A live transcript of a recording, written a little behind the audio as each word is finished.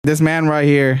This man right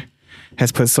here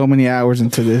has put so many hours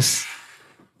into this.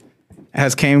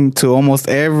 Has came to almost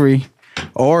every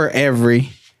podcast.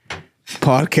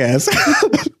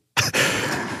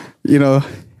 You know,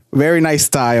 very nice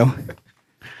style.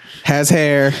 Has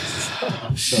hair.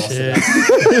 Shit.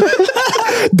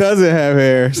 Doesn't have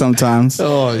hair sometimes.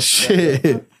 Oh, shit.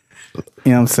 You know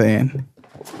what I'm saying?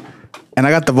 And I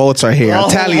got the votes right here. I'll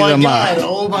tally them up.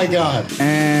 Oh my God.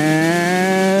 And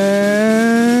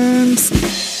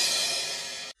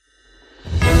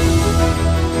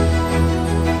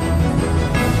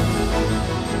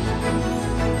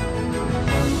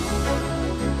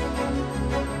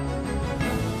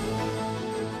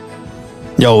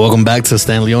Yo, welcome back to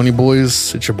Stan Leone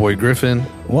Boys. It's your boy Griffin.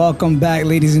 Welcome back,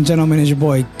 ladies and gentlemen. It's your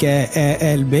boy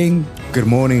El Bing. Good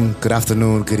morning, good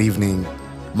afternoon, good evening.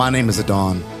 My name is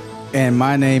Adon. And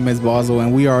my name is Basel,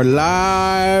 and we are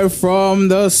live from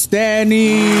the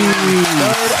Stanny.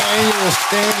 Third annual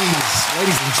Stannies,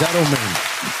 ladies and gentlemen.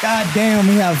 God damn,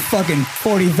 we have fucking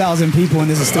 40,000 people in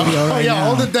this studio right now.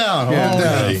 Hold it down. Hold it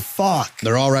down. Fuck.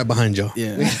 They're all right behind you.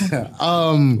 Yeah.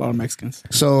 A lot of Mexicans.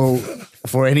 So,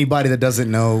 for anybody that doesn't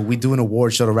know, we do an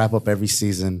award show to wrap up every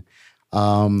season.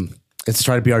 It's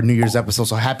trying to be our New Year's episode.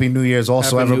 So happy New Year's,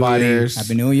 also Happy New everybody. Year's.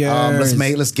 Happy New Year.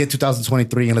 Let's get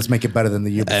 2023 and let's make it better than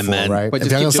the year Hey, before, man. right? But If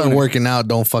just you're keep gonna start doing it. working out,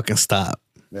 don't fucking stop.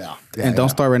 Yeah. And don't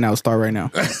start right now. Start right now.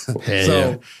 Yeah.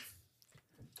 So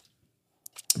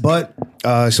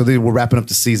we're wrapping up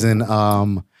the season.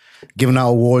 Giving out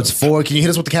awards for. Can you hit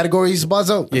us with the categories,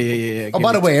 Bazo? Yeah. Oh,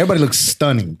 by the way, everybody looks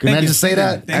stunning. Can I you. just say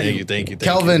that? Thank you.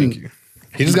 Kelvin, Thank you.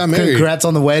 He just got married. congrats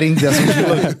on the wedding.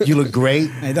 That's what you look great.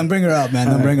 Hey, don't bring her up, man.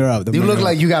 Don't bring her up. Don't You bring look her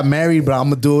like up. you got married, but I'm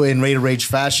gonna do it in Raider Rage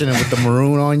fashion and with the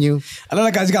maroon on you. I look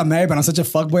like I just got married, but I'm such a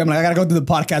fuckboy. I'm like, I gotta go do the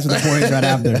podcast with the boys right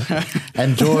after.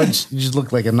 And George, you just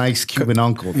look like a nice Cuban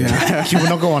uncle. Dude. Cuban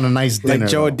uncle on a nice dinner. Like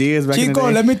Joe though. Diaz back in the Chico,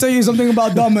 day. let me tell you something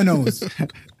about Domino's.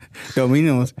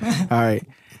 Domino's. All right.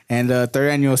 And the third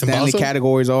annual Stanley Balsa?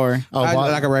 categories are wow.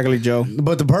 like a regular Joe.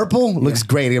 But the purple looks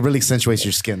great. It really accentuates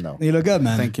your skin, though. You look good,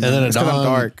 man. Thank you. And Man. then It's 'cause I'm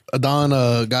dark.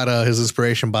 Adon got his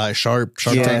inspiration by Sharp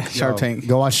Yeah, Tank. Shark Tank.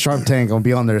 Go watch Sharp Tank. I'll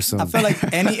be on there soon. I feel like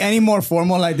any more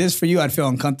formal like this for you, I'd feel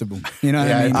uncomfortable. You know what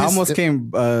Yeah, I mean? I almost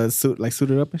came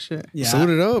suited up and shit. Yeah.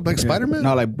 Suited up like Spider-Man?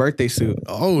 No, like birthday suit.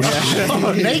 Oh,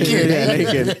 shit. naked. Yeah,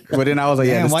 naked. But then I was like,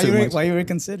 yeah, Damn, that's too much. why you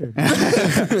reconsider?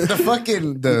 The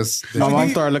fucking My mom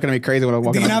started looking at me crazy when I was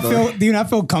walking out the door. Do you not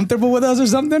feel comfortable with us or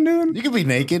something, dude? You can be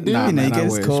naked, dude. Nah, man, naked I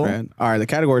is wish, cool. man. All right, the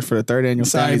categories for the third annual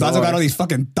Sorry, Stanley's Bazo got are- all these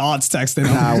fucking thoughts texting.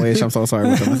 Nah, I wish. I'm so sorry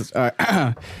about the message. All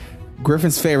right.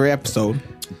 Griffin's favorite episode.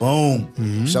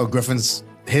 Boom. So Griffin's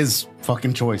his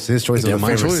fucking choice. His choice Yeah, of the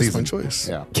my favorite choice. season. My choice.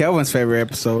 Yeah. Kelvin's favorite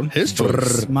episode. His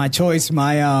choice. My choice,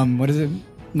 my what is it?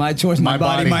 My choice, my, My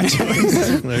body, body. my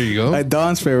choice. There you go.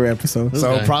 Don's favorite episode.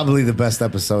 So Okay. probably the best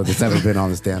episode that's ever been on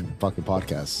this damn fucking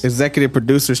podcast. Executive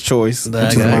producer's choice. That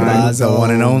which is guy. mine. The one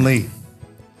and only.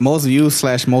 Most views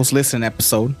 / most listened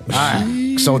episode. All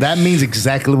right. So that means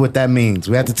exactly what that means.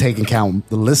 We have to take into account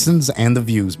the listens and the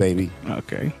views, baby.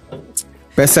 Okay.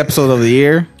 Best episode of the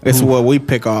year. It's what we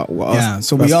pick out. Yeah.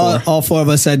 So we all four of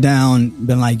us sat down,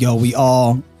 been like, yo, we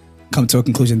all come to a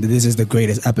conclusion that this is the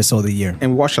greatest episode of the year.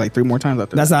 And we watched it like 3 more times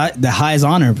after That's the highest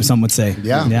honor, some would say.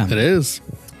 Yeah. It is.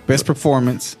 Best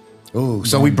performance. Ooh.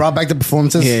 So we brought back the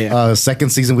performances. Yeah. Second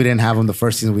season we didn't have them. The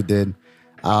first season we did.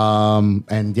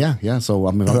 And yeah. So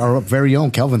I mean, our very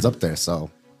own Kelvin's up there. So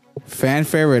Fan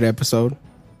favorite episode.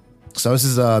 this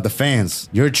is the fans.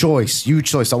 Your choice. You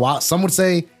choice. So some would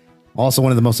say also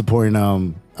one of the most important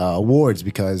awards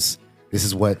because this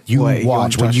is what you What you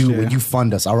watch when watch, you yeah. when you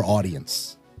fund us, our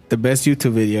audience. The best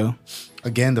YouTube video.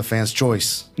 Again, the fans'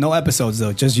 choice. No episodes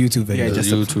though, just YouTube videos. Yeah, Just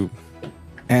just YouTube.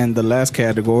 And the last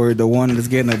category, the one that's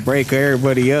getting a break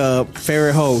everybody up.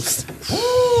 Favorite host.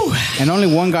 Woo! And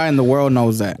only one guy in the world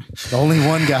knows that. Only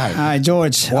one guy. All right,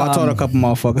 George. Well, I told a couple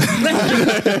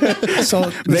motherfuckers. So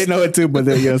They know it too, but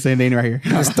you know what I'm saying? They ain't right here.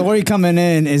 the story coming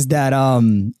in is that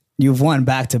you've won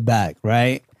back to back,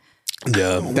 right?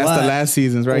 Yeah. That's Why- the last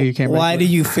season's, right? He can't. Why do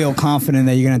you feel confident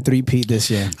that you're gonna three-peat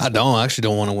this year? I actually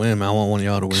don't want to win, man. I want one of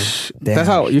y'all to win. Damn. That's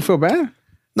how you feel bad?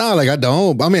 No, like I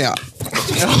don't. I mean,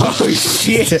 Oh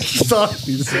shit!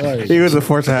 Sorry. He was a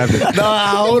force to happen. Nah,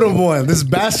 I owed him one. This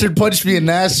bastard punched me in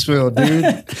Nashville,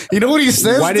 dude. You know what he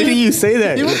says? Why dude? didn't you say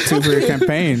that He was to for your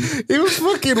campaign? He was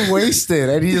fucking wasted,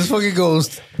 and he just fucking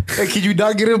goes, "Hey, can you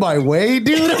not get in my way,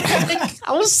 dude?"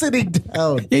 I was sitting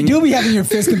down. You do be having your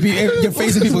fist your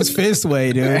face in people's fist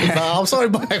way, dude. Nah, I'm sorry,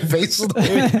 my face was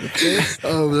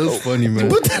oh, that's funny, man.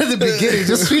 put that at the beginning.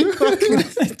 Just be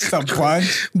fucking. Some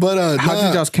punch. But How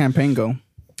did y'all's campaign go?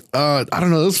 I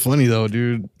don't know. It's funny though,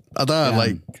 dude. I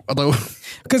thought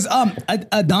Because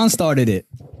Don started it.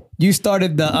 You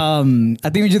started the I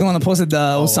think you're the one that posted the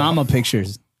Osama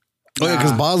pictures. Oh yeah,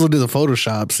 because Basel did the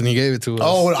photoshops and he gave it to us.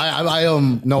 Oh,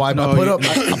 I put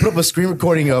up a screen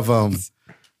recording of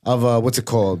what's it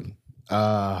called?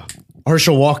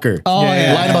 Herschel Walker. Oh,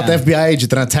 yeah. Lying about the FBI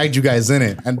agent, and I tagged you guys in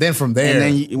it. And then from there,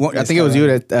 And then I think it was you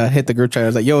that hit the group chat. I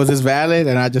was like, "Yo, is this valid?"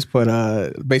 And I just put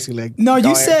basically like, No,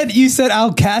 you said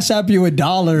I'll cash up you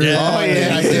 $1. Yeah. I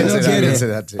did say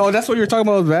that too. "Oh, that's what you were talking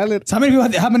about was valid." So how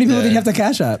many people did you have to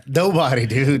cash up? Nobody,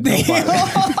 dude. Nobody.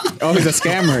 Oh, he's a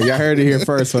scammer. Y'all heard it here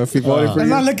first. So if he voted for you,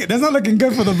 That's not looking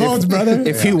good for the votes, brother.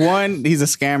 if he won, he's a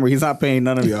scammer. He's not paying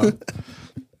none of y'all.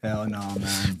 Hell no,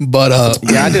 man. But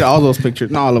Yeah, I did all those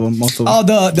pictures. Not all of them, most of them. Oh,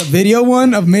 the video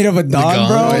one of Made of a Dawn, gun,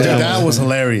 bro. yeah. That was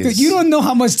hilarious. Dude, you don't know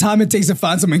how much time it takes to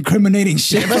find some incriminating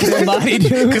shit from somebody,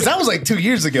 dude. Because that was like 2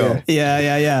 years ago.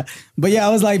 Yeah. But yeah,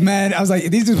 I was like,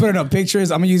 these dudes putting up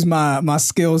pictures. I'm gonna use my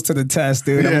skills to the test,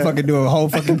 dude. I'm gonna fucking do a whole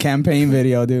fucking campaign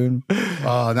video, dude.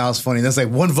 Oh, that was funny. That's like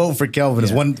one vote for Kelvin.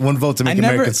 Is one vote to make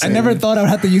America safe. I never thought I would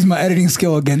have to use my editing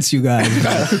skill against you guys.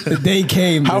 The day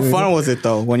came. How dude. fun was it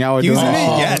though when y'all were doing Using it?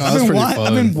 it? Yeah, that was pretty fun.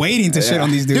 I've been waiting to shit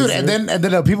on these dudes. Dude, and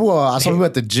then people, I saw people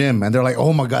at the gym, and they're like,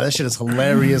 "Oh my god, that shit is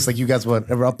hilarious!" Like you guys,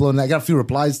 ever uploading that? I got a few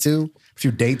replies too, a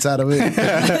few dates out of it.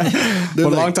 Well,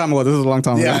 a long time ago. This is a long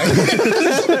time ago.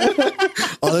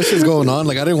 all this shit's going on.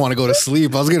 Like I didn't want to go to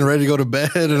sleep. I was getting ready to go to bed,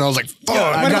 and I was like, "Fuck,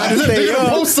 I gotta stay They're gonna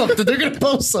up." post something. They're gonna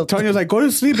post something. Tony was like, "Go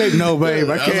to sleep, babe." No, babe,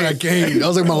 I I was like, I can't. can't. I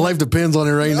was like, my life depends on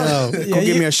it right now. Go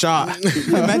give me a shot.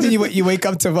 Imagine you wake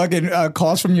up to fucking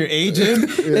calls from your agent.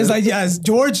 It's like, yes,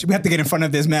 George, we have to get in front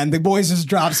of this, man. The boys just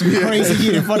dropped some crazy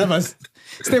heat in front of us.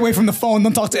 Stay away from the phone.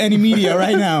 Don't talk to any media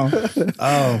right now.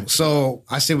 Oh, so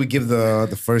I say we give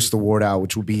the first award out,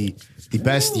 which will be the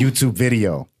best YouTube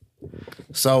video.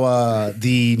 So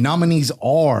the nominees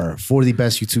are for the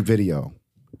best YouTube video.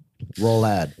 Roll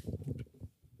ad.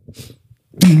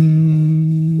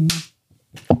 You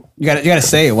gotta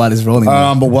say it while it's rolling.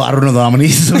 But well, I don't know the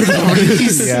nominees.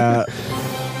 Yeah.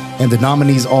 And the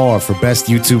nominees are for best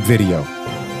YouTube video.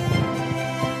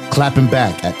 Clapping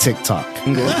back at TikTok.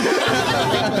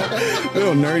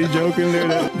 Little nerdy joke in there.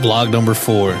 Vlog number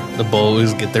 4: the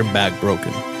boys get their back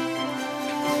broken.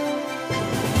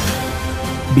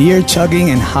 Beer chugging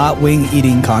and hot wing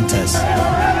eating contest.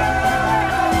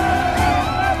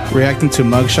 Reacting to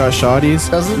mugshot shawties.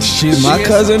 She's my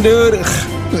cousin, dude.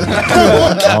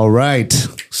 All right.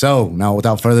 So now,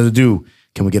 without further ado,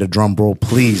 can we get a drum roll,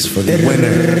 please, for the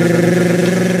winner?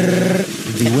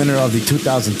 The winner of the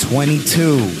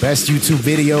 2022 best YouTube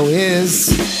video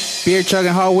is Beer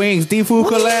chugging hot wings. D-Food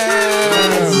collab.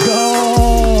 Let's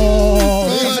go.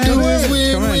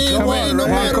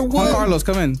 Juan Carlos,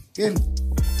 come in.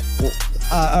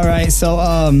 All right, so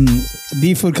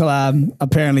B-Food collab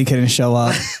apparently couldn't show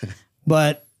up,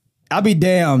 but I'll be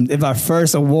damned if our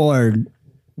first award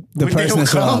the When they person don't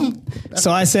is show up. come?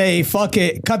 So I say, fuck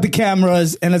it, cut the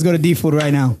cameras and let's go to D-Food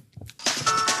right now.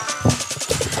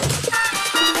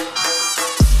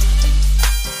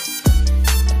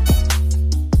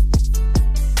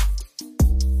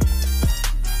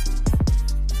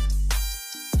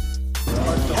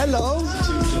 Hello.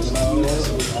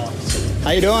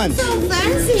 How you doing? So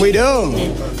fancy. We do.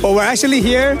 Well, we're actually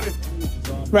here.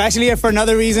 We're actually here for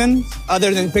another reason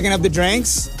other than picking up the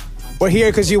drinks. We're here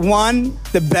because you won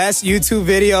the best YouTube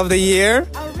video of the year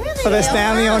for the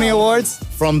Stanley Oni Awards.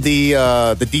 from the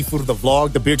D-Food, the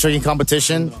vlog, the beer chugging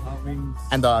competition,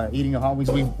 and eating of hot wings.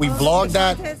 We vlogged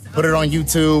that, put it on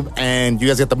YouTube, and you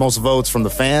guys get the most votes from the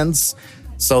fans.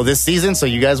 So this season, so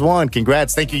you guys won.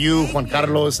 Congrats. Thank you, Juan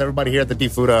Carlos, everybody here at the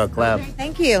D-Food Collab.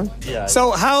 Thank you.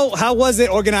 So how was it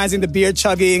organizing the beer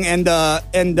chugging and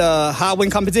the hot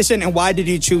wing competition, and why did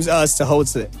you choose us to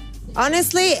host it?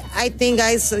 Honestly, I think,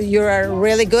 guys, you are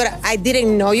really good. I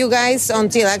didn't know you guys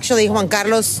until actually Juan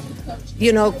Carlos,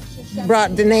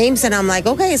 brought the names, and I'm like,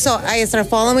 okay. So I started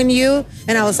following you,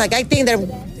 and I was like, I think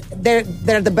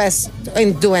they're the best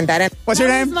in doing that. And What's your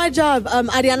That's name? my job.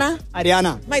 Ariana.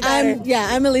 Ariana. my daughter.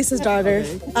 I'm Elisa's daughter.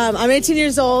 I'm 18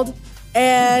 years old.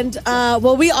 And,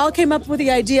 we all came up with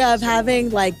the idea of having,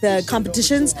 the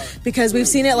competitions because we've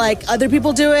seen it, other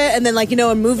people do it. And then,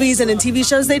 in movies and in TV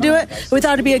shows, they do it. We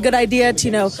thought it'd be a good idea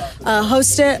to,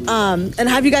 host it and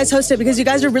have you guys host it because you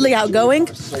guys are really outgoing.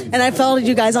 And I followed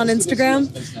you guys on Instagram,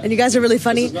 and you guys are really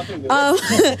funny.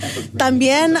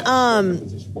 También,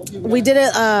 we did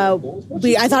it.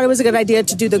 I thought it was a good idea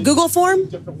to do the Google form.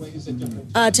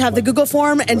 to have the Google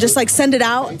form and just like send it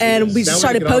out, and we just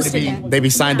started posting it. They be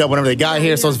signed up whenever they got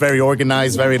here, so it's very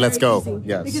organized, very let's go.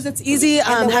 Yes. Because it's easy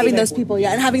having those people,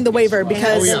 and having the waiver,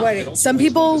 because some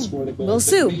people will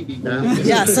sue.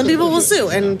 Yeah, some people will sue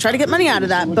and try to get money out of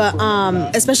that. But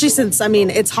especially since, I mean,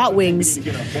 it's hot wings.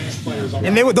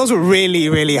 And those were really,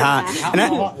 really hot. And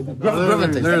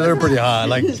They're pretty hot.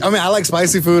 Like, I mean, I like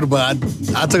spicy food, but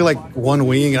I took like one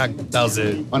wing and that was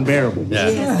it. Unbearable. Yeah.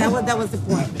 Yes, that was the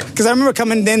point. because I remember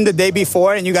coming in the day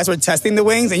before and you guys were testing the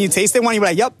wings and you tasted one, you were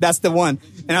like, yep, that's the one.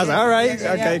 And I was like, all right,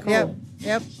 okay, cool.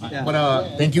 Yep.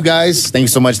 But thank you guys. Thank you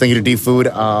so much. Thank you to D-Food.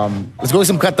 Let's go get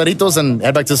some cataritos and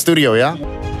head back to the studio, yeah?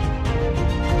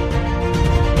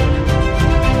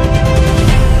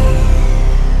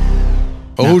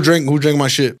 Oh, who drank my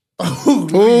shit? Who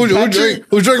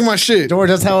drank my shit? George,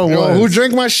 that's how it was. Yo, who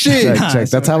drank my shit? Check.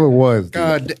 That's how it was.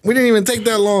 God, we didn't even take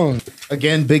that long.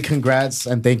 Again, big congrats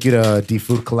and thank you to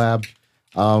D-Food Collab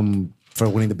for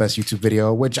winning the best YouTube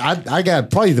video, which I got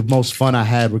probably the most fun I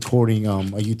had recording a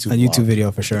YouTube vlog.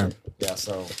 Video for sure. Yeah,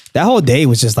 so That whole day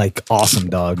was just like awesome,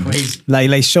 dog. Crazy.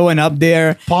 Like showing up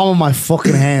there. palm of my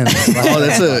fucking hands.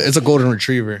 Oh, it's a golden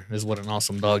retriever. Is what an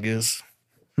awesome dog is.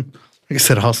 I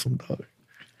said awesome dog.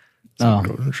 Oh,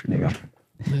 Golden retriever.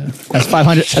 there you go. That's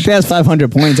 500. I think that's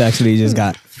 500 points actually. You just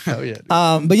got. Hell yeah.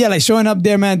 But yeah, like showing up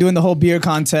there, man, doing the whole beer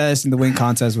contest and the wing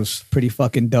contest was pretty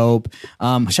fucking dope.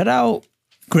 Shout out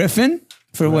Griffin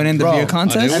for winning the beer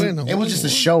contest. they win. It was just a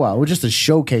show out. It was just a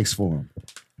showcase for him.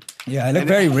 Yeah, it looked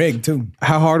very rigged too.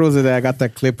 How hard was it that I got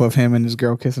that clip of him and his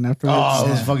girl kissing afterwards? Oh, it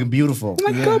was fucking beautiful.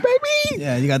 Like, go, baby.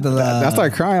 Yeah, you got the. I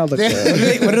started crying. I was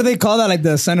like, what do they call that? Like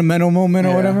the sentimental moment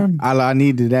or whatever. I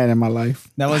needed that in my life.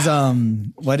 That was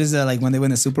what is that like when they win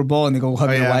the Super Bowl and they go hug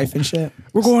their wife and shit?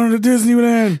 We're going to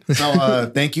Disneyland. So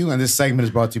thank you. And this segment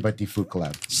is brought to you by D-Food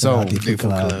Collab. So D-Food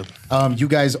Collab. you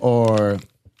guys are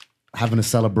having a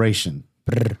celebration.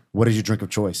 What is your drink of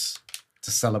choice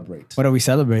to celebrate? What are we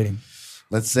celebrating?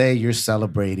 Let's say you're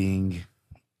celebrating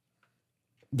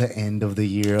the end of the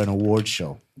year, an award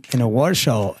show. An award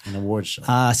show. An award show.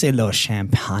 Say a little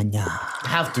champagne.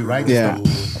 Have to, right? Yeah.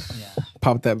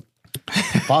 Pop that.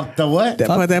 Pop the what?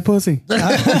 Pop that pussy.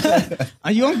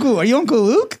 Are you Uncle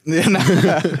Luke?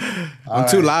 Yeah, I'm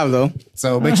too live though.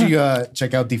 So make sure you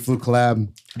check out the Food Collab.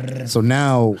 So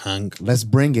now let's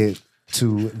bring it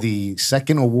to the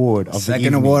second award of the Second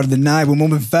evening. award of the night. We're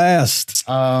moving fast.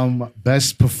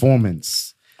 Best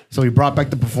performance. So we brought back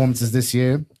the performances this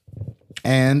year.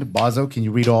 And Bazo, can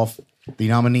you read off the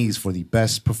nominees for the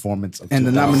best performance of And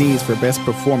the 2000? nominees for best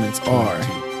performance are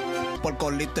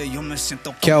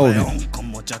Kelvin,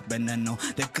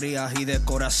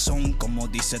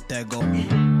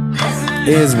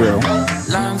 Israel,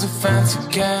 Lines of fancy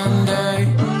candy,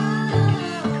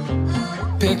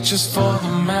 pictures for the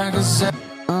magazine.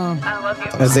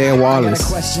 Isaiah Wallace,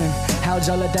 Question: how'd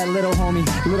y'all let that little homie,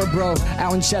 little bro,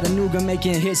 out in Chattanooga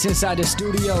making hits inside the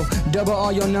studio? Double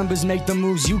all your numbers, make the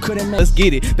moves you couldn't make. Let's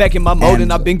get it. Back in my mode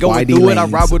and I've been going Whitey through it. I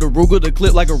Lanes. ride with a Ruger, the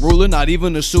clip like a ruler, not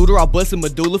even a shooter. I busted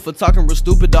medulla for talking real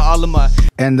stupid to all of my.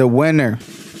 and the winner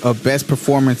of best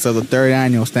performance of the third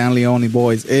annual Stanley Only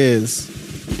Boys is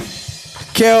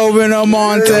Kelvin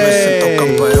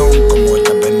Amonte.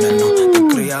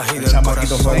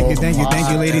 Thank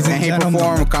you, ladies and And he gentlemen.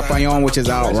 performed Capayon, which is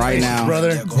out right now.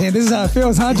 Brother. Man, this is how it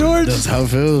feels, huh, George? That's how it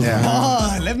feels. Yeah.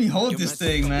 Oh, let me hold this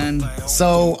thing, man.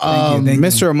 So, Thank you.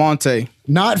 Mr. Amonte.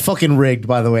 not fucking rigged,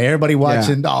 by the way. Everybody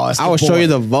watching. Yeah. Oh, it's I the will show boy. you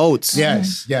the votes.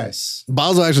 Yes, yes.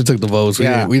 Basil actually took the votes. We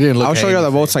didn't look I'll at show you the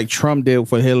anything. votes like Trump did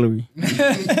for Hillary.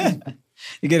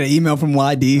 You get an email from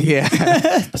YD. Yeah.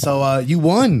 So you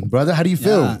won, brother. How do you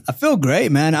feel? Yeah, I feel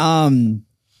great, man. I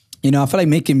feel like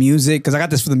making music because I got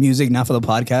this for the music, not for the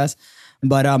podcast.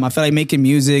 But I feel like making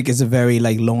music is a very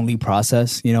like lonely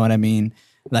process. You know what I mean?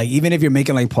 Like even if you're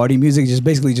making like party music, just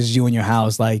basically just you in your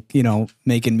house, like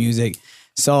making music.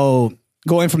 So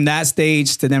going from that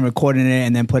stage to then recording it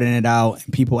and then putting it out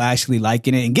and people actually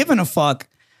liking it and giving a fuck.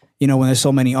 When there's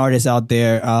so many artists out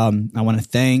there, I want to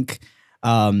thank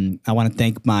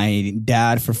my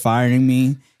dad for firing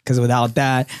me. Because without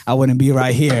that, I wouldn't be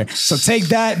right here. So take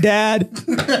that, Dad.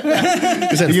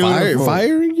 He said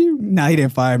firing you? Nah, he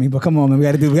didn't fire me. But come on, man, we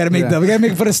gotta make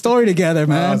it for the story together,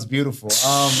 man. That's beautiful.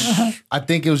 I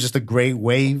think it was just a great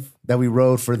wave that we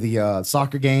rode for the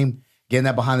soccer game, getting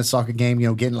that behind the soccer game,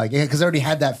 getting because I already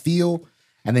had that feel,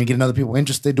 and then getting other people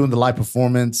interested, doing the live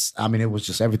performance. I mean, it was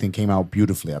just everything came out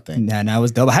beautifully, I think. Nah, it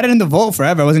was dope. I had it in the vault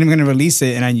forever. I wasn't even gonna release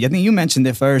it, and I think you mentioned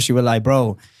it first. You were like,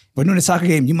 bro, we're doing a soccer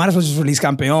game. You might as well just release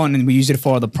Campeon, and we used it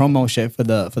for the promo shit for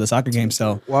the soccer game.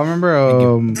 So Well, I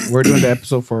remember we're doing the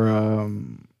episode for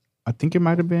I think it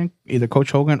might have been either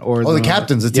Coach Hogan or the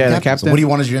captains. The captains. What do you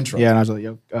want as your intro? Yeah, and I was like,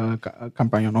 yo,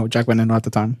 Campañano, Jack Veneno at the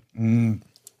time.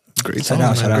 Great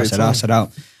Shout song. shout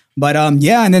out. But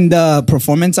yeah, and then the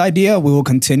performance idea, we will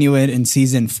continue it in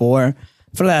season 4.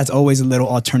 I feel like that's always a little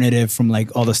alternative from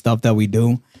like all the stuff that we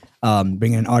do.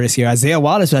 Bringing an artist here. Isaiah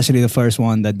Wallace was actually the first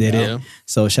one that did it.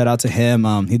 So shout out to him.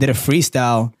 He did a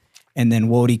freestyle. And then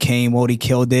Wody came. Wody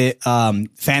killed it.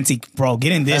 Fancy, bro,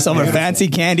 getting this over Fancy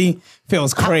Candy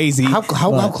feels crazy. How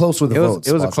close were the votes?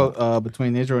 It was a close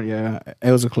between Israel. Yeah,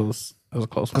 it was a close. It was a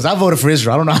close. Because I voted for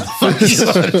Israel. I don't know.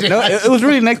 No, it was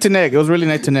really neck to neck. It was really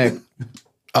neck to neck.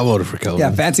 I voted for Kelvin.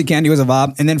 Yeah, Fancy Candy was a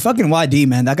vibe. And then fucking YD,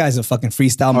 man. That guy's a fucking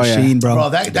freestyle machine, bro. Bro,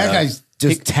 that guy's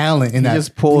just talent in that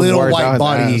just little white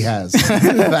body he has.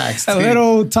 Facts. A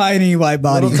little tiny white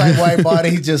body. Little tiny white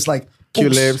body. He's just like,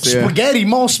 cute lips, spaghetti,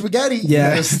 more spaghetti.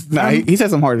 Yeah. Nah, he said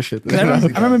some harder shit. I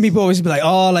remember people always be like,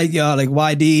 oh, like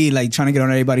YD, like trying to get on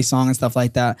everybody's song and stuff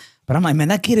like that. But I'm like, man,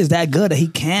 that kid is that good that he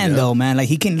can though, man. Like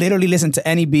he can literally listen to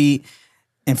any beat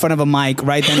in front of a mic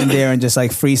right then and there and just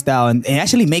like freestyle and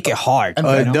actually make it hard.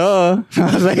 Duh.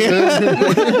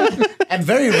 And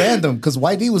very random because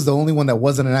YD was the only one that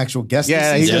wasn't an actual guest.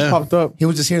 Yeah, he just popped up. He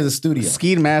was just here in the studio.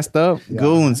 Skied masked up.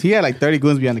 Goons. He had like 30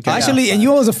 goons behind the camera. Actually, and you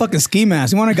always a fucking ski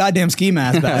mask. You want a goddamn ski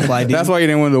mask back, YD. That's why you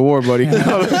didn't win the award, buddy.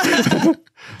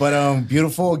 But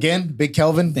beautiful again, Big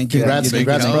Kelvin. Thank you. Congrats,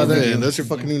 brother. Yeah, that's your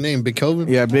fucking new name, Big Kelvin.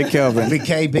 Yeah, Big Kelvin. Big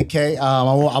K.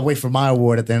 I'll wait for my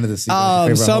award at the end of the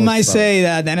season. Some might say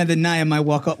that at the end of the night I might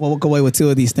walk away with 2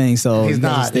 of these things. So he's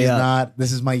not.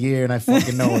 This is my year, and I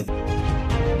fucking know it.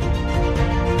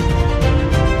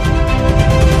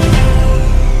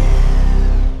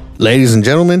 Ladies and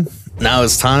gentlemen, now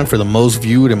it's time for the most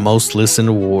viewed and most listened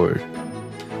award.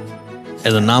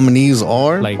 And the nominees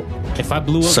are like, if I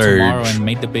blew up Surge. tomorrow and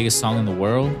made the biggest song in the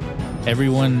world,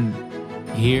 everyone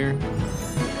here.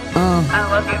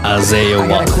 Isaiah I got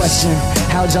a Wallace. question.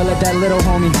 How'd y'all let that little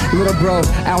homie, little bro,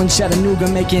 out in Chattanooga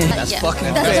making? That's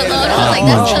fucking fair.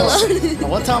 That's alone.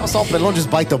 One time I saw Pelon just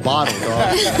bite the bottle,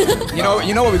 dog.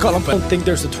 You know what we call him? I don't think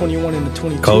there's a 21 and a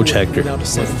 22. Coach Hector. Without a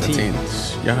 17.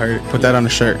 Y'all heard it. Put that on the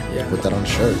shirt. Yeah, put that on the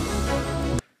shirt.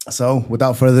 So,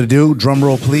 without further ado, drum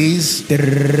roll, please,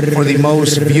 for the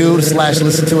most viewed /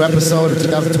 listened to episode of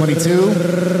 2022.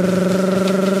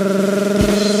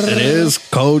 It is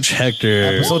Coach Hector.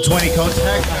 Episode 20, Coach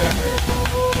Hector.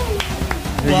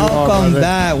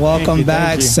 Welcome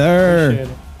back, sir.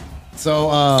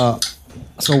 So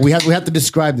we have to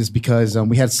describe this because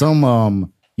we had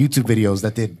some YouTube videos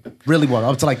that did really well,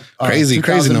 up to like crazy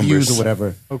 2,000 numbers views or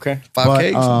whatever. Okay.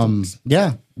 5K.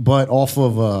 Yeah, but off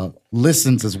of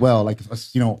listens as well, like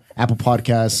Apple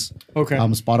Podcasts, Okay.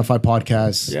 Spotify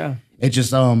Podcasts. Yeah. It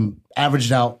just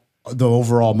averaged out the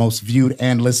overall most viewed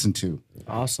and listened to.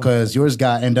 Awesome. Because yours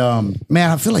got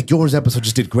man, I feel like yours episode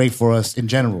just did great for us in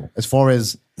general, as far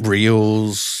as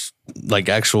Reels, like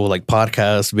actual like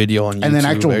podcast video on YouTube. and then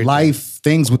actual everything. life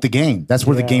things with the game. That's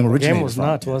where the game The originated game was from.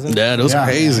 nuts, wasn't it? Yeah, it was Yeah.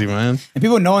 crazy, man. And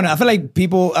people know, I feel like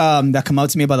people that come out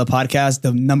to me about the podcast,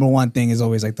 the number one thing is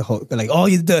always like they're like, oh,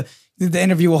 you did the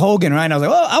interview with Hogan, right? And I was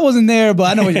like, well, I wasn't there, but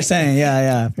I know what you're saying.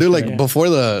 Yeah. Dude, like before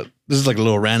this is like a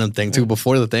little random thing too.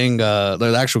 Before the thing,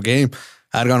 the actual game,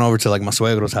 I had gone over to like my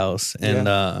suegro's house and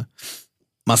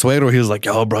my suegro, he was like,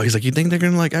 yo, bro, he's like, you think they're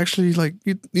gonna like actually like,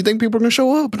 you think people are gonna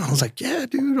show up? And I was like, yeah,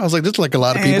 dude. I was like, there's like a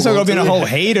lot of people. It's gonna be a whole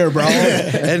hater, bro.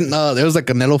 And there was like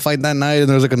a Canelo fight that night, and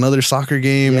there was like another soccer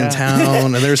game in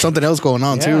town, and there was something else going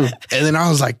on too. And then I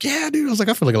was like, yeah, dude. I was like,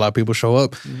 I feel like a lot of people show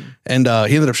up. And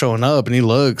he ended up showing up, and he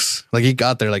looks like he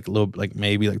got there like a little, like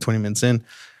maybe like 20 minutes in.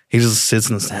 He just sits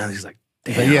in the stand. He's like,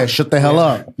 damn. Yeah, shut the hell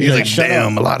up. He's like,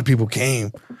 damn, a lot of people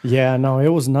came. Yeah, no, it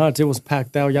was nuts. It was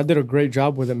packed out. Y'all did a great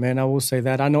job with it, man. I will say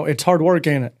that. I know it's hard work,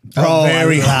 ain't it? Bro,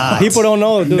 very hot. People don't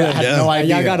know, do I had no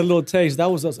idea. Y'all got a little taste.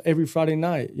 That was us every Friday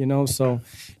night, So,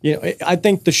 I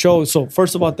think the show. So,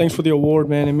 first of all, thanks for the award,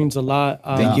 man. It means a lot.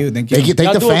 Thank you. Thank Y'all the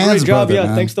do a fans, great job. brother,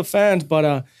 man. Thanks to fans.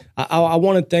 But I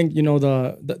want to thank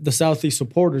the Southeast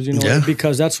supporters,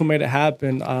 because that's who made it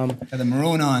happen. Got the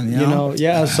maroon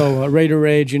on, So Raider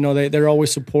Rage, they're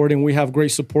always supporting. We have great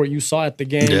support. You saw at the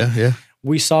game. Yeah.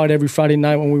 We saw it every Friday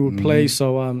night when we would play.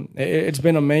 So it's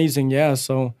been amazing. Yeah.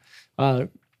 So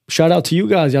shout out to you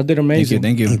guys. Y'all did amazing.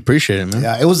 Thank you. Appreciate it, man.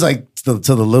 Yeah, it was like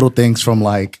to the little things from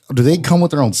like, do they come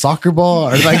with their own soccer ball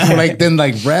or like then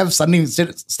like refs? I didn't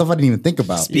even stuff I didn't even think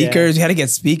about. Speakers, you had to get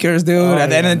speakers, dude. At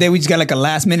the end of the day, we just got like a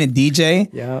last minute DJ.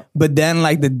 Yeah. But then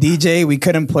like the DJ, we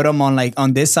couldn't put him on like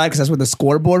on this side because that's where the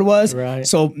scoreboard was. Right.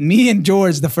 So me and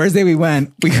George, the first day we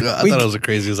went, I thought it was the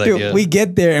craziest idea. We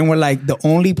get there and we're like, the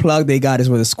only plug they got is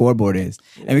where the scoreboard is,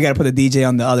 and we got to put the DJ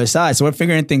on the other side. So we're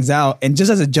figuring things out. And just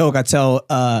as a joke, I tell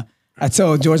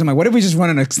George, I'm like, what if we just run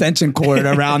an extension cord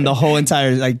around the whole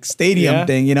entire like stadium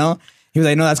thing, you know? He was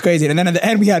like, no, that's crazy. And then at the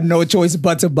end, we had no choice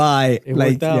but to buy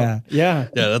Yeah. Yeah,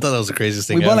 I thought that was the craziest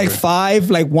thing We bought ever. like 5,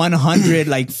 like 100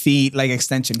 like feet, like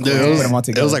extension cords. Dude, Put them all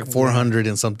together. it was like 400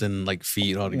 and something like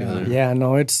feet altogether. Yeah,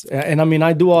 no, and I mean,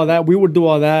 I do all that. We would do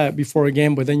all that before a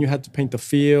game, but then you had to paint the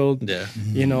field. Yeah.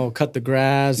 You know, cut the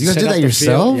grass. You guys set do out that the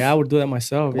yourself? field. Yeah, I would do that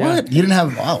myself. Yeah. What? You didn't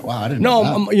have? Oh wow, I didn't. No,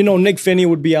 know that. you know, Nick Finney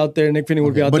would be out there. Nick Finney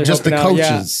would be out But there. just the helping out.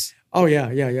 coaches. Yeah. Oh yeah.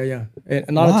 And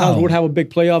a lot of times we'd have a big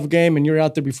playoff game, and you're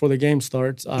out there before the game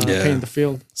starts, painting the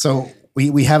field. So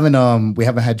we haven't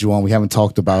had you on. We haven't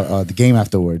talked about the game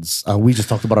afterwards. We just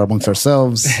talked about it amongst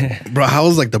ourselves. Bro, how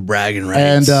was like the bragging rights?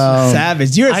 And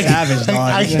savage. You're a savage, dog.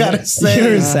 I gotta say,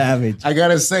 you're a savage. I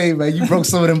gotta say, man, you broke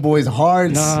some of them boys'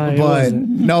 hearts. Nah, but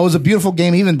no, it was a beautiful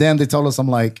game. Even them, they told us, I'm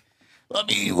like, I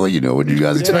mean, well, you know, what do you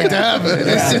guys expect to happen?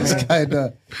 It's just kind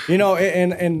of, you know,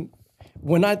 and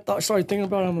when I started thinking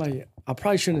about it, I'm like, I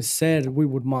probably shouldn't have said we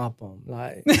would mop them.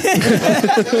 Like,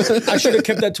 I should have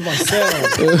kept that to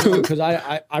myself because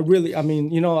I really, I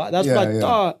mean, you know, that's what I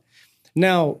thought.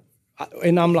 Now,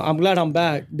 and I'm glad I'm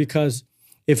back because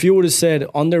if you would have said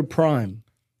on their prime,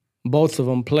 both of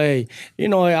them play, you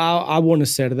know, I wouldn't have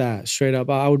said that straight up.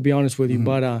 I would be honest with you,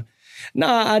 but I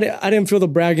didn't feel the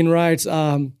bragging rights.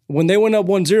 When they went up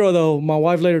 1-0, though, my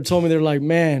wife later told me, they're like,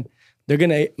 man, they're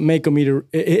gonna make him eat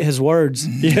his words.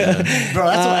 Yeah, bro.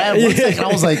 That's what I had. Second, I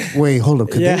was like, wait, hold up.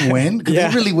 Could they win? Could they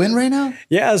really win right now?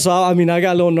 Yeah. So I mean, I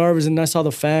got a little nervous, and I saw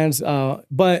the fans.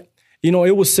 But you know,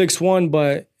 it was 6-1,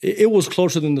 but it was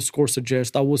closer than the score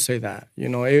suggests. I will say that. You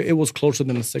know, it was closer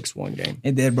than the 6-1 game.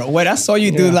 It did, bro. Wait, I saw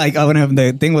you do like when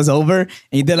the thing was over, and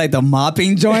you did like the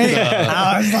mopping joint.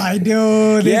 I was like,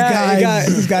 dude,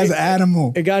 this guy's an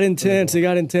animal. It got intense. It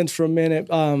got intense for a minute.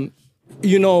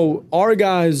 You know, our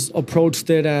guys approached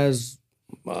it as,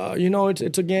 you know,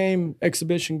 it's a game,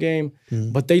 exhibition game,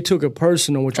 but they took it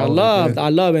personal, which I loved. I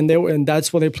love, and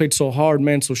that's why they played so hard,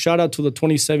 man. So shout out to the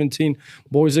 2017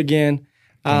 boys again.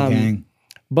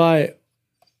 But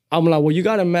I'm like, well, you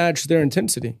got to match their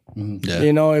intensity.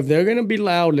 You know, if they're gonna be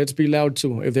loud, let's be loud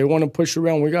too. If they want to push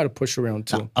around, we got to push around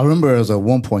too. I remember it was at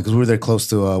one point because we were there close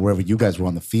to wherever you guys were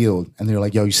on the field, and they were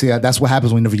like, "Yo, you see that? That's what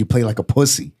happens whenever you play like a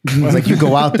pussy. It's like you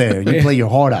go out there and you play your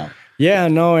heart out." Yeah,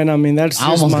 no, and I mean that's.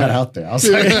 I almost got out there. I was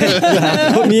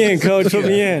like, "Put me in, coach. Put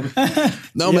me in."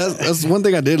 No, man, that's one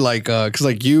thing I did like, cause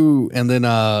like you and then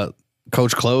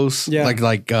Coach Close, like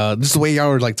just the way y'all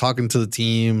were like talking to the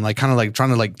team, like kind of like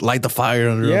trying to like light the fire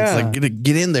under them. It's like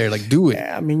get in there, like do it.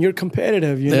 Yeah, I mean you're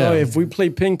competitive. You know, if we play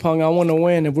ping pong, I want to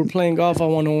win. If we're playing golf, I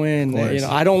want to win. You know,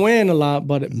 I don't win a lot,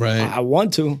 but I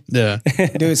want to. Yeah,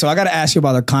 dude. So I got to ask you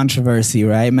about the controversy,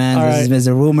 right, man? There's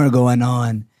a rumor going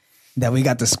on that we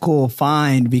got the school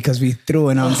fined because we threw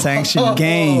an unsanctioned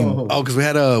game. Oh, because we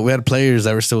had players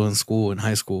that were still in school, in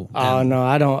high school. Oh no,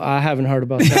 I haven't heard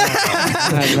about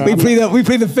that. we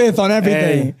plead the fifth on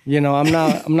everything. Hey, you know, I'm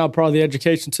not part of the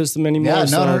education system anymore,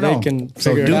 they can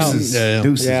figure it out.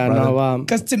 Deuces, no,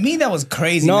 because to me that was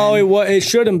crazy. No, it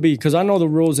shouldn't be because I know the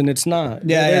rules and it's not.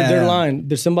 They're lying.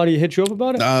 Did somebody hit you up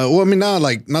about it? Well, I mean, not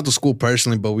the school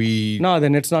personally, but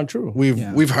then it's not true.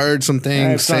 We've heard some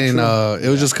things saying it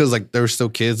was just because like there were still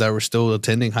kids that were still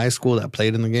attending high school that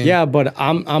played in the game. Yeah, but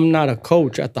I'm not a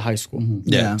coach at the high school.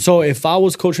 Yeah. So if I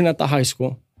was coaching at the high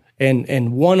school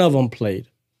and one of them played,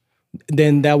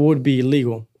 then that would be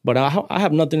illegal. But I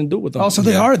have nothing to do with them. Oh, so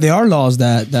there are laws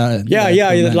that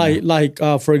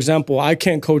for example, I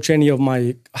can't coach any of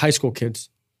my high school kids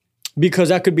because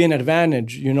that could be an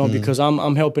advantage, you know, because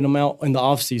I'm helping them out in the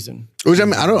off season. Which I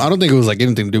mean, I don't think it was like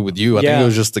anything to do with you. I think it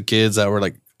was just the kids that were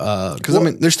like, because I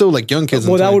mean, they're still like young kids.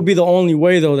 Well, that would be the only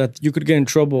way though that you could get in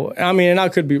trouble. I mean,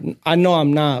 and I know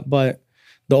I'm not, but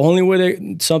the only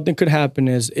way something could happen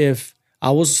is if I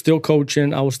was still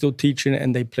coaching, I was still teaching,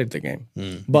 and they played the game.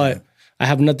 But I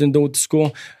have nothing to do with the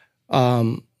school.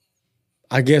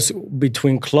 I guess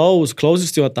between Close is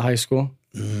still at the high school.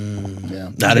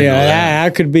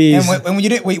 That could be. And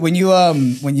when you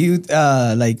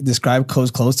like describe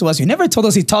close to us, you never told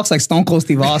us he talks like Stone Cold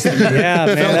Steve Austin. Yeah,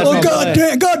 man. Oh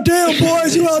goddamn,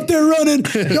 boys, you out there running,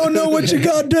 don't know what you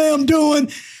goddamn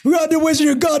doing. We out there wasting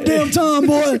your goddamn time,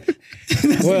 boy.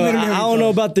 Well, I don't know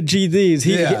about the GDs.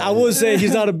 I would say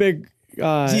he's not a big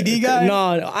GD guy?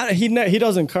 No, he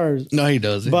doesn't curse. No, he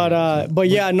doesn't. But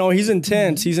yeah, no, he's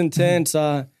intense. He's intense.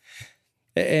 I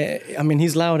mean,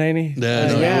 he's loud, ain't he?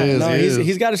 Yeah, he is.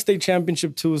 He's got a state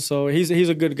championship too. So he's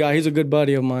a good guy. He's a good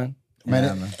buddy of mine.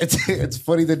 Man, it's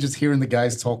funny that just hearing the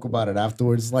guys talk about it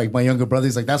afterwards. Like my younger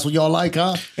brother's like, that's what y'all like,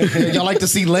 huh? Y'all like to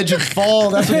see legends fall.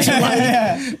 That's what you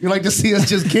like. You like to see us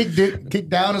just kick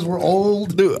down as we're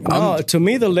old. Dude, to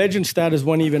me, the legend status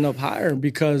went even up higher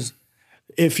because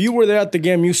if you were there at the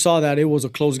game, you saw that it was a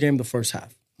close game the first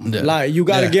half. Yeah. Like you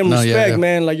got to give them respect,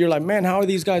 man. Like you're like, man, how are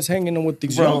these guys hanging with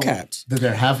these young cats?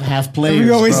 They're half players. We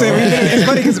always bro. say it's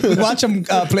funny because we watch them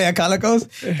play at Calicos,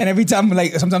 and every time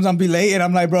like sometimes I'm be late, and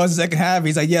I'm like, bro, it's the second half.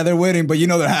 He's like, yeah, they're winning, but you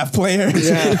know they're half players.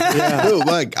 Yeah. Dude,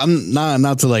 like I'm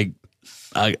not to like.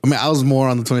 I mean, I was more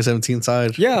on the 2017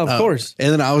 side. Yeah, of course.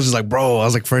 And then I was just like, bro, I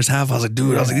was like, first half, I was like,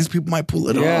 dude, I was like, these people might pull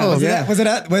it off. Was it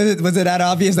that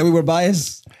obvious that we were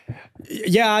biased?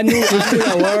 Yeah, I knew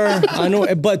that were. I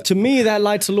know, but to me, that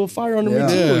lights a little fire under me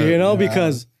too. You know,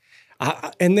 because.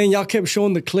 And then y'all kept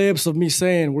showing the clips of me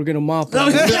saying we're gonna mop. Bro,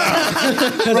 we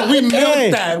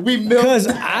milked that. We milked because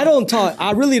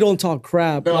I really don't talk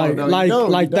crap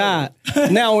like that.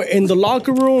 Now in the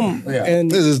locker room,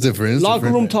 and this is different. Locker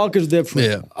room talk is different.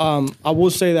 Yeah. I will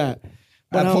say that.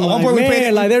 But I'm like,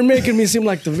 man, like they're making me seem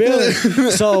like the villain.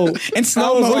 So in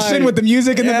slow motion with the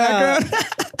music in the background.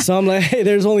 So I'm like, hey,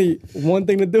 there's only one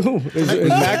thing to do. Is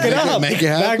back it up. Make it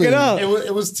happen. Back it up.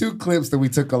 It was two clips that we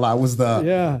took a lot. Was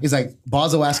he's like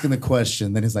Bozo asking the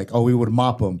question, then he's like, oh, we would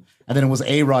mop him. And then it was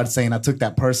A-Rod saying I took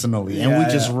that personally. And we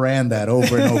just ran that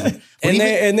over and over.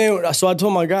 And then so I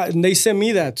told my guy, and they sent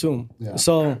me that too. Yeah.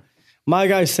 So my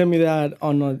guy sent me that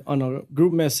on a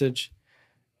group message.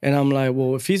 And I'm like,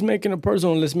 well, if he's making it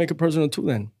personal, let's make it personal too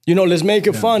then. You know, let's make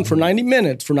it fun for 90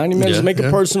 minutes. For 90 minutes, make it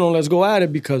personal. Let's go at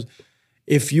it because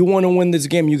if you want to win this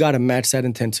game, you got to match that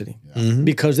intensity.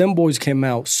 Because them boys came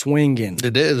out swinging.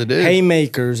 They did.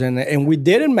 Haymakers. And we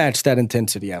didn't match that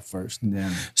intensity at first.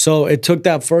 Yeah. So it took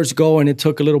that first go and it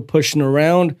took a little pushing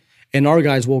around and our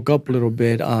guys woke up a little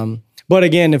bit. But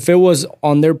again, if it was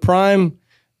on their prime,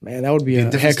 man, that would be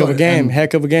a heck of a game.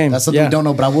 Heck of a game. That's something we don't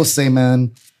know. But I will say,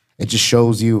 man, it just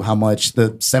shows you how much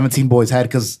the 17 boys had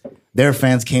because their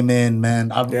fans came in, man.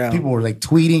 People were like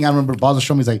tweeting. I remember Bozo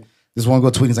showed me, he's like, this one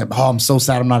girl tweeting, he's like, oh, I'm so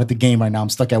sad I'm not at the game right now. I'm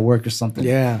stuck at work or something.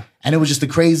 Yeah. And it was just a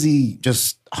crazy,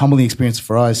 just humbling experience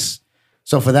for us.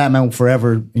 So for that, man,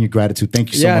 forever in your gratitude.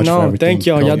 Thank you so much for everything. Thank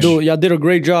y'all. Y'all did a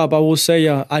great job. I will say,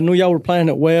 I knew y'all were planning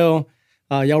it well.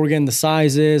 Y'all were getting the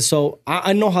sizes. So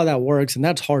I know how that works, and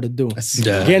that's hard to do.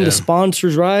 Getting the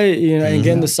sponsors right, you know, and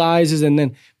getting the sizes, and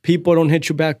then people don't hit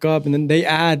you back up, and then they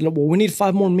add, well, we need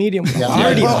 5 more medium.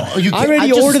 I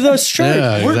already ordered the shirt.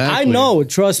 Yeah, exactly. I know,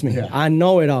 trust me. I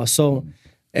know it all. So,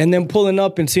 and then pulling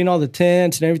up and seeing all the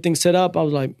tents and everything set up, I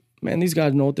was like, man, these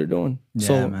guys know what they're doing. Yeah,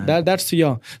 so man. that's to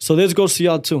y'all. So this goes to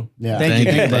y'all too. Yeah.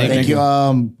 Thank you.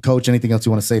 Coach. Anything else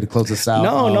you want to say to close this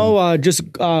out?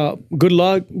 Just good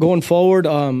luck going forward.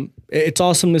 It's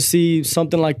awesome to see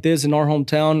something like this in our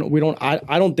hometown.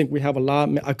 I don't think we have a lot.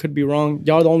 I could be wrong.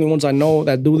 Y'all are the only ones I know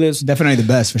that do this. Definitely the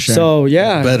best for sure. So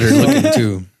yeah, Better looking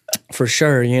too. For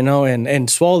sure, you know, and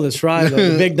Swallow right?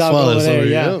 The big dog over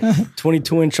there,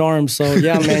 22-inch arms. So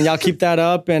yeah, man, y'all keep that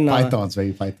up. And pythons,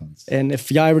 baby, pythons. And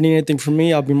if y'all ever need anything from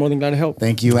me, I'll be more than glad to help.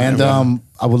 Thank you. And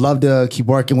I would love to keep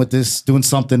working with this, doing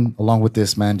something along with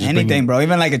this, man. Just anything, bro.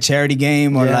 Even like a charity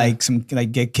game or like some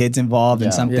get kids involved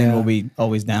in something. We'll be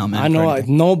always down, man. I know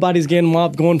nobody's getting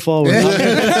mopped going forward.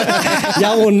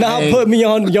 Y'all will not put me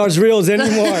on y'all's reels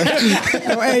anymore.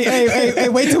 hey,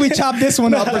 wait till we chop this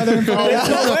one up, brother.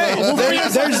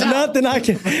 There's nothing I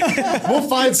can. We'll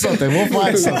find something.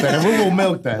 And we will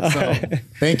milk that. So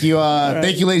thank you,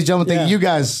 ladies and gentlemen. Thank you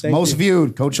guys. Most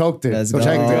viewed, Coach Hoctor. Let's Coach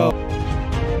go. Hector.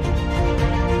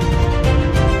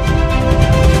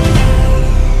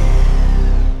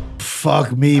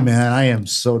 Fuck me, man. I am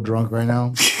so drunk right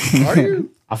now. Are you?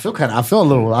 I feel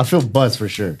buzzed for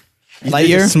sure. Light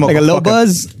year? Like a little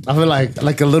buzz? I feel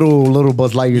like a little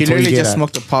Buzz Lightyear. You literally just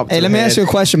smoked a pop. Hey, let me ask you a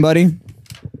question, buddy.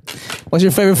 What's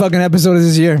your favorite fucking episode of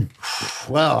this year?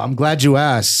 Well, I'm glad you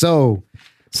asked. So,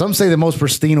 some say the most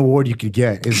pristine award you could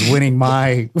get is winning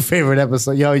my favorite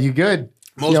episode. Yo, you good?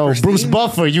 Pristine? Bruce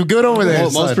Buffer, you good over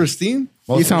there? Most pristine?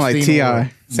 You sound like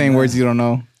T.I. saying words you don't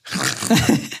know.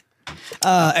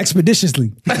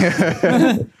 Expeditiously.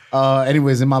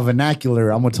 Anyways, in my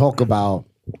vernacular, I'm gonna talk about.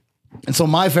 And so,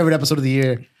 my favorite episode of the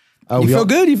year. You feel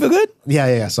good? You feel good?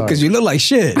 Yeah. Sorry, because you look like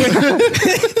shit.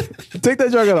 Take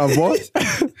that jacket off, boss.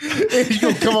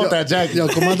 Yo, come out that jacket. Yo,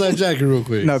 come out that jacket real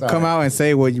quick. No, come out and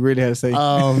say what you really had to say.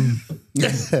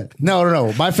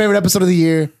 No. My favorite episode of the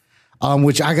year.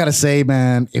 Which I gotta say,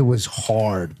 man, it was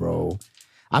hard, bro.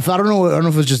 I don't know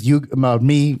if it was just you,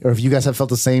 me, or if you guys have felt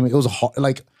the same. It was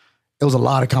it was a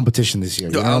lot of competition this year.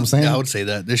 You know what I'm saying? Yeah, I would say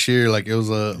that this year, like it was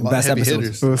a lot Best of heavy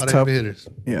episodes. hitters. It was A lot of tough. heavy hitters.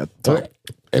 Yeah, tough.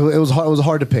 It was hard. It was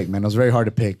hard to pick, man. It was very hard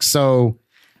to pick. So,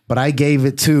 but I gave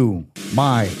it to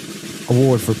my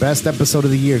award for best episode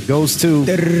of the year goes to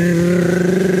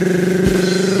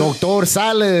Dr.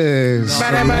 Salas.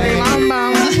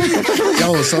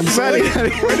 Yo, some say,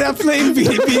 We're not playing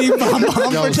beady beady bomb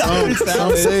bomb yo, for Dr.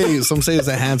 Salas. some say it's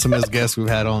the handsomest guest we've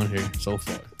had on here so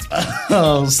far.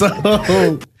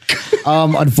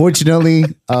 Unfortunately,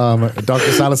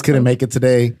 Dr. Salas couldn't make it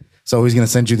today, so he's gonna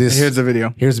send you this. Here's the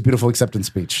video. Here's a beautiful acceptance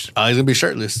speech. He's gonna be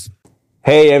shirtless.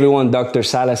 Hey everyone, Dr.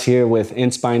 Salas here with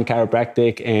Inspine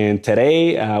Chiropractic, and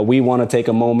today we want to take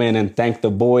a moment and thank the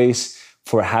boys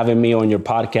for having me on your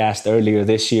podcast earlier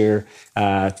this year.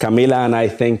 Camila and I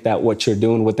think that what you're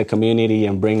doing with the community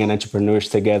and bringing entrepreneurs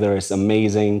together is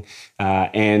amazing,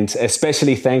 and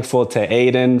especially thankful to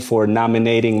Aiden for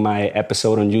nominating my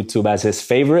episode on YouTube as his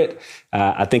favorite.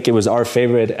 I think it was our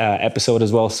favorite episode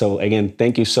as well. So again,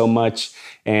 thank you so much.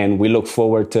 And we look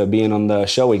forward to being on the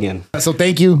show again. So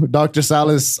thank you, Dr.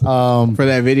 Salas, For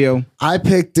that video. I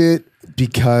picked it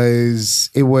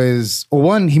because it was, well,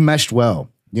 one, he meshed well.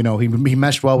 You know, he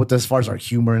meshed well with us as far as our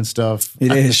humor and stuff. He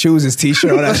did his shoes, his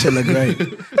t-shirt, all that shit look great.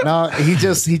 No, he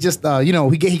just you know,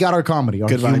 he got our comedy, our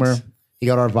Good humor. vibes. He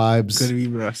got our vibes. Good to be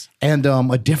with us. And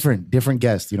a different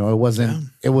guest. You know, it wasn't.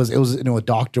 It was you know, a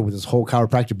doctor with his whole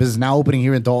chiropractic business now opening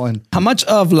here in Dalton. How much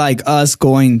of like us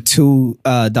going to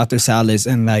Dr. Salas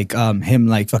and like him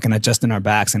like fucking adjusting our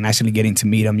backs and actually getting to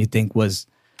meet him you think was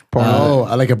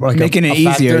making it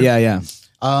easier?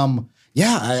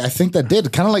 Yeah. I think that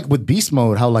did kind of like with Beast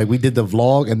Mode, how like we did the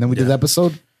vlog and then we did the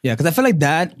episode. Yeah, because I feel like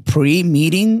that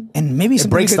pre-meeting and maybe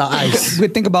something breaks we could, the ice. we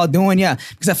could think about doing,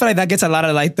 because I feel like that gets a lot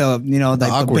of like the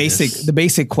the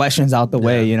basic questions out the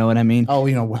way. You know what I mean? Oh,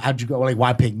 you know, how'd you go? Like,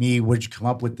 why pick me? Where'd you come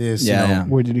up with this? Yeah, you know? yeah.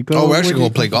 Where did he go? Oh, we're actually gonna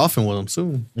play golfing with him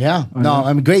soon. Yeah. No,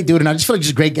 I mean, great dude, and I just feel like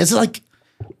just great. It's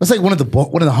like one of the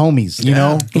homies. You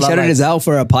know, He shouted us out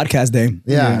for a podcast day.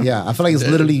 Yeah. I feel like it's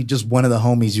literally just one of the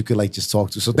homies you could like just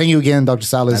talk to. So thank you again, Dr.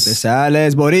 Salas. Dr.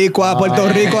 Salas, Boricua,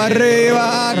 Puerto Rico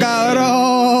arriba,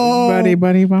 cabrón.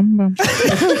 Buddy, bum, bum.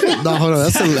 No, hold on.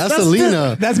 That's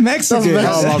Selena. That's Mexican.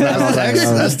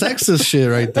 That's Texas shit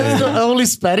right there. That's the only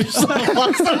Spanish song.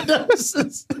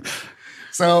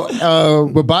 So,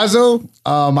 Babazo,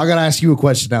 I gotta ask you a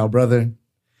question now, brother.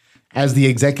 As the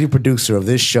executive producer of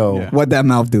this show, what that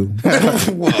mouth do?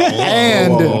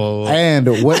 And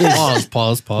what is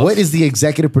pause. What is the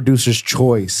executive producer's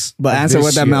choice? But answer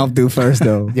what that mouth do first,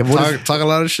 though. Yeah, talk a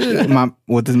lot of shit.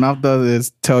 What this mouth does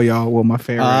is tell y'all what my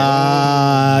favorite.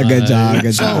 Good job.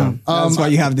 That's why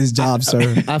you have this job,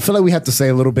 sir. I feel like we have to say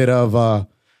a little bit of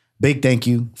big thank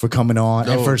you for coming on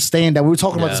and for staying down. We were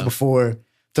talking about this before.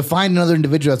 To find another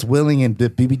individual that's willing and to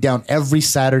be down every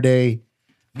Saturday.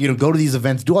 You know, go to these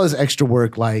events, do all this extra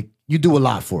work. Like, you do a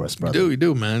lot for us, brother. You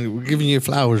do, man. We're giving you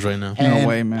flowers right now. And, no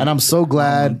way, man. And I'm so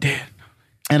glad.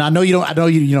 And I know you don't. I know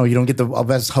you don't get the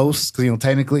best host because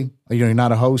technically you're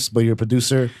not a host, but you're a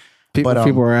producer. People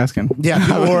are asking. Yeah,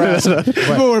 people were asking.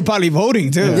 People were probably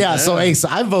voting too. Yeah. So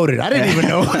I voted. I didn't even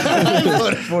know. I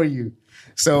voted for you.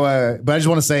 So, but I just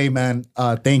want to say, man,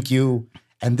 thank you.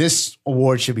 And this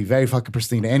award should be very fucking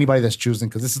pristine to anybody that's choosing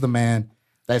because this is the man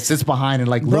that sits behind and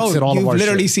like looks at all of our you've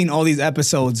literally shit. seen all these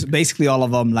episodes, basically all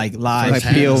of them like live. Like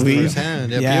POV.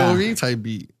 Yeah, POV type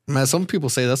beat. Man, some people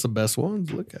say that's the best one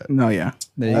to look at. No, yeah.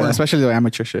 Especially the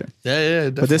amateur shit.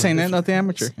 Yeah. But this ain't nothing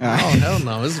amateur. Oh, hell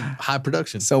no. It's high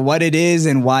production. So what it is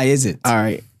and why is it? All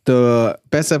right. The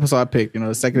best episode I picked, the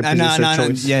executive producer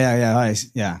choice. Yeah. All right.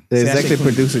 Yeah. The executive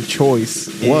producer choice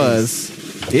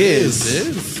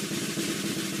is.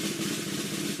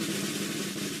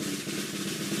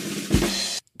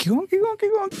 Keep going.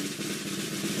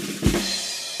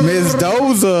 Miss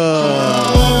Doza.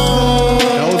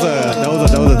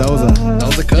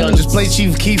 Doza cut. Yo, just play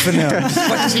Chief Keef in there. Just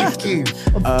play Chief Keef.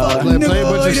 Play a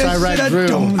bunch of Chirac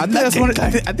drill. I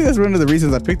think that's one of the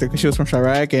reasons I picked her because she was from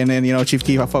Chirac, and then Chief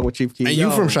Keef. I fuck with Chief Keef. And you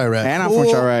from Chirac? And I'm from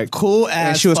Chirac. Cool ass.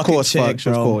 And she was cool as chick, fuck. She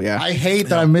was cool. Yeah. I hate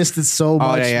that I missed it so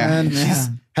much, man. She's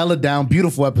hella down.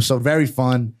 Beautiful episode. Very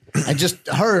fun. And just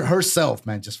herself,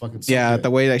 man. Just fucking so good.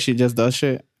 The way that she just does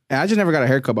shit. I just never got a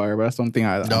haircut by her, but that's the only thing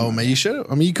I. No, man, you should have.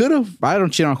 I mean, you could have. I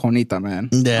don't cheat on Juanita, man.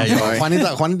 Yeah,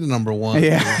 Juanita number one.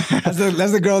 Yeah,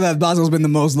 that's the girl that Bosco's been the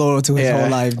most loyal to his whole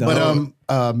life, though.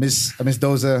 But Miss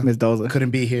Doza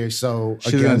couldn't be here, so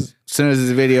again, as soon as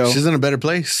this video, she's in a better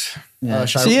place. Yeah.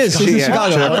 She is. She's in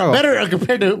Chicago. Better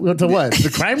compared to what?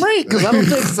 The crime rate? Because I don't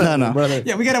think so, no. brother.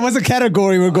 Yeah, we got. What's a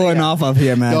category we're going off of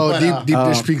here, man? No, deep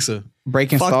dish pizza.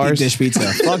 Breaking Fuck stars. deep dish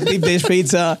pizza. Fuck deep dish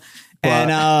pizza.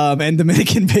 And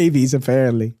Dominican babies,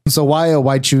 apparently. So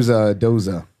why choose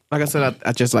Doza? Like I said,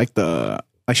 I just like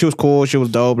she was cool, she was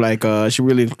dope, like she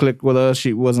really clicked with us.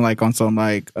 She wasn't like on some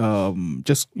like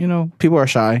just, you know, people are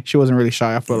shy. She wasn't really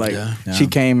shy. I feel like she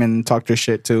came and talked her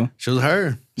shit too. She was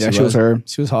her. Yeah, she was her.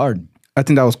 She was hard. I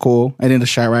think that was cool. And then the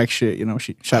Chirac shit, you know,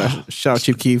 shout out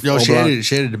Chief Keef. Yo, she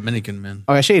hated Dominican, man.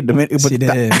 Oh, yeah, she hated Dominican. She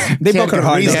did. They broke her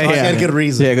heart. She had good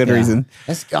reason. Yeah, good reason.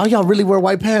 Oh, y'all really wear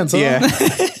white pants, huh? Yeah.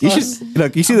 You should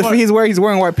look. You see the he's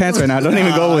wearing white pants right now. Don't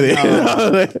even go with it.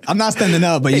 No. I'm not standing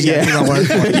up, but you guys don't work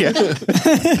for it. Yeah.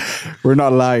 We're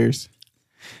not liars.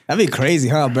 That'd be crazy,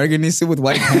 huh? A burgundy suit with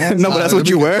white pants. No, but that's what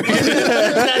you wear.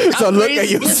 So look at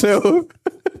yourself.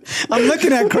 I'm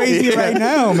looking at crazy right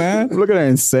now, man. Look at that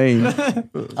insane.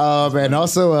 And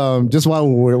also, just while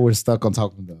we're stuck on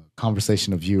talking the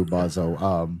conversation of you, Bozo.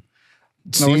 No,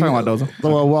 we're talking about Doza.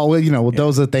 Well, you know,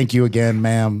 Doza, thank you again,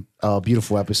 ma'am.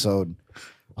 Beautiful episode.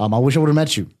 I wish I would have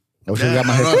met you. I wish I got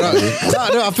my haircut.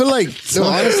 No, I feel like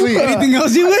honestly. Anything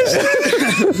else you wish?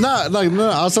 No. I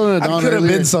was telling Don could have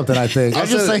earlier. been something. I think. I'm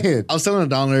just saying. I was telling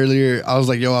Don earlier. I was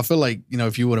like, yo, I feel like, you know,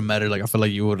 if you would have met her, like I feel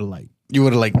like you would have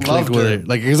clicked with her,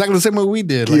 like exactly the same way we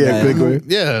did. Like,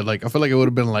 yeah, like I feel like it would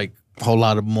have been like a whole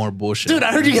lot of more bullshit. Dude,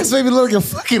 I heard you guys made me look like a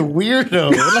fucking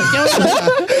weirdo. Like, yo,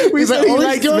 He's like, he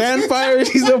likes vampires.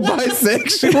 He's a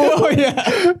bisexual. Oh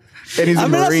yeah. And he's a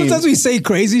Marine. Sometimes we say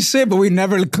crazy shit, but we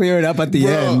never clear it up at the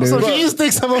end. Dude. So he just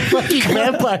thinks I'm a fucking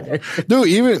vampire. Dude,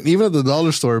 even at the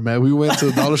dollar store, man. We went to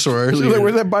the dollar store earlier. Like,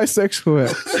 where's that bisexual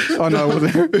at? Oh no, over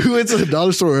there. We went to the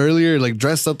dollar store earlier, like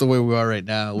dressed up the way we are right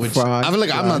now. Which I feel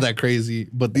like I'm not that crazy,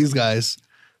 but these guys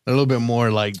are a little bit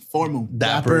more like formal,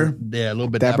 dapper. Yeah, a little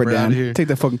bit dapper out here. Take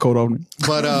that fucking coat off me.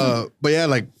 But yeah,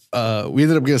 like we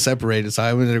ended up getting separated. So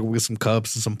I ended up with some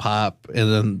cups and some pop,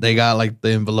 and then they got like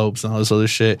the envelopes and all this other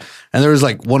shit. And there was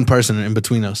like one person in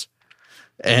between us.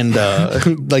 And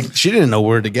like she didn't know we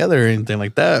were together or anything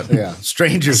like that. Yeah,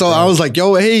 strangers. So I was like,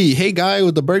 "Yo, hey, guy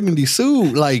with the burgundy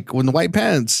suit, like with the white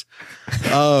pants,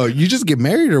 you just get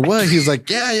married or what?" He's like,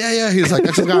 "Yeah." He's like,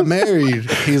 "I just got married."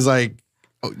 He's like,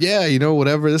 "Oh yeah, you know,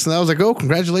 whatever this and that." I was like, "Oh,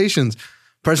 congratulations!"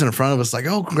 Person in front of us like,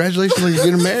 "Oh, congratulations, on you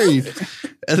getting married."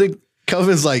 I think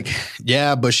Kelvin's like,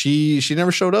 "Yeah, but she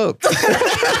never showed up."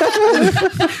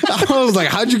 I was like,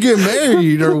 "How'd you get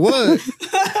married or what?"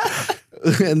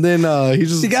 And then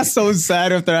he got so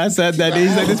sad after I said that.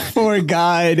 He's like, this poor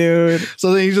guy, dude.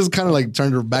 So then he just kind of like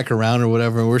turned her back around or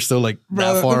whatever. And we're still like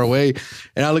that far away.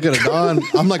 And I look at Adon.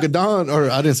 I'm like, Adon,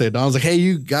 or I didn't say Adon. I was like, "Hey,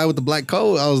 you guy with the black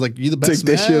coat." I was like, "You the best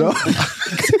man?" Take that shit off.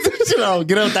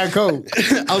 Get out that coat.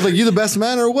 I was like, "You the best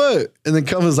man or what?" And then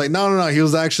Kelvin's like, No. He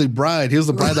was actually bride. He was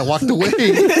the bride that walked away.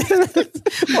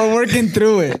 We're working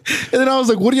through it. And then I was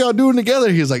like, "What are y'all doing together?"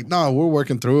 He was like, "No, we're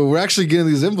working through it. We're actually getting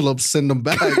these envelopes, send them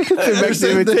back."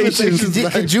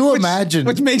 Could you imagine?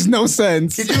 Which makes no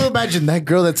sense. Could you imagine that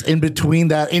girl that's in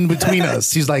between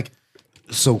us? She's like,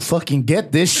 "So fucking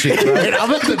get this shit, right?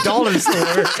 I'm at the dollar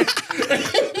store."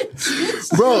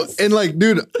 Bro, and like,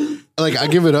 dude, like I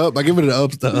give it up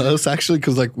to us actually,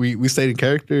 because like we stayed in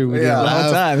character. We didn't the laugh.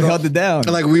 whole time. We held it down.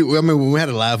 And like when we had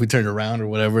a laugh, we turned around or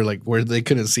whatever, like where they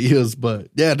couldn't see us. But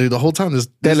yeah, dude, the whole time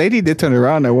that lady did turn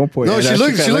around at one point. No, she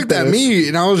looked at me,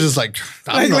 and I was just like,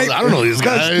 I don't know these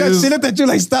guys. She looked at you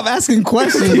like, stop asking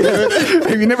questions.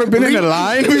 Have you never been in a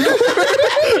line?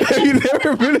 Have you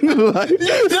never been in a line?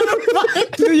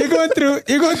 Dude, you're going through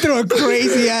a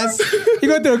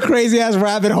crazy ass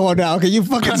rabbit hole now. Can you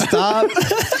fucking stop?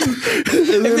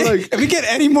 If we get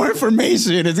any more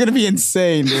information, it's gonna be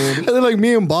insane, dude. And then like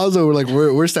me and Bazo were like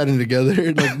we're standing together.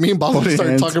 And, like me and Bazo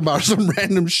started talking about some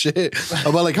random shit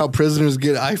about like how prisoners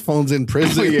get iPhones in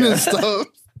prison and stuff.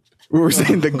 We were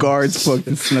saying the guards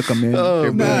fucking snuck them in.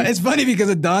 Oh, nah, it's funny because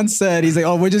Adon said, he's like,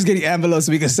 "Oh, we're just getting envelopes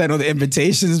so we can send all the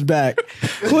invitations back."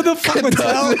 Who the fuck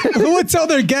would tell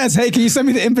their guests, "Hey, can you send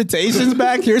me the invitations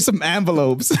back? Here's some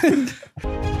envelopes."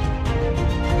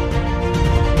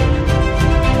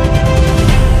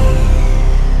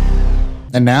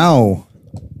 And now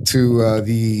to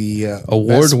the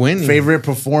award-winning favorite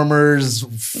performers,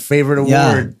 favorite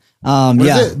award. What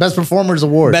is it? Best Performers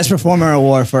Award. Best Performer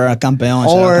Award for Campeón.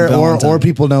 Or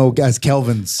people know as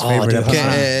Kelvin's favorite episode.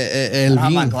 I don't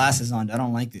have my glasses on. I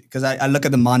don't like it because I look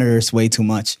at the monitors way too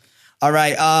much. All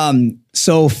right.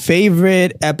 So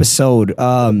favorite episode.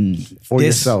 For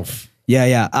yourself.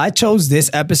 Yeah. I chose this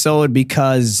episode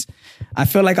because I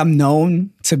feel like I'm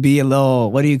known to be a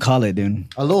little, what do you call it, dude?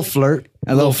 A little flirt.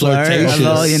 A little flirtatious. A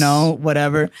little,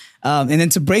 whatever. And then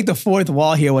to break the fourth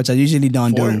wall here, which I usually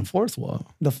don't do. Fourth wall.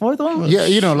 The fourth wall?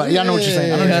 Yeah, like, I know what you're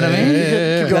saying. You know what I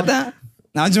mean? You got that?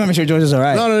 No, I just want to make sure George is all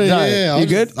right. No, yeah. You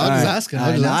good? I was just asking.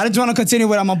 I just want to continue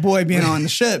with my boy being on the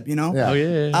ship, you know? Yeah. Oh,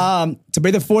 yeah. To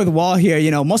break the fourth wall here,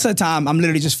 most of the time I'm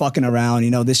literally just fucking around.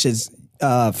 This shit's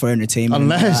for entertainment.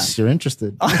 Unless you're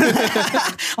interested.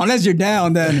 Unless you're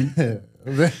down, then.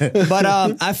 But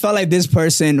I felt like this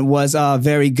person was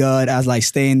very good as like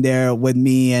staying there with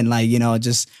me and like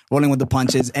just rolling with the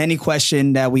punches. Any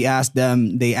question that we asked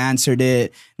them, they answered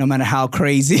it, no matter how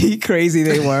crazy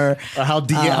they were. Or how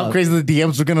crazy the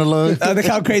DMs were gonna look.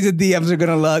 How crazy the DMs are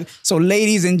gonna look. So,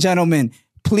 ladies and gentlemen,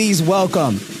 please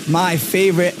welcome my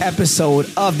favorite episode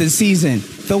of the season,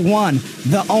 the one,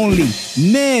 the only,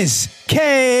 Ms.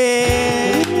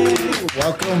 K.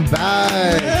 Welcome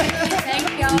back.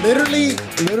 Literally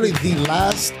the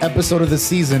last episode of the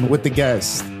season with the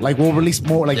guests. Like we'll release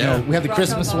more. Like we have the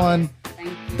Christmas one,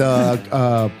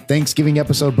 the Thanksgiving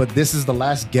episode, but this is the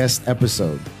last guest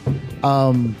episode.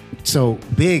 So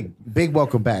big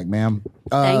welcome back, ma'am.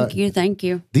 Thank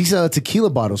you. These tequila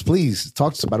bottles, please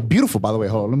talk to us about it. Beautiful, by the way.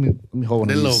 Hold on, let me hold one.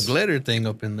 That of little these. glitter thing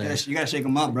up in there. You gotta shake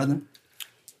them up, brother.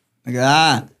 Look at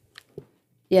that.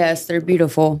 Yes, they're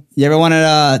beautiful. You ever want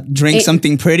to drink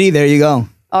something pretty? There you go.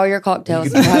 All your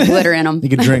cocktails have glitter in them. You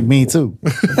can drink me too.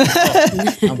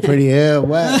 I'm pretty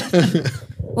wet.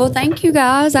 Well, thank you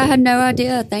guys. I had no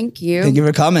idea. Thank you. Thank you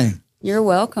for coming. You're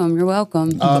welcome. Do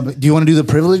you want to do the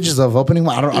privileges of opening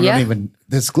one? I don't even.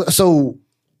 So,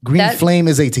 Green Flame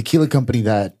is a tequila company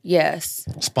that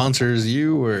sponsors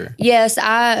you, or yes,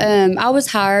 I was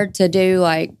hired to do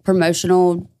like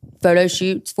promotional photo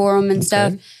shoots for them and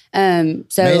stuff.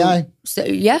 So may I? So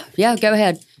yeah, go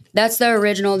ahead. That's the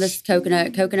original. This is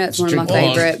coconut. Coconut's one of my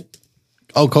favorite.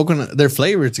 Oh, coconut. They're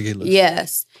flavored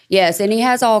tequilas. Yes, and he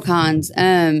has all kinds.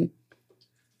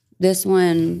 This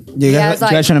one. You guys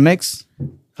trying to mix?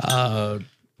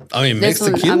 Mixed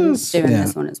tequilas. I'm doing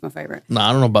this one. It's my favorite. No,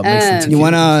 I don't know about mixed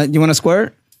tequilas. You wanna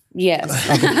squirt? Yes.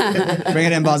 Okay. Bring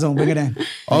it in, Bazo. Bring it in.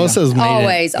 Oh, it says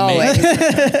always.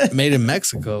 Made in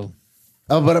Mexico.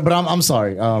 Oh, but I'm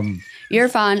sorry. You're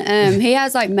fine. He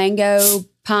has like mango,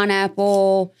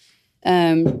 pineapple,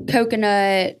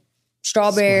 coconut,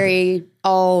 strawberry,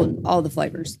 all the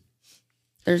flavors.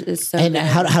 It's so and good.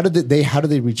 how did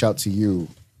they reach out to you?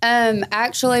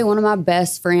 Actually, one of my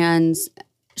best friends,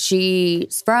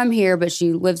 she's from here, but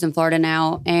she lives in Florida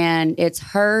now, and it's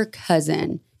her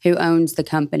cousin who owns the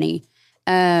company.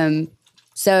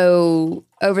 So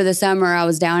over the summer, I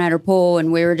was down at her pool,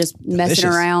 and we were just messing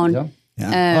around. Yeah.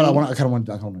 I kind of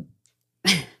want.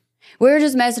 We were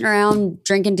just messing around,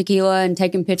 drinking tequila and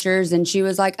taking pictures. And she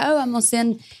was like, "Oh, I'm gonna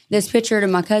send this picture to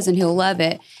my cousin. He'll love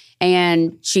it."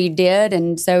 And she did.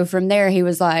 And so from there, he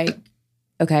was like,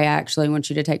 "Okay, I actually want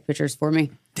you to take pictures for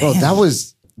me." Bro, that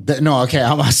was no. Okay,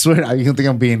 I swear, you don't think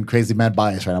I'm being crazy mad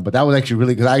biased right now, but that was actually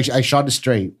really good. I shot it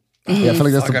straight. Mm-hmm. Yeah, I feel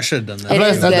like I should have done that. It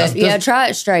is good. Yeah, try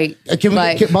it straight. Can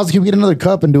we get another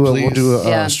cup and we'll do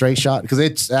a straight shot? Because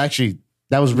it's actually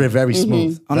that was very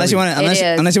smooth. Mm-hmm. Unless you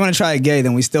want to try it gay,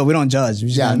 then we don't judge.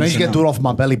 No, you just get to do it off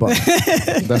my belly button.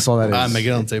 That's all that is. All right, make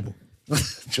it on the table.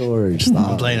 George,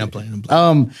 stop. I'm playing.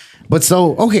 But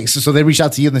so they reached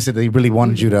out to you and they said they really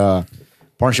wanted you to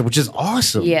partnership, which is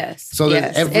awesome. Yes. So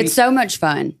it's so much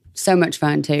fun. So much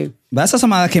fun too. That's not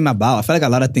something that came about. I feel like a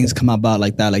lot of things come about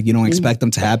like that. Like you don't expect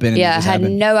them to happen. Yeah, I had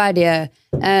no idea.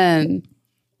 I'm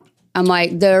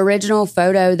like the original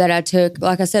photo that I took.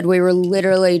 Like I said, we were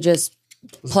literally just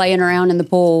playing around in the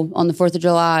pool on the 4th of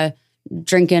July,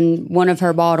 drinking one of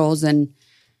her bottles, and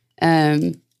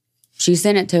she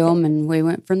sent it to him, and we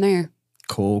went from there.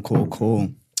 Cool.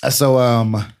 So,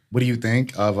 what do you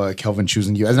think of Kelvin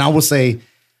choosing you? And I will say,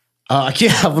 I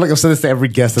can't. I've said this to every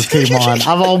guest that came on.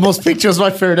 I've almost picked you as my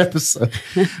favorite episode,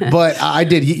 but I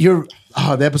did. The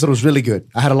episode was really good.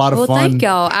 I had a lot of fun. Well, thank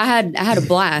y'all. I had a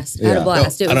blast. It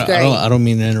was great. I don't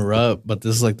mean to interrupt, but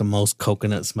this is like the most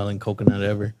smelling coconut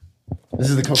ever. This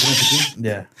is the coconut tequila?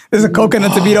 Yeah. This is a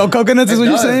coconut tomato. Coconuts is what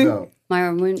you're saying?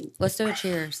 Let's do a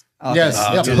cheers. Okay.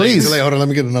 Yes, please. Too late. Hold on, let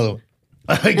me get another one.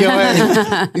 Go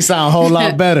ahead. You sound a whole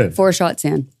lot better. 4 shots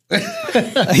in.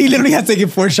 He literally has taken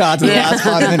 4 shots in the last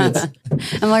 5 minutes.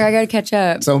 I'm like, I gotta catch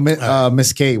up. So,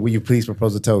 Miss Kate, will you please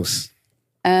propose a toast?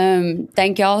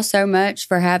 Thank y'all so much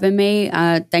for having me.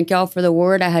 Thank y'all for the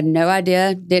award. I had no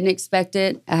idea, didn't expect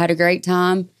it. I had a great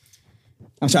time.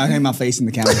 I'm trying to hang my face in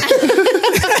the camera.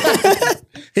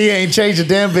 He ain't changed a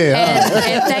damn bit.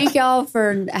 And thank y'all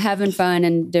for having fun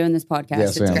and doing this podcast.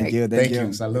 Yes, it's ma'am. great. Thank you.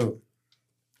 Salud.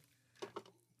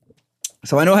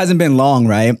 So I know it hasn't been long,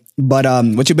 right? But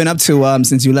what you been up to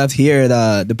since you left here,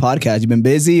 the podcast? You been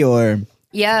busy or?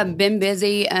 Yeah, I've been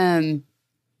busy.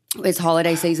 It's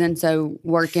holiday season, so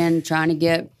working, trying to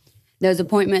get those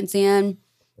appointments in,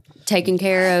 taking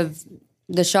care of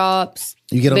the shops,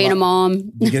 being a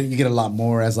mom. You get a lot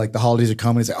more as like the holidays are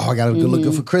coming. It's like, oh, I gotta look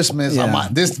good for Christmas. Yeah.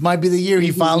 This might be the year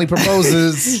he finally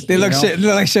proposes. They look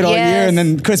like shit all year, and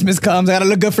then Christmas comes. I gotta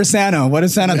look good for Santa. What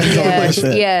does Santa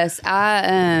think? Yes.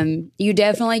 You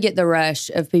definitely get the rush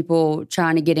of people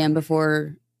trying to get in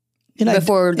before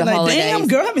the holidays. Damn,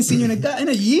 girl, I haven't seen you in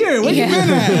a year. Where you been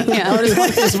at? Yeah.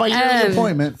 It's my yearly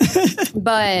appointment.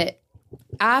 But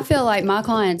I feel like my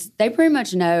clients, they pretty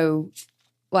much know,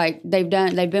 like they've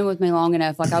been with me long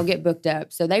enough. Like I'll get booked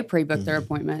up, so they pre-book their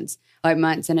appointments like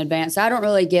months in advance. So I don't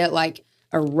really get like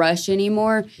a rush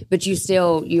anymore. But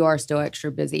you are still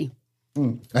extra busy.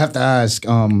 I have to ask,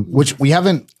 which we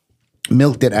haven't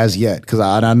milked it as yet because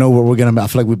I know where we're gonna. I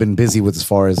feel like we've been busy with as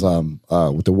far as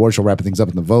with the award show wrapping things up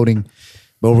and the voting,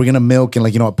 but we're gonna milk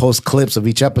and post clips of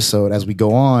each episode as we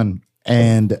go on.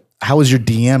 And how has your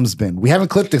DMs been? We haven't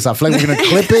clipped this. I feel like we're gonna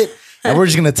clip it and we're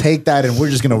just gonna take that and we're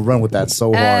just gonna run with that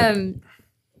so hard.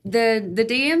 The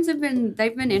DMs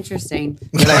they've been interesting.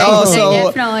 They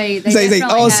definitely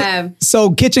have. So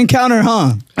kitchen counter,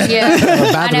 huh? Yeah,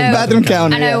 bathroom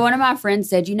counter. I know. One of my friends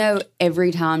said,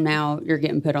 every time now you're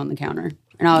getting put on the counter.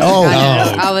 And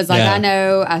I was I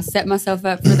know. I set myself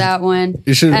up for that one.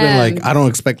 You should have been like, I don't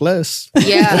expect less.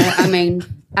 Yeah, I mean,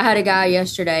 I had a guy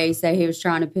yesterday say he was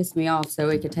trying to piss me off so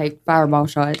he could take fireball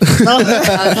shots. I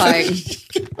was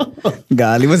like,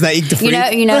 golly, was that Eek the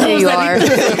Freak? You know who you are.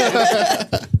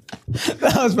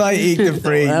 That was probably Eek the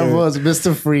Freak. That dude. was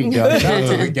Mr. Freak. Shout out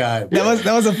to the guy. That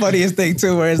was the funniest thing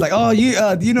too, where it's like, oh,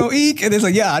 you know Eek, and it's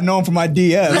like, yeah, I know him from my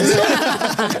DMs.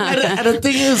 And the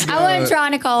thing is, I wasn't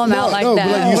trying to call him out like that.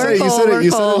 But like, We're you cool, said we're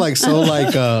it cool. like so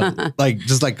like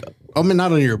just like I mean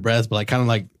not under your breath, but like kind of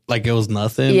like it was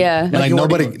nothing. Yeah. And like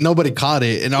nobody caught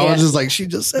it, and I was just like, she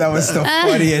just said that was the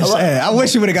funniest shit. I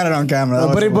wish you would have got it on camera.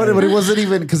 But it wasn't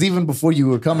even because even before you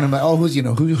were coming, I'm like, oh, who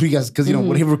you guys? Because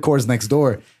when he records next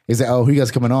door, he's like, oh, who you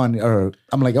guys coming on? Or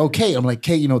I'm like, okay,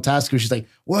 Kate, Tasker. She's like,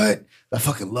 what? I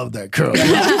fucking love that girl.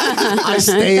 I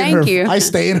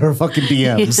stay in her fucking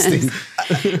DMs.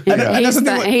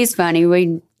 He's funny.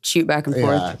 We shoot back and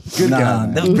forth. Good guy.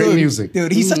 That was great music.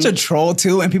 Dude, he's such a troll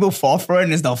too, and people fall for it,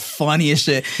 and it's the funniest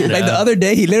shit. Like the other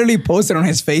day, he literally posted on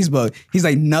his Facebook, he's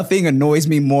like, nothing annoys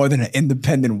me more than an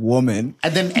independent woman.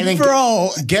 And then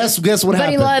bro, guess what happened? But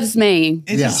he loves me.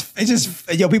 It's just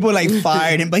people like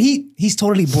fired him, but he's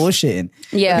totally bullshitting.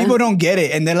 Yeah. People don't get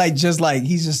it, and they're like,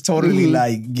 he's just totally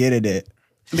like getting it.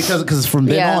 Because from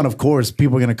then on, of course,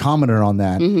 people are gonna comment on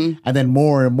that, and then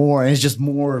more and more, and it's just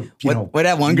more. What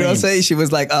that one girl say? She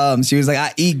was like,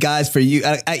 I eat guys for you.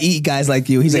 I eat guys like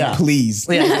you. He's like, please.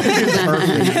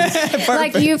 Perfect.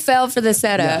 Like you fell for the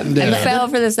setup. You fell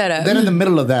for the setup. Then in the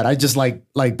middle of that, I just like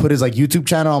put his like YouTube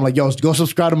channel. I'm like, yo, go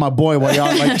subscribe to my boy while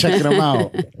y'all like checking him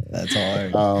out. That's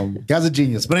hard. Guy's a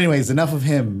genius. But anyways, enough of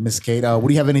him, Miss Kate. What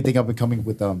do you have anything up and coming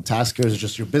with Taskers or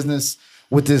just your business?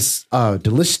 With this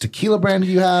delicious tequila brand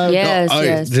you have?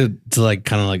 Yes. To like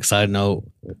kind of like side note,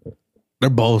 they're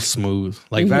both smooth.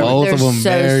 Like both of them so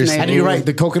very smooth. smooth. And you're right,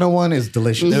 the coconut one is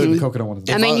delicious. The coconut one is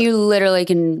delicious. I mean, you literally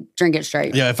can drink it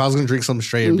straight. Yeah, if I was gonna drink something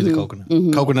straight, it'd be the coconut.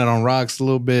 Coconut on rocks a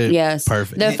little bit. Yes.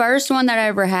 Perfect. The first one that I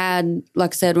ever had,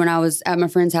 like I said, when I was at my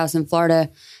friend's house in Florida,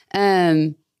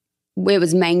 it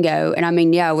was mango. And I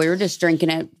mean, we were just drinking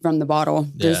it from the bottle,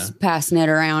 just passing it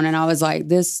around. And I was like,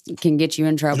 this can get you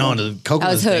in trouble. No, the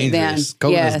coconut is dangerous.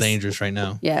 Coconut is dangerous right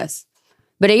now. Yes.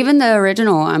 But even the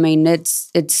original, I mean,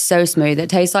 it's so smooth. It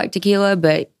tastes like tequila,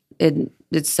 but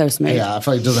it's so smooth. Yeah, I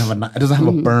feel like it doesn't have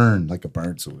a burn, like a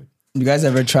burn to it. You guys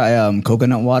ever try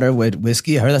coconut water with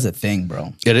whiskey? I heard that's a thing,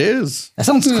 bro. It is. That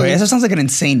sounds crazy. That sounds like an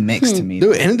insane mix to me.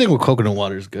 Dude, anything with coconut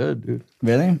water is good, dude.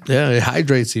 Really? Yeah, it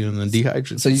hydrates you and then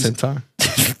dehydrates at the same time.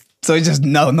 So it's just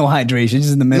no hydration,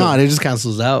 just in the middle. No, it just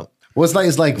cancels out. Well,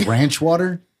 it's like ranch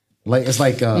water. Like it's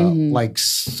like like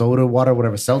soda water,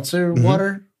 whatever, seltzer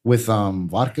water with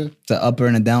vodka. It's an upper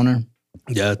and a downer.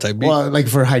 Yeah, type B. Well, like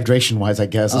for hydration wise, I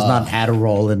guess it's not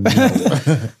Adderall and.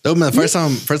 Dude, man,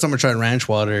 the first time I tried ranch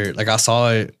water, like I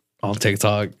saw it on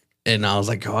TikTok and I was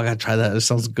like, oh, I gotta try that. It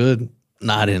sounds good.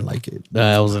 Nah, I didn't like it.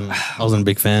 I wasn't a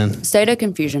big fan. State of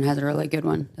Confusion has a really good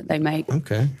one that they make.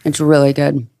 Okay. It's really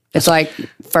good. It's like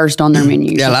first on their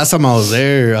menu. Yeah, last time I was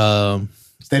there,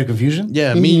 State of Confusion?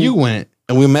 yeah, me and you went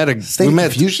and we met State of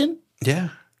Confusion? Yeah.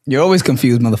 You're always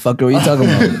confused, motherfucker. What are you talking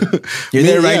about? You're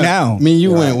there right now. Me and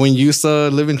you went when you used to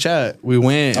live in chat. We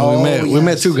went and we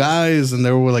met two guys and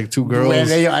there were like two girls.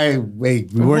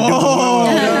 Wait, we weren't doing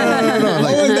No.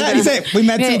 What was that? He said we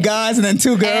met two guys and then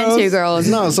two girls. And two girls.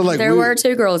 No, so like there were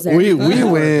two girls there. We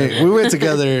went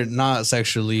together, not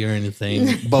sexually or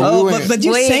anything, but we went. But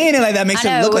you saying it like that makes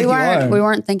it look like you are. We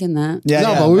weren't thinking that. Yeah,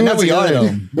 no, but we went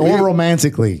together. Or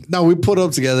romantically. No, we put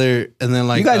up together and then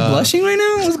like You guys blushing right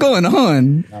now? What's going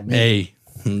on? Hey,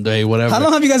 whatever. How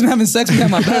long have you guys been having sex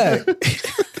behind my back?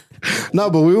 No,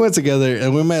 but we went together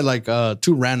and we met like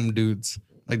two random dudes,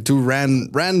 like two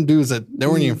random dudes that they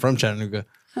weren't even from Chattanooga.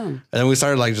 And then we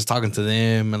started like just talking to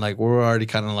them and like we were already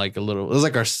kind of like a little. It was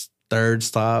like our third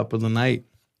stop of the night.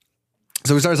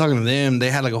 So we started talking to them.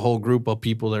 They had like a whole group of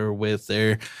people they were with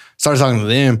there. Started talking to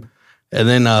them. And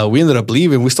then we ended up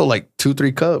leaving. We stole like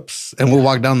 2-3 cups, and we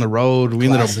walked down the road. We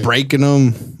ended up breaking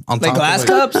them on Like top glass of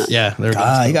cups? Yeah, they're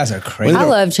You guys are crazy. I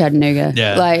love Chattanooga.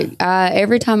 Yeah. Like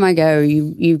every time I go,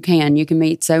 you can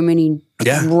meet so many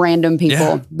random people.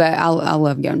 Yeah. But I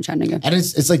love going to Chattanooga. And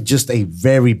it's like just a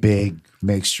very big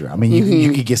mixture. I mean,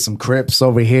 you could get some Crips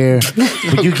over here,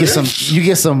 but you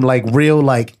get some like real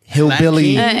like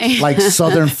hillbilly like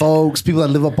Southern folks, people that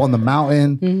live up on the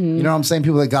mountain. You know what I'm saying?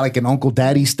 People that got like an uncle,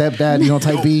 daddy, stepdad,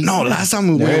 type beat. No, last time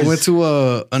we went to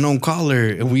a known caller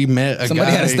and we met Somebody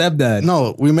guy. had a stepdad.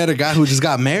 No, we met a guy who just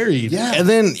got married. Yeah. And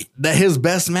then his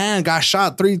best man got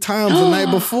shot 3 times the night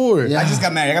before. I just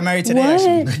got married. I got married today,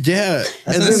 actually. Yeah.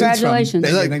 And Congratulations.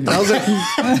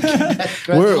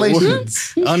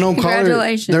 Congratulations. Unknown caller.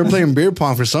 They were playing beer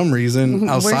pong for some reason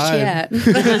outside. Where's she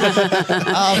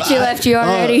at? She left you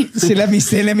already. She let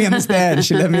me understand.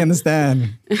 She let me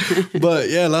understand. But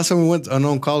yeah, last time we went to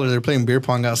Unknown Caller, they were playing beer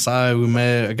pong outside. We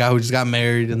met a guy who just got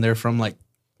married and they're from like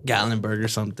Gatlinburg or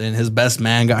something. His best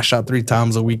man got shot 3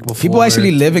 times a week before. People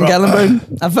actually live in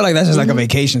Gatlinburg? I feel like that's just like a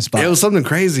vacation spot. It was something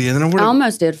crazy. And then I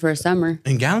almost did for a summer.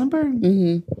 in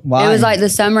Gatlinburg? Why? It was like the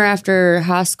summer after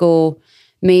high school.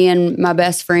 Me and my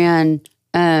best friend,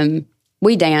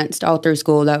 we danced all through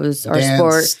school. That was our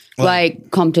sport,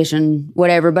 like competition,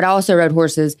 whatever. But I also rode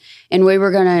horses, and we were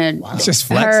gonna. Just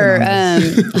flexing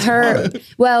on her.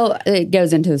 Well, it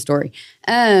goes into the story.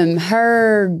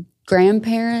 Her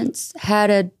grandparents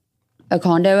had a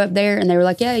condo up there, and they were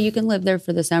like, "Yeah, you can live there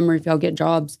for the summer if y'all get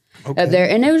jobs up there."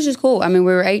 And it was just cool. I mean,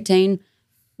 we were 18.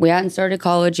 We hadn't started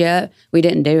college yet. We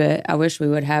didn't do it. I wish we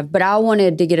would have. But I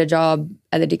wanted to get a job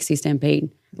at the Dixie Stampede,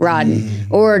 riding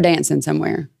or dancing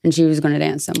somewhere. And she was going to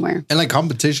dance somewhere. And like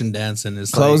competition dancing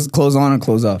is clothes on or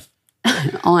clothes off?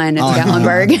 On. It's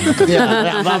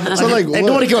Gatlinburg. So like, Hey,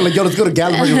 nobody go like, yo, let's go to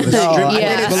Gatlinburg with the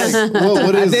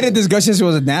strip. I dated this girl. She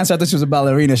was a dancer. I thought she was a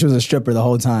ballerina. She was a stripper the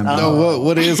whole time. No,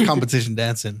 what is competition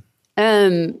dancing?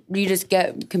 You just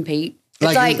compete.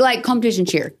 It's like competition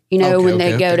cheer. When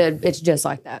they go to, it's just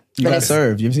like that. You got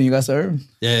served. You ever seen You Got Served?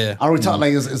 Yeah. Are we talking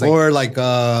like it's like Or like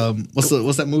what's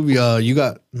that movie? You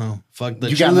got the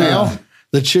You Got Mail?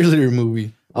 The cheerleader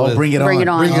movie. Oh, Bring It On. Bring It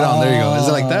On. Bring It On. There you go. Is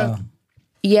it like that?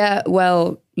 Yeah.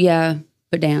 Well, yeah,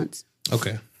 but dance.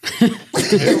 Okay.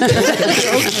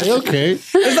 Okay.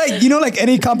 It's like, like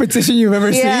any competition you've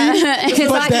ever seen. It's but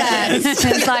like that.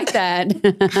 It's like that.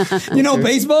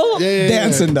 Baseball? Yeah.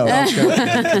 Dancing, though.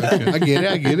 Okay.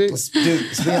 I get it.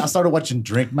 Dude, I started watching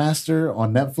Drink Master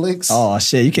on Netflix. Oh,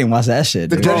 shit. You can't watch that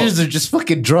shit, The dude. judges are just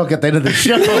fucking drunk at the end of the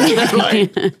show. They're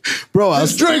like, Bro,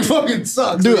 this drink fucking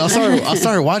sucks. Dude, I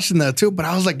started watching that too, but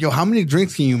I was like, yo, how many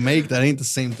drinks can you make that ain't the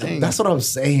same thing? That's what I'm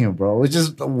saying, bro. It's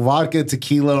just vodka,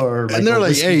 tequila, or like and they're a like,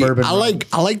 whiskey hey, bourbon.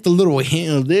 I like the little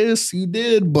hint of this you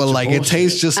did, but like it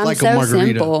tastes just I'm like so a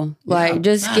margarita. simple. Like,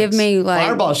 just give me like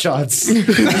Fireball shots. Give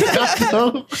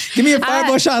me a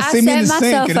fireball shot. I See me in the set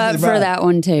sink. myself and up it's for brown. that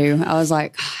one too. I was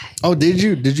like, Oh, did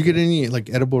you get any like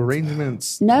edible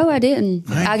arrangements? no, I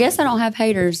didn't. I guess I don't have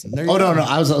haters. Oh no,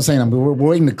 I was saying we're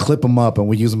waiting to clip them up and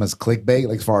we use them as clickbait,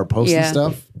 like for our posts and Yeah.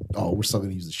 stuff. Oh, we're still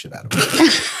gonna use the shit out of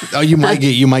it. Oh, you might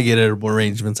get edible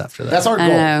arrangements after that. That's our I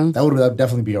goal. know. That would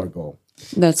definitely be our goal.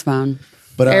 That's fine.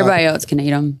 But Everybody else can eat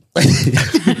them.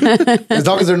 as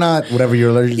long as they're not whatever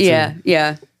you're allergic to.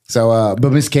 Yeah. So,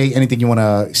 but Miss Kate, anything you want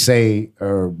to say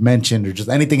or mention or just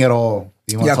anything at all?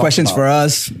 You got questions for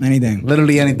us? Anything?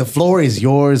 Literally anything. The floor is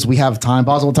yours. We have time.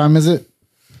 Boss, what time is it?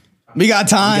 We got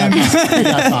time. We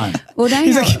got time. Well, dang.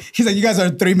 He's like, you guys are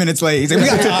 3 minutes late. He's like, we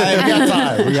got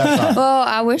time. We got time. Well,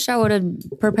 I wish I would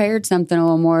have prepared something a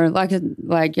little more.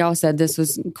 Like y'all said, this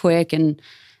was quick, and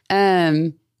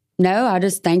No, I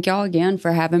just thank y'all again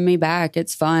for having me back.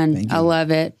 It's fun. I love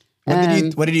it.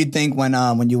 What did you think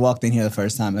when you walked in here the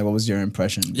first time? Like, what was your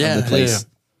impression of the place?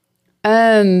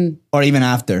 Or even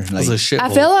after? Like, I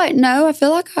feel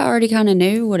like I already kind of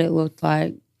knew what it looked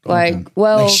like. Like,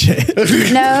 well,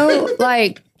 no,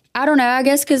 like, I don't know. I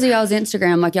guess because of y'all's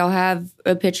Instagram, like y'all have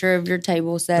a picture of your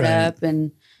table set up,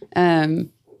 and yeah.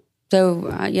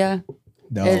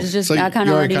 No. It's just So I kind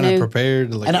of already knew.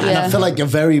 Prepared, and I feel like you're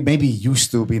very maybe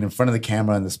used to being in front of the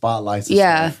camera and the spotlights. And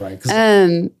stuff, right? 'Cause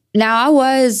Now I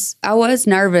was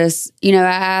nervous. You know,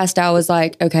 I was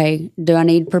like, okay, do I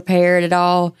need prepared at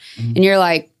all? Mm-hmm. And you're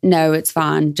like, no, it's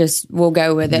fine. Just we'll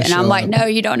go with it. And I'm like, no,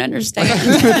 you don't understand.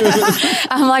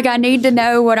 I'm like, I need to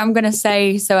know what I'm going to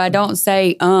say so I don't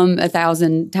say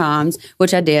 1,000 times,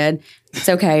 which I did. It's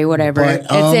okay, whatever. But,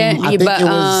 No,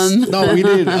 we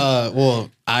did. Well,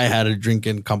 I had a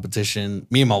drinking competition.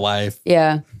 Me and my wife.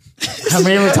 Yeah. How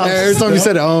many every time you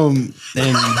said and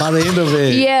by the end of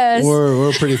it, yes,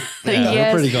 we're pretty,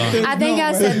 we're pretty gone. I think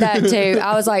I said that too.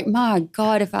 I was like, my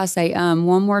God, if I say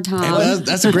one more time, hey,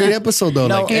 that's a great episode though.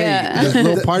 Like, hey,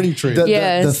 little party trick.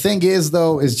 The thing is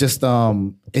though, is just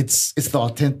it's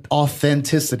the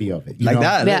authenticity of it, you know?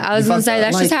 That. Yeah, I was gonna say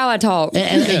that's just how I talk.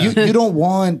 And you don't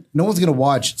want no one's gonna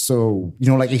watch. So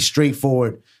like a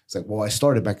straightforward. It's like, well, I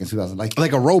started back in 2000,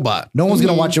 like a robot. No one's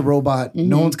gonna watch a robot.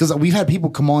 No one's because we've had people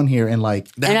come on here and like,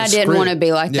 and I didn't want to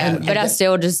be like that, but I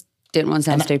still just didn't want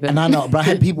to sound stupid. And I know, but I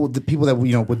had people that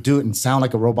would do it and sound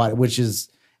like a robot, which is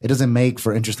it doesn't make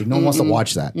for interesting. No one wants to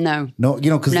watch that. No,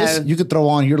 because this you could throw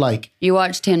on. You're like, you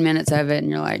watch 10 minutes of it and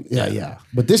you're like, yeah.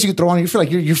 But this you could throw on. You feel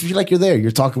like you're there.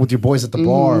 You're talking with your boys at the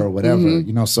bar or whatever.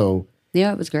 So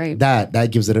yeah, it was great.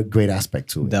 That gives it a great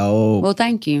aspect to it. Well,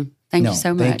 thank you. Thank you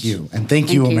so much. Thank you. And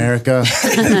thank you, America.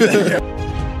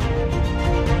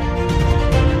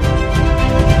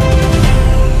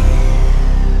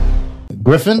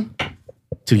 Griffin,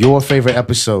 to your favorite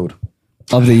episode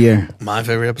of the year. My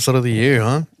favorite episode of the year,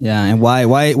 huh? Yeah, and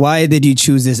why did you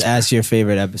choose this as your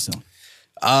favorite episode?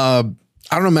 I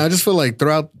don't know, man. I just feel like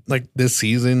throughout like this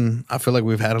season, I feel like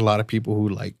we've had a lot of people who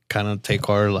like kind of take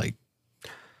our like,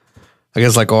 I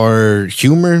guess like our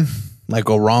humor like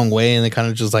a wrong way, and they kind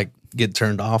of just like get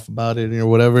turned off about it or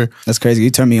whatever. That's crazy. You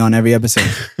turn me on every episode.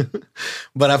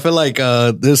 But I feel like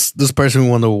this person who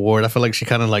won the award, I feel like she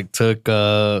kind of like took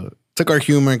our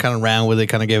humor and kind of ran with it,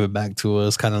 kind of gave it back to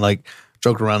us, kind of like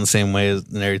joked around the same way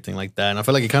and everything like that. And I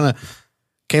feel like it kind of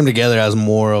came together as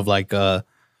more of like a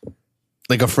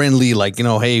friendly, like,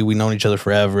 hey, we've known each other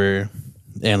forever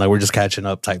and like we're just catching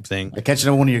up type thing. Like catching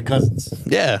up with one of your cousins.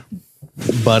 Yeah.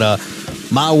 But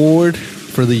my award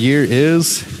for the year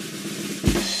is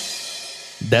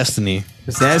Destiny.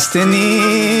 Destiny.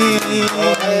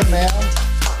 Oh, hey, man.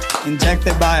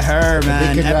 Injected by her,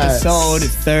 man. Episode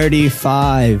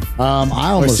 35.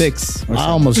 I almost 6. I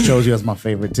almost chose you as my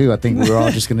favorite too. I think we were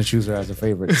all just gonna choose her as a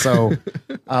favorite. So,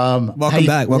 welcome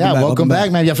back. Welcome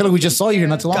back, man. Yeah, I feel like we just saw you here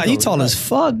not too long ago. You tall as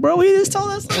fuck, bro. You just tall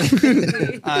as.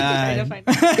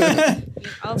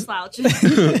 I'll slouch.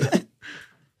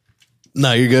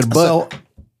 No, you're good. But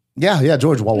yeah,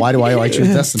 George. Well, why do I choose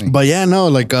Destiny? But yeah, no,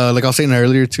 like I was saying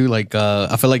earlier too, like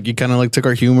I feel like you kind of like took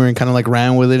our humor and kind of like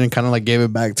ran with it and kind of like gave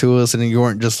it back to us, and then you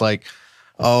weren't just like,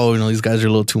 oh, these guys are a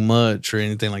little too much or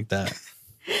anything like that.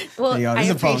 Well, I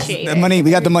appreciate it. The money, we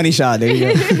got the money shot. There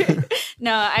you go.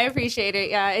 No, I appreciate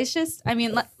it. Yeah, it's just, I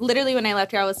mean, literally when I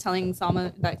left here, I was telling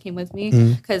Salma that came with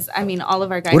me because I mean, all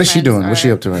of our guys. What is she doing? What's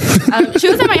she up to right now? She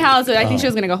was at my house, but I think she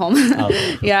was gonna go home.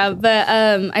 Yeah, but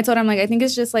I told her, I'm like, I think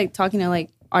it's just like talking to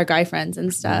like our guy friends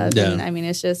and stuff. Yeah. And I mean,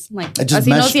 it's just like así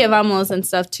nos llevamos and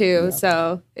stuff too. Yeah.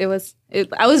 So I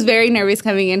was very nervous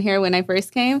coming in here when I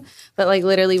first came, but like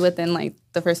literally within like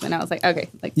the first minute, I was like, okay,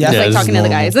 like it's like talking to the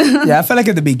guys. Yeah, I feel like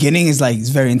at the beginning it's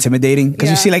very intimidating because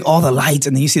you see like all the lights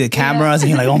and then you see the cameras and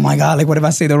you're like, oh my God, like what if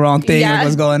I say the wrong thing? Like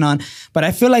what's going on? But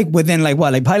I feel like within like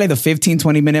probably like the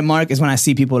 15-20 minute mark is when I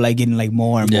see people like getting like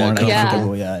more and more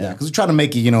comfortable. Yeah. Because we try to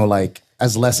make it, like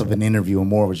as less of an interview and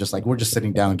more was just like we're just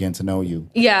sitting down getting to know you.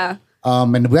 Yeah.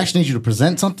 And we actually need you to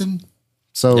present something.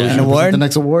 So an award? The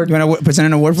next award. You want to present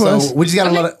an award for us? So we just got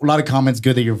a lot of comments.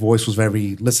 Good that your voice was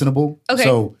very listenable. Okay.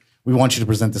 So we want you to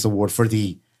present this award for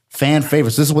the fan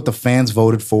favorites. This is what the fans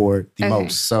voted for the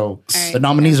most. So the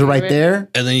nominees are right there.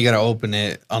 And then you got to open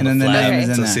it on the flag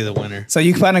to see the winner. So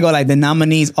you kind of go like the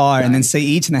nominees are, and then say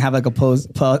each, and then have like a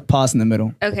pause in the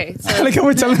middle. Okay. So like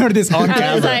we're telling her this on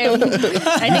camera. I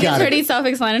think it's pretty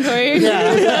self-explanatory.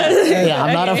 Yeah.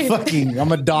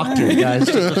 I'm a doctor, guys.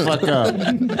 Shut the fuck up.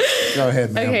 Go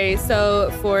ahead, man. Okay, so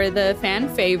for the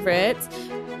fan favorites,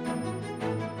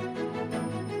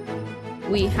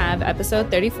 we have episode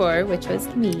 34, which was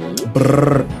me.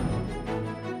 Brrr.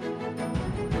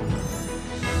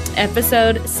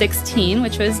 Episode 16,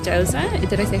 which was Doza.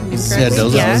 Did I say her name correctly?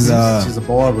 Yeah, Doza. She's a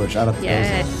barber. Shout out to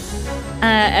Yeah.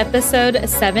 Episode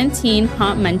 17,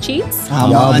 Haunt Munchies.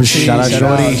 Shout out,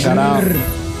 Shorty. Shout out.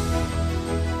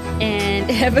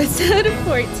 And episode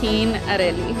 14,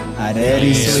 Areli.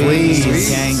 Areli, sweet.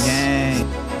 Gang, gang.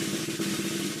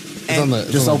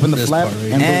 Just open the flap.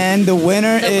 And the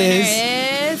winner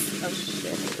is... Oh,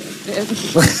 shit.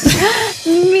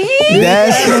 Me.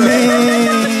 Destiny.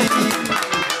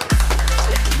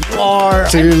 You are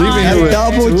So you're leaving here a with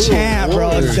double 2 champ, bro.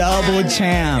 awards. Double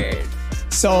champ.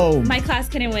 So My class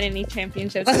couldn't win any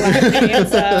championships last year,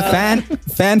 so.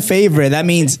 fan favorite. That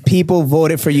means people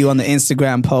voted for you on the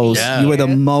Instagram post. Yeah. You were the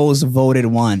most voted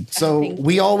one. So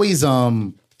we always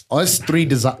us three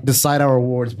decide our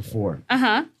awards before.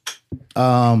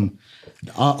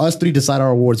 Us three decide our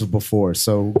awards before.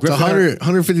 So It's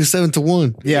 157 to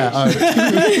 1.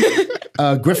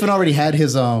 Yeah. Griffin already had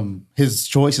his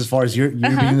choice as far as you're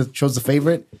being chose the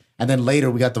favorite, and then later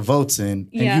we got the votes in,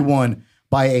 and you won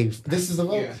by this is the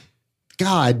vote. Yeah.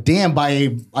 God damn, by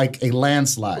a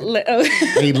landslide.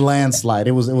 A landslide.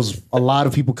 It was a lot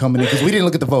of people coming in because we didn't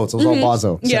look at the votes. It was all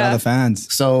Bazo. Shout out the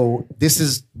fans. So this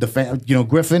is the fan.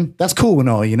 Griffin. That's cool and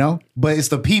all, but it's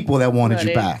the people that wanted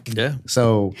you back. Yeah.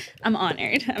 So I'm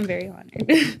honored. I'm very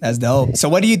honored. That's dope. So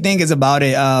what do you think is about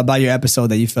it, about your episode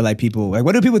that you feel like people, like,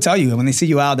 what do people tell you when they see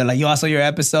you out? They're like, yo, I saw your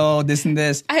episode, this and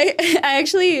this. I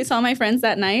actually saw my friends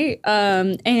that night,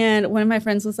 and one of my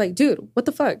friends was like, dude, what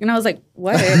the fuck? And I was like,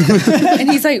 what? And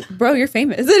he's like, bro, you're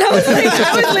famous. And I was like,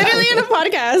 I was literally in a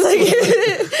podcast. Like,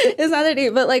 it's not that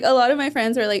deep. But like a lot of my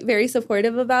friends were like very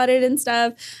supportive about it and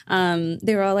stuff.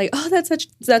 They were all like, oh,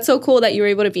 that's so cool that you were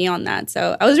able to be on that.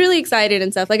 So I was really excited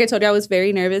and stuff. Like I told you, I was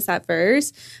very nervous at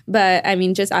first. But I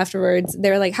mean, just afterwards, they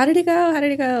were like, how did it go? How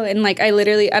did it go? And like, I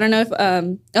don't know if,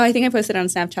 I think I posted it on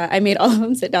Snapchat. I made all of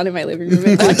them sit down in my living room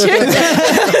and watch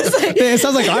it. It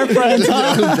sounds like our friends.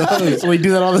 So we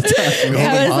do that all the time.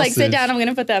 I was like, sit down. I'm going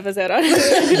to put the episode on.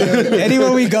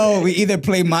 Anywhere we go, we either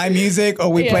play my music or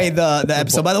we play the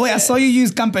episode. By the way, I saw you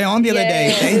use Campeón the other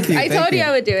day. Thank you. I told you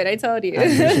I would do it. I told you. I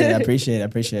appreciate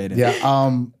it. Yeah.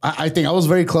 I think I was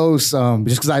very close. Just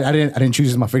because I didn't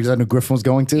choose my figures. I knew Griffin was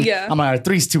going to. Yeah. I'm like,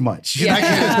 3's too much. She's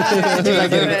Yeah. not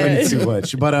getting 3 too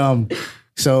much. But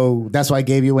so that's why I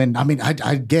gave you. And I mean,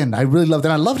 I really loved it.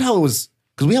 I loved how it was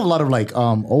because we have a lot of like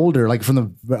older, like from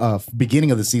the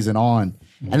beginning of the season on.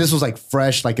 And this was like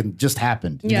fresh, like it just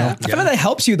happened. You know? I feel like that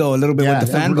helps you though a little bit with the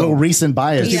fan. A little recent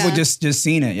bias. People just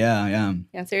seen it. Yeah.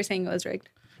 Yeah, so you're saying it was rigged.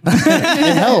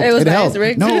 It helped. It was helped.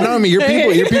 rigged. No, I mean your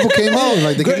people came on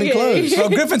like they came in close. Well,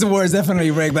 Griffin's award is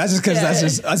definitely rigged, but that's just because that's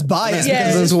just us biased. Yeah.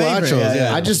 Because it's his That's who I favorite. chose,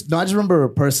 yeah. I just remember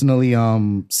personally,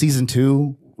 season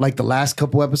 2, like the last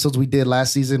couple episodes we did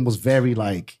last season was very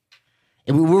like.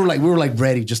 We were like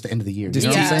ready just the end of the year. You know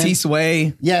what I'm saying?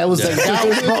 T-Sway. Yeah, it was like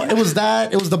that. It was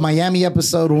that. It was the Miami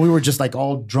episode when we were just like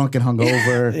all drunk and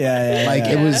hungover.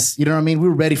 It was, you know what I mean? We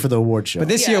were ready for the award show. But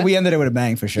this year we ended it with a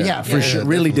bang for sure. Yeah, for sure.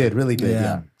 Really did. Yeah.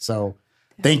 Yeah. So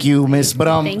thank you, Miss. But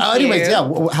Thank anyways, you.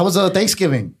 yeah. How was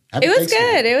Thanksgiving? Happy It was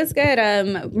Thanksgiving. good. It was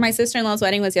good. My sister-in-law's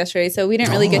wedding was yesterday, so we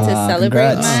didn't really get to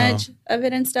celebrate congrats. much of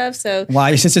it and stuff. So Wow,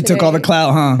 your sister took all the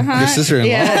clout, huh? Your sister-in-law.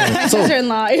 Yeah, my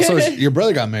sister-in-law. So your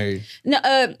brother got married. No,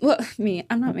 well,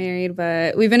 I'm not married,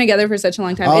 but we've been together for such a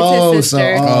long time. Oh, It's his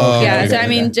sister. okay, So okay, I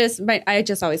mean, I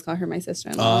just always call her my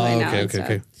sister-in-law right now.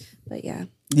 Okay. But yeah.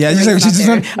 Yeah, I thought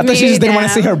she just didn't want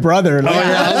to see her brother. Like,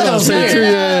 I was gonna say too.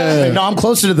 Yeah. No, I'm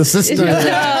closer to the sister. No,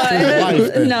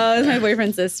 it was my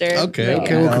boyfriend's sister. Okay. But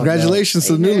Okay. yeah. Well, congratulations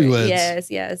to the newlyweds.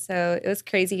 Yes. So it was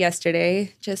crazy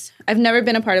yesterday. I've never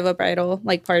been a part of a bridal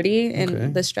party,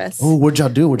 and the stress. Oh, what'd y'all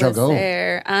do? Where'd y'all go?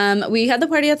 There. We had the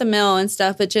party at the mill and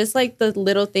stuff, but just like the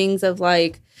little things of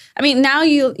like. I mean, now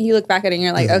you look back at it and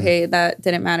you're like, okay, that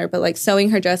didn't matter. But like sewing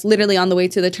her dress literally on the way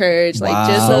to the church, like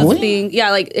just those things.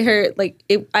 Yeah, like her, like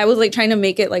I was like trying to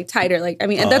make it like tighter. Like, I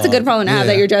mean, and that's a good problem to have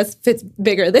that your dress fits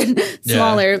bigger than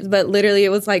smaller. But literally, it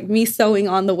was like me sewing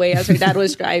on the way as her dad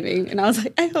was driving, and I was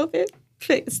like, I hope it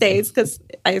stays because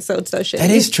I sewed so shit. that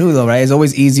is true though, right? It's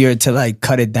always easier to like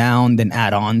cut it down than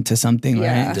add on to something,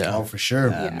 right? Oh, for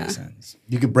sure. That makes sense.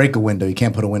 You could break a window. You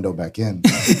can't put a window back in.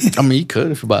 I mean, you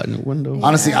could if you bought a new window.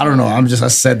 Honestly, I don't know. I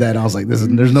said that. I was like, there's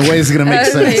no way it's gonna make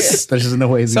sense. There's just no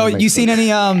way. So you seen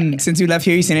any since you left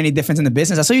here? You seen any difference in the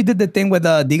business? I saw you did the thing with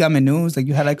Diga Menus. Like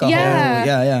you had like a whole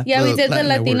yeah. We did the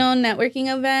Latino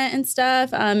networking event and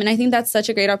stuff. And I think that's such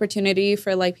a great opportunity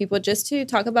for like people just to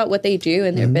talk about what they do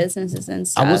in their businesses and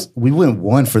stuff. We went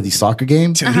one for the soccer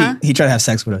game. He tried to have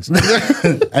sex with us,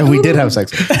 and we did have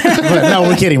sex. But no,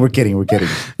 we're kidding.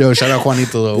 Yo, shout out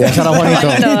Juanito though. Yeah, shout out Juanito.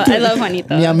 I love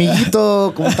Juanito. Mi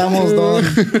amiguito, ¿cómo estamos, dog?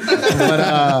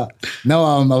 But no,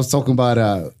 I was talking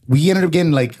about we ended up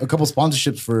getting like a couple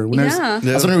sponsorships for winners.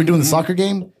 That's when we were doing the soccer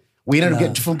game. We ended up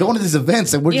getting from going to these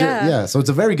events, and we're so it's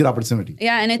a very good opportunity.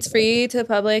 Yeah, and it's free to the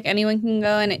public. Anyone can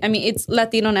go, and I mean it's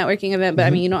Latino networking event, but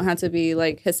I mean you don't have to be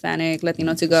like Hispanic,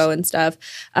 Latino to go and stuff.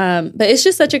 But it's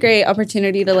just such a great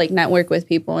opportunity to like network with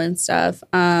people and stuff.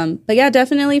 But yeah,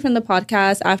 definitely from the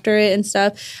podcast after it and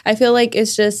stuff, I feel like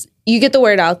it's just you get the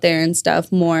word out there and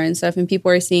stuff more and stuff, and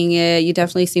people are seeing it. You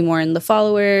definitely see more in the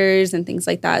followers and things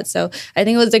like that. So I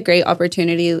think it was a great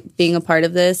opportunity being a part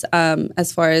of this,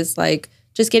 as far as like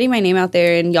just getting my name out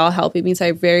there and y'all helping me. So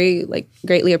I very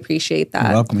greatly appreciate that.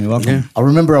 You're welcome. Yeah. I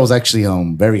remember I was actually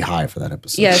very high for that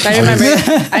episode. Yes, I remember.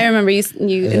 I remember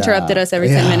you interrupted us every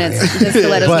 10 minutes just to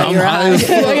let us know you were high.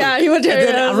 Yeah, you would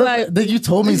then you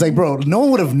told me, he's like, bro, no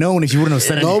one would have known if you wouldn't have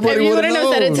said it. Nobody would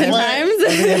have said it 10 times.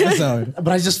 Every episode.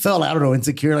 But I just felt like, I don't know,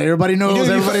 insecure. Like everybody knows.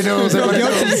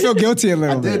 You feel guilty a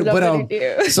little bit.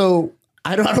 But so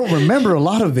I don't remember a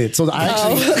lot of it. So I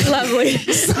actually lovely.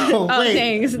 So wait,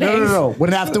 thanks. No.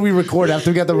 After we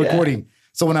got the recording.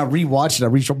 So when I rewatched it, I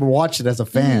rewatched it as a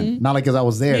fan, not like because I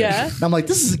was there. Yeah. And I'm like,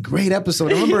 this is a great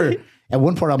episode. I remember at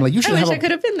one part, I'm like, you should have. I could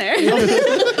have been there.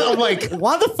 I'm like,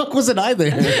 why the fuck wasn't I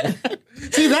there?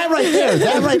 See that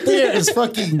right there is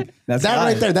fucking. That's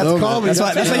right there. That's comedy.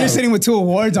 That's why you're sitting with 2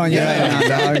 awards on you. Yeah,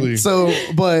 exactly. So,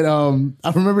 but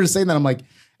I remember saying that. I'm like.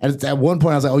 At one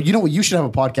point, I was like, "Oh, you know what? You should have a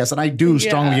podcast." And I do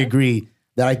strongly agree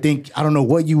that I think I don't know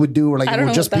what you would do, or like I don't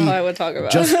know what the hell I would talk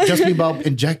about. just be about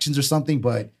injections or something.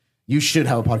 But you should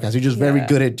have a podcast. You're just very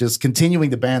good at just continuing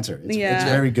the banter. It's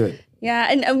very good.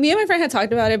 Yeah, and me and my friend had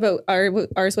talked about it, but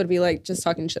ours would be like just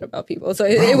talking shit about people. So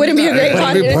it wouldn't be a great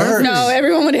podcast. No,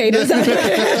 everyone would hate us.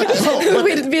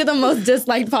 We'd be the most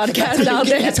disliked podcast out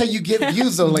there. That's how you get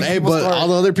views, though. Like, hey, but all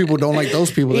the other people don't like those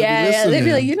people. Yeah, they'd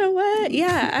be like, you know what?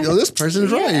 Yeah, this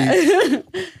person's right.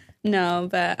 No,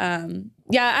 but I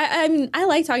mean, I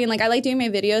like talking. Like, I like doing my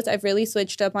videos. I've really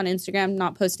switched up on Instagram,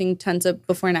 not posting tons of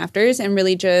before and afters, and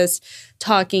really just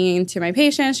talking to my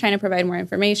patients, trying to provide more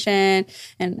information.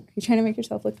 And you're trying to make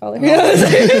yourself look taller. He was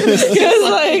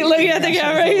like looking at the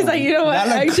camera. He's like, you know what?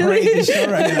 That look crazy shit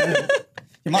right now.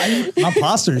 My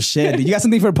posture is shit. You got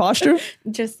something for posture?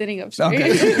 Just sitting up straight.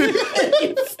 Okay.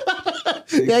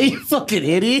 Yeah, you fucking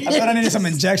idiot. I thought I needed some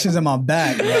injections in my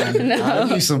back. No. I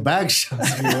need some back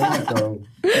shots.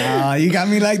 You got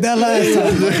me like that last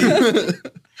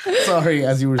time. Sorry,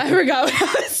 as you were. I forgot what I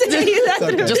was saying.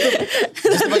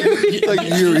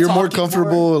 Like you're more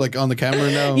comfortable like on the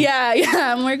camera now. Yeah,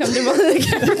 I'm more comfortable on the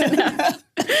camera now.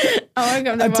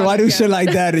 That's why I do shit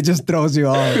like that. It just throws you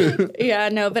off. Yeah,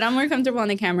 no, but I'm more comfortable on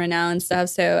the camera now and stuff.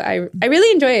 So I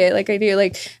really enjoy it. Like I do.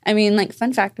 Like I mean, like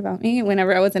fun fact about me: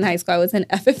 whenever I was in high school, I was in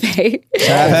FFA.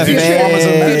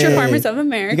 Future Farmers of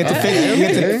America. You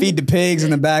get to feed the pigs in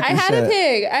the back. I had a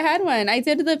pig. I had one. I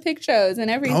did the pig shows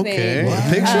and everything. Okay,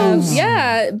 pig shows.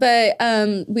 Yeah, but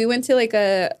we went to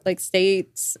like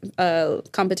states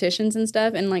competitions and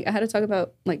stuff, and like I had to talk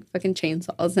about like fucking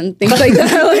chainsaws and things like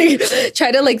that. Like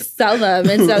try to like sell them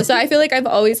and stuff. So I feel like I've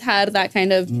always had that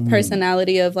kind of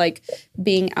personality of like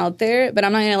being out there. But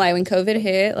I'm not gonna lie, when COVID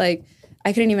hit, like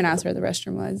I couldn't even ask where the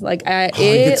restroom was. Like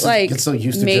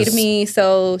made me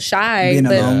so shy. Being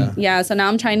but alone. yeah, so now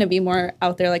I'm trying to be more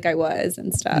out there like I was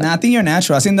and stuff. Nah, I think you're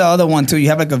natural. I seen the other one too. You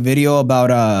have like a video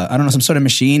about I don't know, some sort of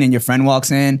machine, and your friend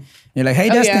walks in. You're like, hey,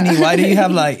 Destiny, why do you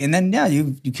have like, and then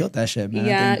you killed that shit, man.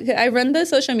 Yeah, I run the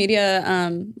social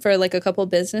media for like a couple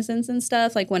businesses and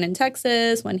stuff, like one in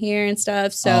Texas, one here and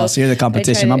stuff. So you're the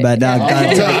competition. My bad. No,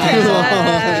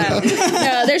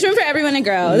 there's room for everyone to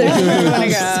grow.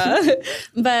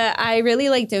 But I really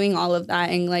like doing all of that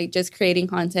and like just creating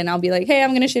content. I'll be like, hey, I'm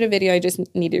going to shoot a video. I just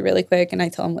need it really quick. And I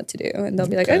tell them what to do. And they'll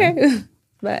be like, okay.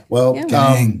 But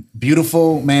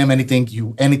beautiful, ma'am.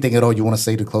 Anything at all you want to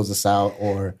say to close this out,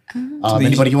 or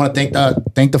anybody you want to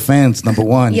thank the fans? Number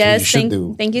one, yes, thank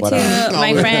you to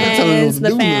my friends,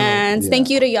 the fans.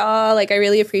 Thank you to y'all. Like I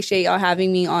really appreciate y'all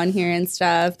having me on here and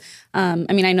stuff. I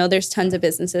mean, I know there's tons of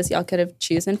businesses y'all could have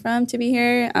chosen from to be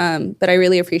here, but I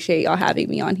really appreciate y'all having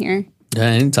me on here. Yeah,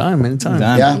 anytime.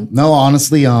 Yeah, no,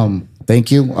 honestly,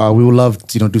 thank you. We would love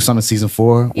to, do something season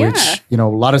 4, which, a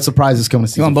lot of surprises coming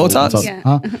to season 4. You want Botox? Yeah.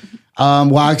 Huh?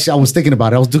 Well, actually, I was thinking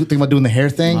about it. I was thinking about doing the hair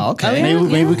thing. Oh, okay.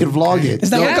 Maybe we could vlog it. Does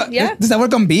that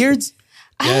work on beards?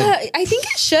 I think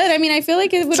it should. I mean, I feel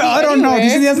like it would. So be I don't know.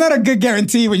 anywhere. That's not a good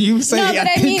guarantee when you say. No, but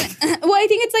I mean, I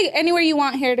think it's like anywhere you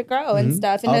want hair to grow and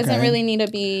stuff. It doesn't Okay. really need to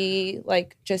be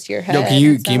like just your head. Yo,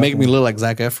 can you make me look like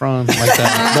Zac Efron? Like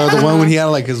that. the one when he had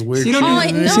like his weird. She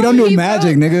don't do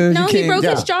magic, nigga. No, You he can't- broke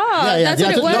his jaw. That's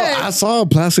what it was. No, I saw a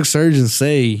plastic surgeon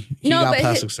say he No, got but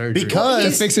plastic surgery.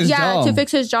 to fix his jaw. to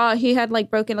fix his jaw. He had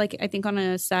like broken, like I think on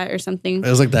a set or something. It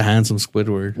was like the handsome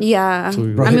Squidward. Yeah, So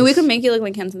we- I mean, we could make you look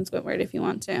like Hanson Squidward if you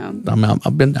want to.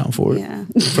 I've been down for it. Yeah.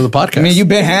 For the podcast. I mean, you've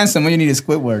been handsome when you need a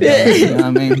Squidward. You know what I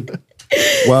mean?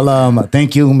 Well,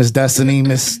 thank you, Miss Destiny.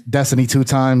 Miss Destiny 2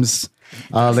 times.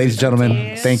 Ladies and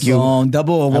gentlemen, thank you.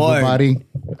 Double award. Everybody.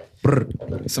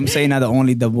 Some say not the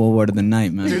only double award of the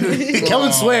night, man.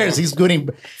 Kelvin swears he's winning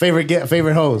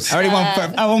favorite host. I already won.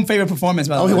 I won favorite performance.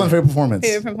 By the way. He won favorite performance.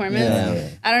 Favorite performance. Yeah.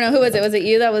 I don't know who was it. Was it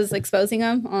you that was exposing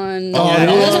him on?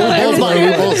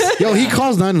 Yo, he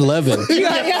calls 9/11.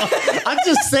 I'm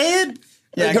just saying.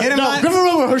 Yeah, get in line.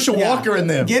 Remember Herschel Walker in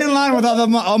them. Get in line with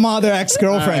all my other ex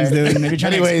girlfriends, dude. Maybe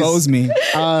trying to expose me.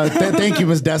 Thank you,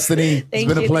 Miss Destiny.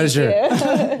 It's been a pleasure.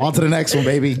 On to the next one,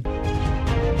 baby.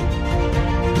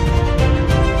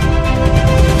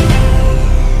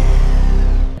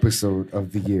 Episode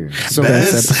of the year. So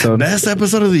Best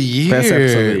episode of the year. Best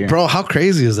episode of the year. Bro, how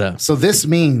crazy is that? So this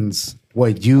means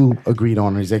what you agreed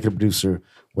on, executive producer,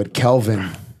 what Kelvin,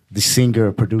 the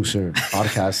singer, producer,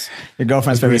 podcast, Your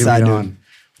girlfriend's agreed favorite side on. dude.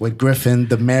 With Griffin,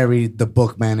 the married, the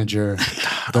book manager,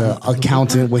 the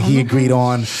accountant, what he agreed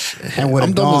on, and with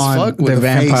I'm dumb as Dawn, fuck with the the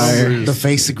vampire, vampires. the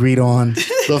face agreed on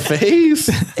The face?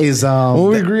 is Well,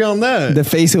 we agree on that. The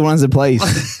face who runs the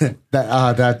place.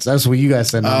 that's what you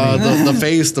guys said. Not me.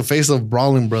 The face of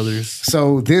Brawling Brothers.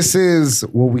 So this is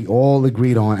what we all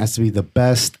agreed on as to be the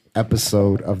best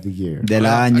episode of the year. Del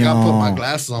I gotta put my año.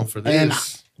 glasses on for And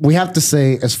this. we have to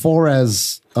say, as far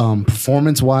as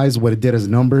performance wise, what it did as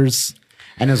numbers,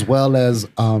 and as well as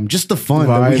just the fun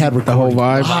that we had with the whole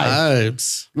recording. vibe.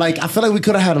 Vibes. Like, I feel like we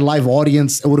could have had a live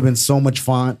audience. It would have been so much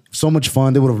fun.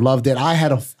 They would have loved it. I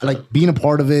had being a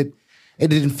part of it. It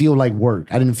didn't feel like work.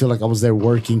 I didn't feel like I was there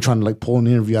working, trying to like pull an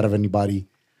interview out of anybody.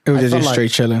 It was I just felt you like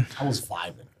straight chilling. I was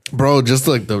vibing. Bro, just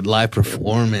like the live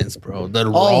performance, bro. The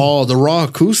raw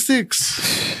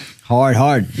acoustics.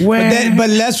 Hard. But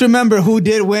let's remember who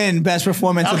did win best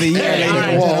performance of the year. ladies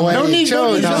and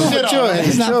gentlemen.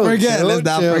 Let's not forget. Let's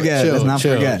not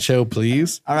forget. Chill,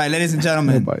 please. All right, ladies and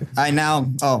gentlemen. All right, now.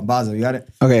 Oh, Bazo, you got it.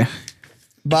 Okay.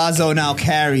 Bazo now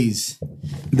carries.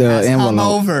 The Come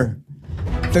envelope. over.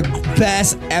 The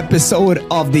best episode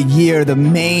of the year, the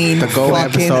main The gold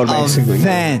fucking episode, basically.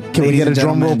 event. Can we ladies get a and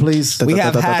drum roll, gentlemen. please? We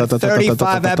have had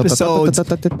 35 episodes,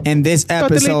 and this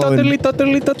episode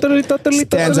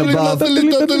stands above. They'll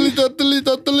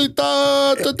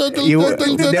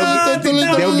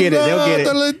get it.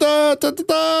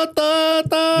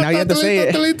 Now you have to say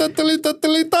it.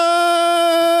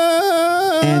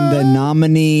 And the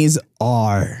nominees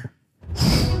are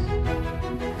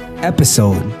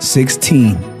episode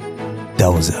 16,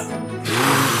 Doza.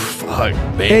 Fuck,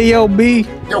 man. Hey, yo, B.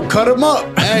 Yo, cut him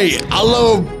up. Hey, I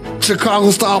love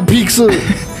Chicago style pizza.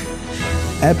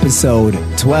 Episode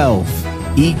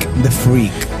 12, Eek the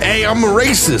Freak. Hey, I'm a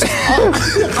racist.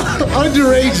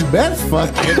 Underage Beth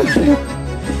fucking.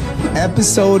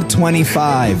 Episode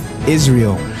 25,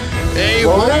 Israel. Hey,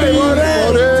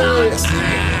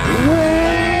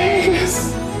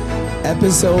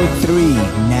 Episode 3,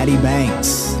 Natty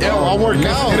Banks. Yo, I work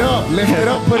out. Lift it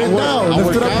up, put it down. I Lift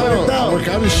work it up, put it out. I down. work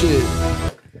out and shit.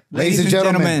 Ladies and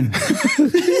gentlemen,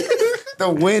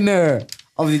 the winner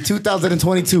of the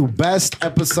 2022 best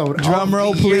episode. Drum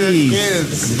roll, of the year please.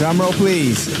 is Drum roll,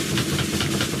 please.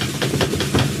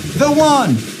 The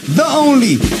one, the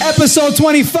only, episode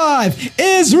 25,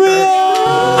 Israel.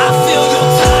 I feel your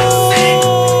toxic.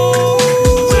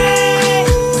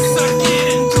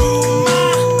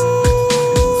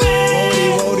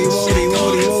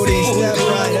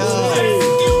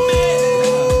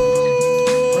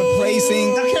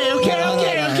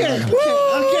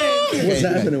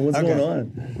 What's going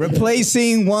on?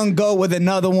 Replacing one goat with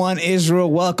another one,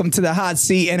 Israel. Welcome to the hot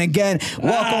seat. And again,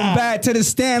 welcome back to the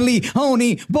Stanley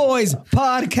Honey Boys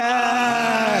podcast.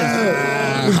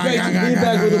 It's great to be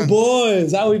back with the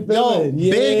boys. How we feeling?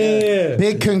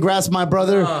 big congrats, my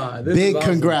brother. This Big is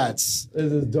awesome. congrats.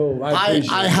 This is dope. I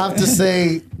appreciate I it. have to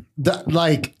say that,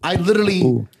 like, I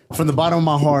literally, from the bottom of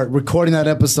my heart, recording that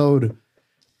episode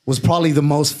was probably the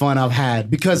most fun I've had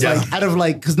because, like, out of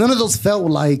like, because none of those felt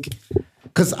like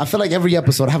because I feel like every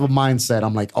episode I have a mindset.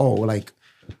 I'm like, oh, like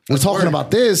we're talking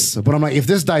about this, but I'm like, if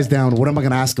this dies down, what am I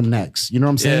gonna ask him next? You know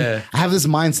what I'm saying? Yeah. I have this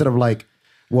mindset of like,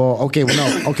 well, okay,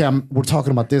 we're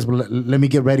talking about this, but let me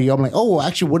get ready. I'm like, oh, well,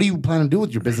 actually, what do you plan to do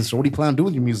with your business, or what do you plan to do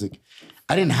with your music?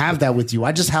 I didn't have that with you.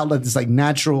 I just had like this like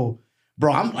natural.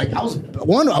 Bro, at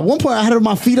one point I had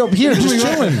my feet up here just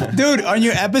chilling. Dude, on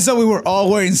your episode, we were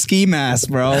all wearing ski masks,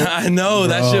 bro. I know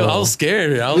that shit. I was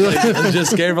scared. I was like,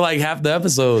 just scared for like half the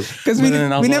episode. Because we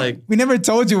never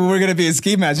told you we were gonna be in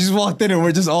ski masks. You just walked in and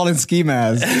we're just all in ski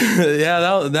masks.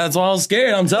 Yeah, that's why I was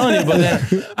scared. I'm telling you. But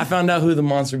then I found out who the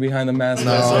monster behind the mask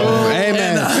was. So, hey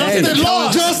man,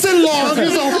 Justin Long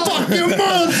is a fucking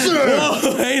monster.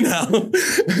 Whoa, hey now.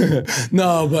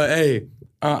 No, but hey.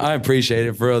 I appreciate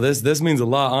it, for real. This means a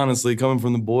lot, honestly, coming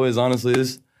from the boys. Honestly,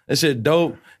 this shit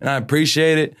dope, and I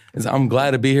appreciate it. I'm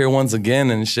glad to be here once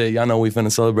again, and shit, y'all know we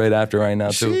finna celebrate after right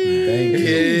now, too. Thank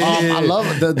you. I love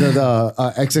the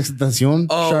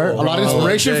XXXTentacion shirt. A lot of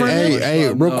inspiration for him.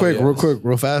 Hey,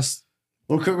 real fast.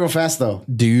 Real fast, though.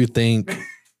 Do you think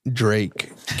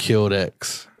Drake killed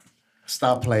X?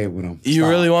 Stop playing with him. You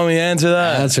really want me to answer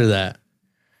that? Answer that.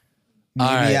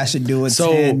 Maybe I should do it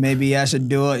 10. Maybe I should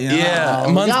do it. You know? Yeah,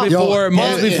 months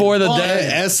before the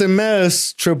day.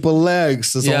 SMS, triple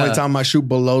X. That's the only time I shoot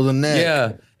below the neck.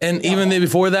 Yeah. And even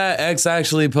before that, X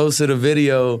actually posted a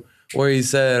video where he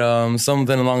said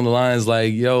something along the lines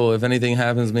like, yo, if anything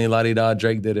happens to me, la-di-da,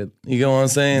 Drake did it. You get what I'm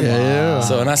saying? Yeah.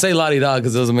 So, and I say la-di-da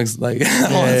because it was a mix, like, I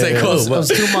don't want to say quote. It was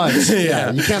too much.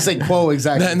 Yeah. You can't say quote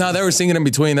exactly. No, they were singing in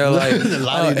between. They're like, if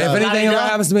anything ever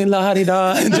happens to me,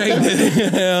 la-di-da, Drake did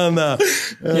it. Hell no.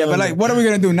 Yeah, but like, what are we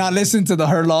going to do? Not listen to the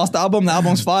Her Lost album? The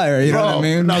album's fire. You know what I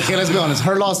mean? No, okay, let's be honest.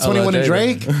 Her Lost 21 and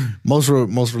Drake? Most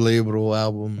relatable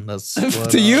album. That's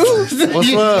what, to you? What's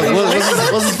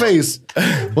his face?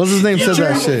 What's his name said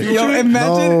that shit? Yo,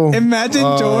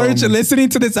 imagine George listening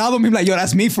to this album. He's like, yo,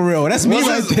 that's me for real. That's me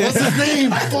right there. What's his name?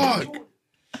 Fuck.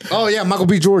 Oh yeah, Michael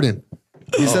B. Jordan.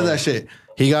 He said that shit.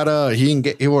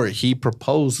 He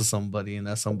proposed to somebody and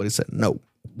that somebody said no.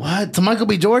 What? To Michael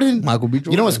B. Jordan? Michael B.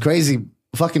 Jordan. You know what's crazy?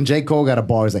 Fucking J. Cole got a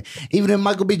bar. He's like, even if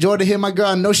Michael B. Jordan hit my girl,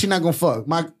 I know she not gonna fuck.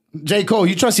 J. Cole,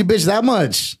 you trust your bitch that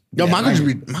much? Yo,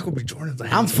 Michael B. Jordan's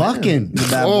like, I'm fucking.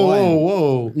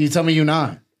 Whoa. You tell me you're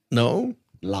not. No.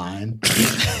 Lying.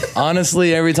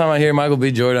 Honestly, every time I hear Michael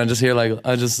B. Jordan, I just see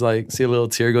a little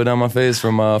tear go down my face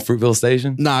from Fruitville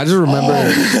Station. Nah, I just remember.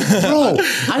 Bro,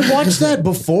 I watched that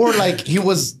before, like he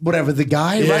was whatever the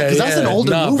guy, right? Because that's an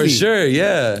older movie. For sure,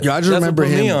 yeah. Yeah, I just remember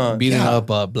him beating up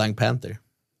Black Panther.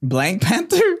 Black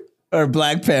Panther or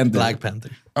Black Panther? Black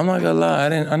Panther. I'm not gonna lie,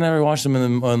 I never watched him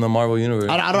in the Marvel universe.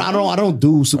 I don't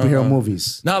do superhero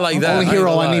movies. Not like that. The only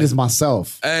hero I need is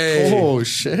myself. Hey. Oh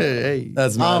shit! Hey,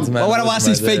 that's mad. But when I watch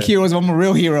these fake heroes, I'm a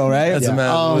real hero, right? That's a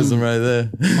mad wisdom right there.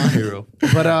 My hero.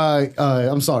 But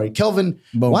I'm sorry, Kelvin.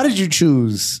 Why did you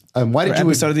choose? Why did you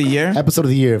episode of the year? Episode of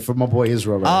the year for my boy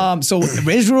Israel. Right? So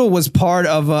Israel was part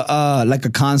of like a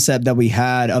concept that we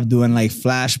had of doing like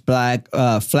flashback.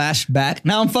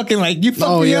 Now I'm fucking like you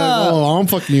fucked me up. Oh, I'm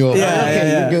fucking you up.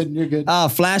 Yeah, You're good.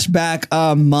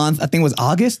 Flashback month. I think it was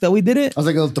August that we did it. I was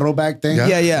like a little throwback thing.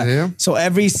 Yeah. So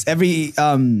every guest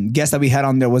that we had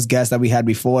on there was guests that we had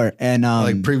before, and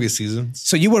like previous seasons.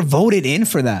 So you were voted in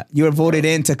for that. You were voted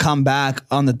in to come back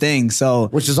on the thing. So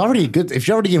which is already good. If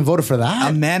you're already getting voted for that,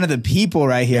 a man of the people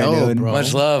right here, dude. Bro.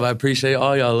 Much love. I appreciate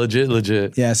all y'all.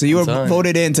 Legit. Yeah. So you were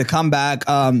voted in to come back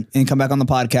and come back on the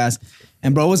podcast.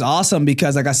 And bro, it was awesome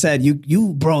because like I said,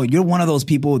 bro, you're one of those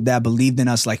people that believed in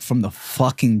us like from the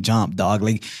fucking jump, dog.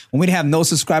 Like when we didn't have no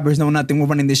subscribers, no nothing, we're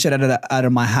running this shit out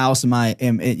of my house, out of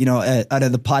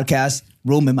the podcast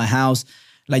room in my house.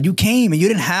 Like you came and you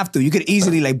didn't have to. You could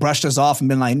easily like brushed us off and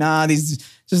been like, nah, these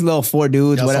just little 4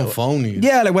 dudes, whatever. Phony.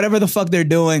 Yeah, like whatever the fuck they're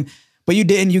doing. But you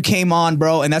didn't. You came on,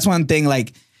 bro. And that's one thing.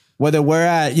 Like whether we're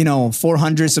at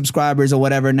 400 subscribers or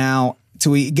whatever now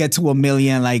till we get to 1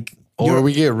 million, like. Or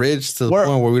we get rich to the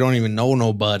point where we don't even know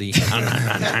nobody.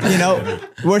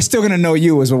 We're still gonna know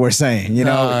you, is what we're saying.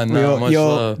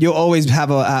 You'll always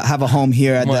have a home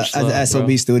here at the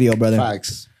SOB studio, brother.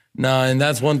 Facts. Nah, and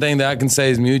that's one thing that I can say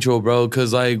is mutual, bro.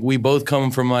 Because like we both come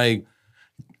from like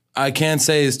I can't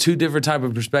say it's 2 different type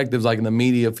of perspectives, like in the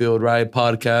media field, right?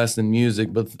 Podcast and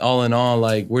music, but all in all,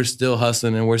 like we're still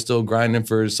hustling and we're still grinding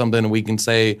for something that we can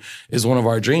say is one of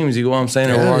our dreams. You know what I'm saying?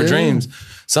 Or our dreams.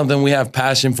 Something we have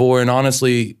passion for, and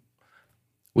honestly,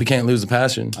 we can't lose the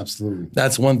passion. Absolutely.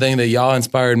 That's one thing that y'all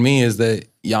inspired me is that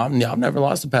y'all never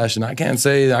lost the passion. I can't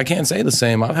say the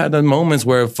same. I've had the moments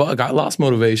where I lost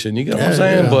motivation. You get what I'm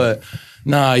saying? Yeah. But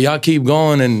Nah, y'all keep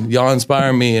going and y'all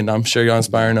inspire me, and I'm sure y'all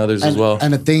inspiring others as well.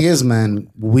 And the thing is,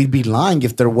 man, we'd be lying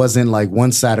if there wasn't like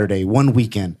one Saturday, one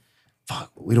weekend.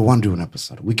 Fuck, we don't want to do an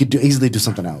episode. We could easily do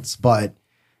something else, but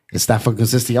it's that fucking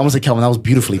consistency. I want to say, Calvin, that was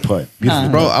beautifully put.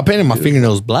 Bro, I painted my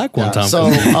fingernails black one time. So,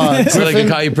 so they can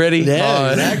call you pretty?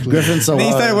 Yeah, exactly. Griffin, so Then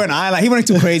he started wearing eyeliner. He went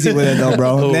too crazy with it though,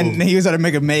 bro. Then he started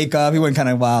making makeup. He went kind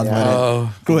of wild with it.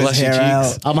 Grew his hair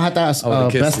out. I'm gonna have to ask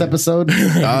best episode.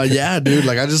 Yeah, dude.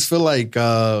 Like I just feel like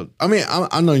I mean,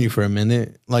 I've known you for a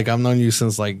minute. Like I've known you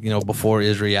since like, before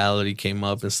Israelity came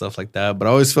up and stuff like that. But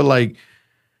I always feel like,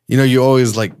 you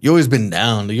always been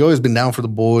down. You always been down for the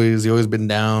boys. You always been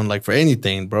down like for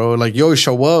anything, bro. Like you always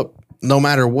show up no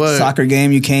matter what. Soccer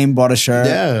game, you came, bought a shirt.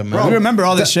 Yeah, man. Bro, we remember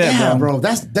all this shit, bro.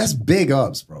 That's big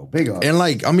ups, bro. Big ups. And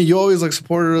like, I mean, you always like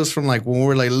supported us from like when we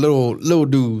were like little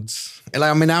dudes. And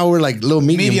like, I mean, now we're like little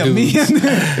medium dudes.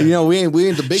 We ain't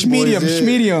the big medium, boys.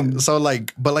 medium. So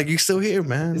like, but like you still here,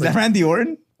 man. Is that Randy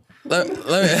Orton?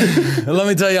 Let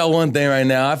me tell y'all one thing right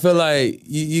now. I feel like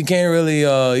you can't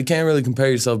really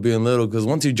compare yourself being little, because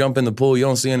once you jump in the pool, you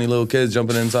don't see any little kids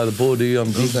jumping inside the pool, do you?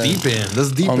 That's deep end.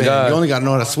 That's deep end. God. You only gotta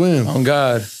know how to swim. On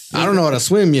God. I don't know how to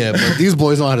swim yet, but these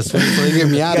boys know how to swim, so they get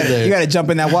me out of there. You gotta jump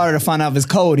in that water to find out if it's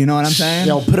cold, you know what I'm saying?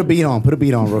 Yo, put a beat on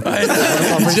real quick.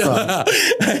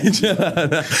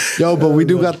 Yo, but we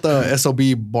do got the SOB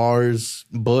bars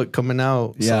book coming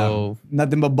out. Yeah. So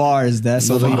nothing but bars. That's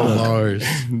nothing but bars.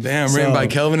 Damn, written by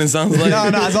Kelvin, it sounds like. No,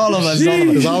 it's all of us.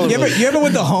 It's all of us. You ever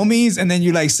with the homies and then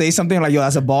you like say something like, yo,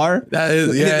 that's a bar? That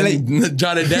is, yeah,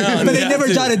 jot it down. But they never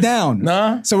jot it down.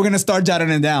 Nah. So we're gonna start jotting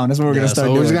it down. That's what we're gonna start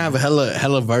doing. We're just gonna have a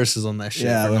hella verses on that shit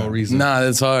for no reason. Nah,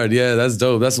 that's hard. Yeah, that's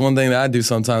dope. That's one thing that I do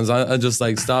sometimes. I just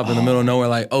like stop in the middle of nowhere,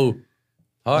 like, oh,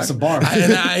 all right. That's a bar.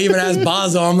 And I even ask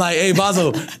Bazo, I'm like, hey,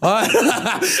 Bazo, all right.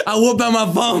 I whoop out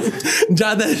my phone,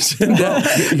 jot that shit down.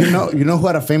 You know who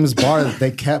had a famous bar that they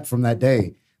kept from that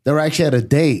day? They were actually at a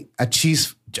date at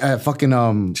Cheesecake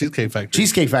Factory.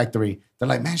 Cheesecake Factory. They're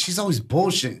like, man, she's always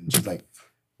bullshitting. She's like,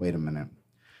 wait a minute.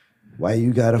 Why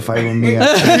you gotta fight with me?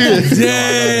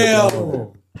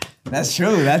 Damn. That's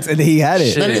true. He had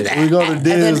it. We go to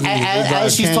Disney.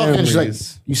 As she's talking, she's like,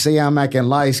 you say I'm acting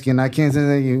light skin. I can't say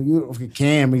that you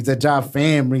Camrys, that job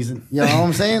families. You know what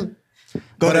I'm saying?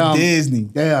 Go to Disney.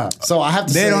 Yeah. So I have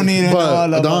to say. They don't need it.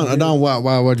 Adon,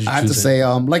 why did you I have to say,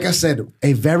 like I said,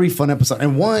 a very fun episode.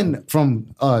 And one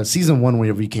from season 1,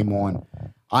 whenever you came on,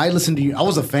 I listened to you. I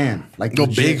was a fan. Like a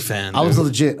big fan. I was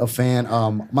legit a fan.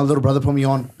 My little brother put me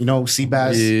on,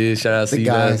 Seabass. Yeah, shout out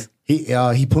Seabass.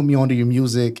 He put me onto your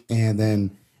music, and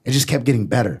then it just kept getting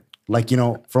better. Like,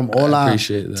 from Ola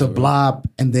to Blop,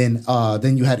 and then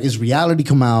you had Israelity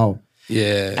come out.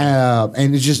 Yeah.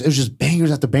 And it was just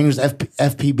bangers after bangers,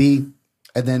 FPB.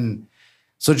 And then,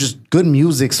 so just good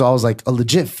music. So I was like a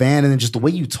legit fan. And then just the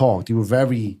way you talked, you were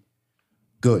very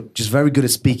good. Just very good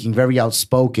at speaking, very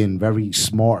outspoken, very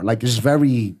smart. Like, just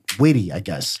very witty, I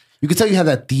guess. You could tell you had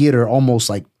that theater almost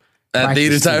like, that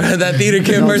theater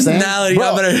kid personality.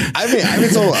 Bro, I even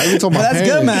told my that's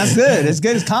parents. good, man. That's good. It's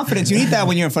good. It's confidence. You need that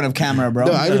when you're in front of camera, bro.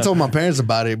 No, I even told my parents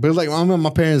about it. But it's like, my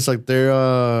parents, like, they're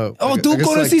 ¿tú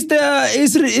conociste a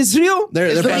Israel?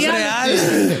 They're like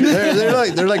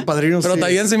padrinos. Pero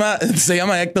también se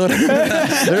llama Héctor.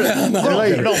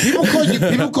 People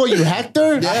call you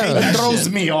Hector. Yeah, that throws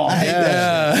me off.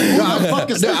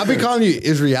 I've been calling you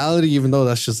Israelity, even though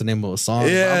that's just the name of a song.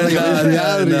 Yeah, I'm like,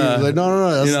 Israelity. Like,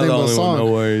 no, that's the name of a song.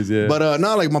 No worries, yeah. But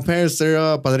like my parents,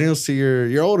 they're padrinos to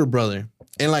your older brother.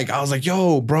 And like I was like,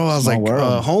 yo, bro, I was like,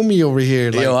 homie over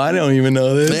here. Like, yo, I don't even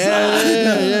know this.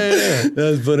 Yeah.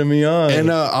 That's putting me on.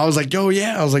 And I was like, yo,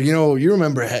 yeah. I was like, you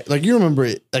remember it, like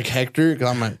Hector, because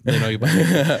I'm like, I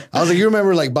was like, you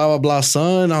remember like blah blah blah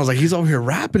son. I was like, he's over here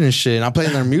rapping and shit. And I'm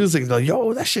playing their music. They're like,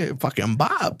 yo, that shit fucking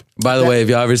bop. By the way, if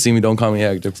y'all ever see me, don't call me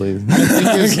Hector, please.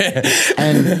 Okay.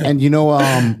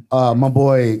 And my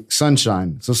boy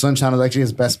Sunshine. So Sunshine was actually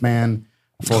his best man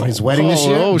for his wedding this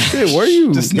year. Oh shit, where are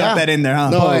you? Just snuck that in there, huh?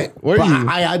 No, where are you?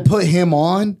 I put him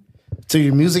on to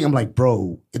your music. I'm like,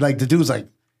 bro, like the dude's like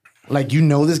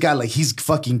this guy, like he's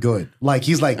fucking good. Like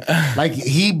he's like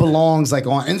he belongs like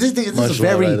on. And this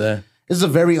is a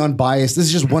very unbiased. This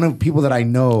is just one of the people that I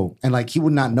know, and like he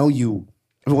would not know you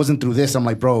if it wasn't through this. I'm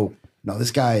like, bro, no, this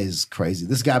guy is crazy.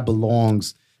 This guy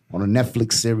belongs on a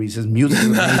Netflix series. His music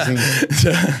is amazing.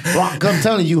 Bro, I'm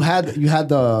telling you, you had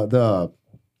the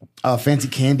Fancy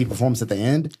Candy performance at the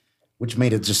end, which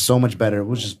made it just so much better. It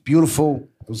was just beautiful.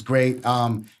 It was great.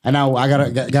 And now I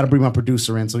gotta bring my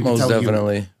producer in so he can tell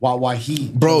you why he.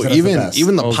 Bro,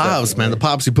 even the pops, man, the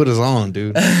pops he put us on,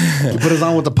 dude. He put us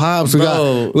on with the pops. We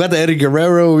got the Eddie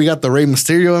Guerrero, we got the Rey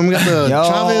Mysterio, and we got the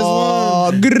Chavez one.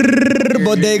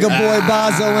 Bodega Boy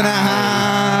Bazo in the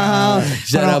house.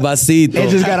 Shout out Basito. It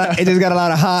just got a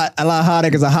lot hotter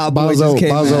because a hot boy just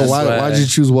came. Bazo, why'd you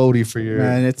choose Wody for your?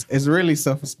 Man, it's really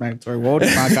self-explanatory.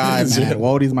 Wody's my guy, man.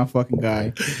 Wody's my fucking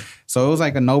guy. So it was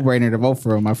like a no-brainer to vote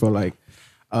for him. I feel like.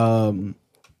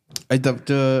 We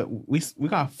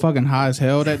got fucking high as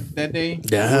hell that day.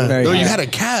 Yeah. No, you had a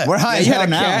cat. We're high as hell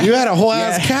now. You had a whole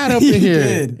ass cat up in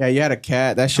here. Yeah, you had a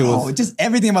cat. That shit was just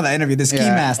everything about that interview. The ski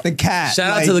mask, the cat.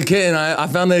 Shout out to the kitten. I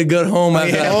found a good home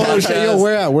after that. Oh shit, yo,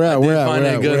 where at? Find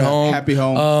a good home. Happy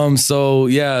home. So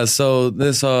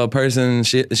this person,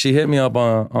 she hit me up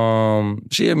on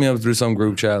she hit me up through some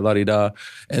group chat, la di da,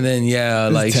 and then she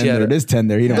had this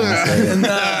tender. You don't want to say it.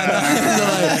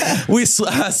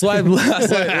 I swiped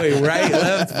wait, right,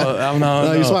 left.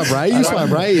 No, you swipe right. You swipe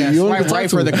right. Yeah, You swipe right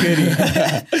for the kitty.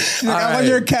 She's like, I want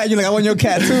your cat. You're like, I want your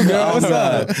cat too, girl. What's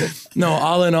up? No,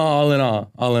 all in all,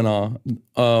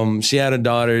 she had a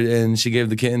daughter and she gave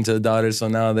the kitten to the daughter, so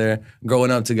now they're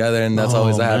growing up together, and that's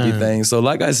always a happy thing. So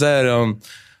like I said,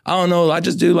 I don't know, I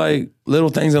just do like little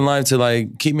things in life to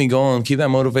like keep me going, keep that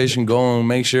motivation going,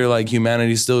 make sure like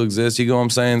humanity still exists, you know what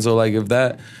I'm saying? So like if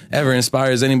that ever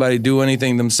inspires anybody to do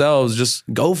anything themselves, just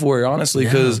go for it, honestly,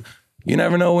 because you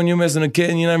never know when you're missing a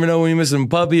kitten, you never know when you're missing a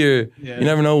puppy, or you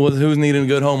never know who's needing a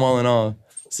good home all in all.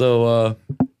 So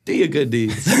do your good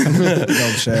deeds.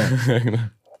 Don't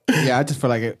share. Yeah, I just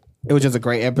feel like it was just a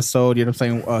great episode. You know what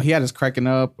I'm saying? He had us cracking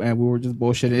up, and we were just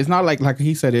bullshitting. It's not like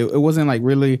he said, it wasn't like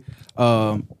really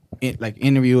like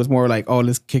interview. It was more like, oh,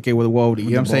 let's kick it with Wody.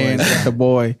 You know what I'm saying? Like the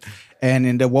boy. And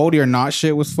then the Wody or not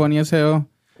shit was funny as hell.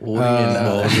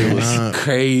 It was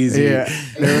crazy. Yeah.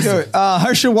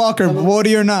 Herschel Walker,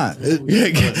 Wody or not?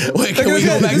 Wait, can we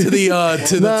go back to the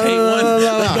tape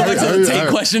one? Let's go to the tape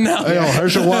question now. Hey,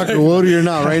 Herschel Walker, Wody or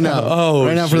not, right now. Oh,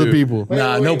 right now for the people.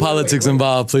 Nah, no politics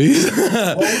involved, please.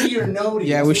 Wody or Nody?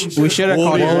 Yeah, we should have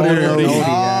called it Wody or Nody.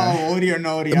 Oh, Wody or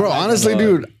Nody. Bro, honestly,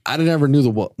 dude, I never knew the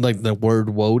word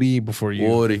Wody before you.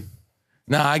 Wody.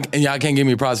 Nah, I can't give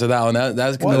me props for that one.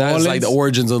 That's like the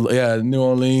origins of New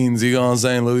Orleans. You know what I'm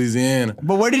saying, Louisiana.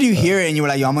 But where did you hear it and you were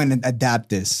like, yo, I'm gonna adapt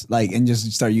this, like, and just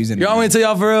start using it? You want me to tell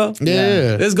y'all for real?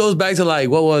 Yeah. This goes back to like,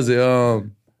 what was it?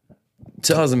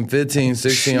 2015,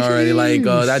 16 already. Like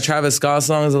that Travis Scott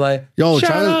song is like, yo,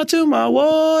 shout out to my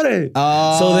Wody.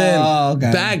 So then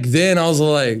back then I was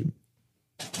like,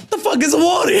 the fuck is a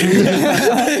Wody?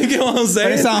 You know what I'm saying?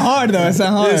 But it sounded hard though. It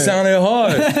sounded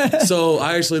hard. So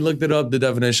I actually looked it up, the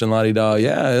definition, la-di-da.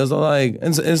 Yeah, it was like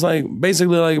it's like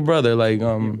basically like a brother, like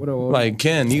like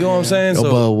Ken. You know what I'm saying? Yo,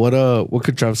 so what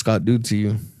could Travis Scott do to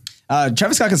you?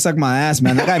 Travis Scott can suck my ass,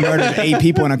 man. That guy murdered 8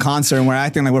 people in a concert, and we're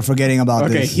acting like we're forgetting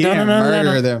about this. He didn't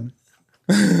murder them.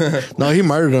 No, he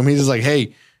murdered them. He's just like,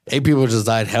 hey, 8 people just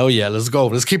died. Hell yeah, let's go.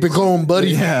 Let's keep it going,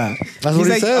 buddy. Yeah. That's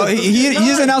what he said. Oh, he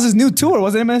just announced his new tour.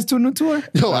 Wasn't it his new tour?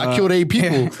 Yo, I killed 8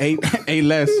 people. 8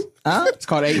 less. Huh? It's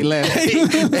called 8 less.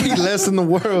 8 less in the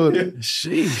world.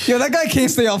 Sheesh. Yo, that guy can't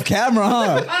stay off camera,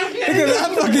 huh? Look at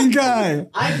that fucking guy.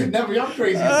 I could never. Y'all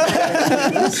crazy.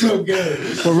 That's so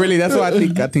good. But really, that's why I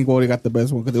think Wody got the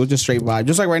best one, because it was just straight vibe.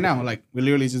 Just like right now, like we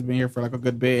literally just been here for like a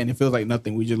good bit, and it feels like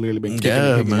nothing. We just literally been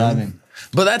kicking man.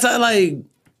 But that's how like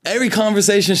every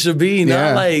conversation should be.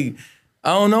 Not like,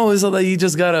 I don't know. It's like you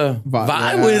just gotta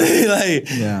vibe with it. Like,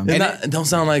 don't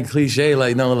sound like cliche.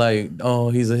 Like, no, like, oh,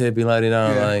 he's a hippie, like,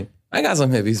 like, I got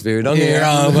some hippie spirit. Don't get me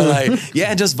wrong, but like,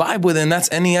 just vibe with it. And that's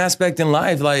any aspect in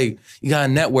life. Like, you got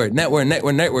to network,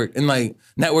 and like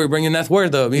network bring your net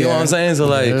worth up. You know what I'm saying? So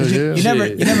like, you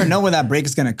never know where that break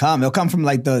is gonna come. It'll come from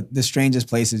like the strangest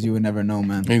places you would never know,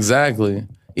 man. Exactly.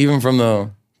 Even from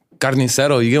the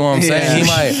carnicero, you get what I'm saying?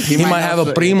 He might have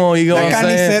a primo, you get what I'm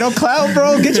saying? Carnicero clout,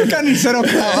 bro. Get your carnicero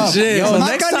clout up. Shit. Yo, So my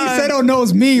next carnicero time,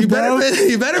 knows me, bro.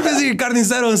 You better visit your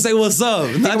carnicero and say what's up.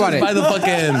 Not just by the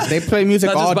fucking. They play music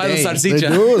not all just by day. the salsicha. They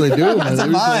do. That's a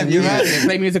vibe. You're right. They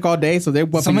play music all day, so they're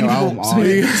So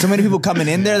many people coming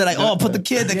in there. They're like, oh, put the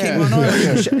kid that came on.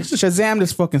 Shazam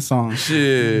this fucking song.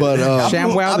 Shit. But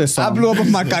ShamWow this song. I blew up with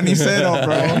my carnicero,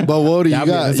 bro. But Wody,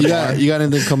 you got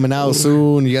anything coming out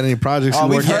soon? You got any projects you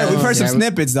we've working on? heard some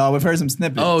snippets, though. We've heard some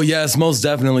snippets. Oh, yes, most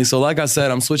definitely. So like I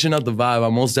said, I'm switching up the vibe.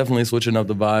 I'm most definitely switching up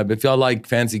the vibe. If y'all like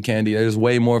fancy candy, there's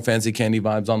way more fancy candy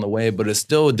vibes on the way, but it's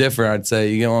still different, I'd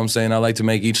say. You know what I'm saying? I like to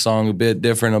make each song a bit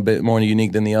different, a bit more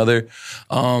unique than the other.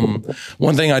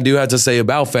 One thing I do have to say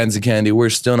about fancy candy, we're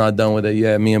still not done with it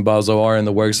yet. Me and Bazo are in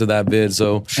the works of that vid.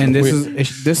 So, and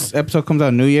this episode comes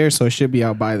out New Year, so it should be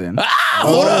out by then.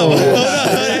 Hold up.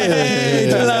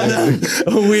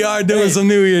 We are doing some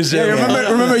New Year shit.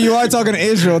 Yeah, remember, you are talking to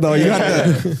Israel though. You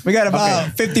we got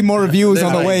about 50 more reviews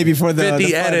on the way before the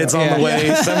 50 edits on the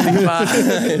way.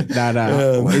 75.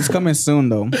 Nah. It's coming soon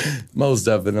though. Most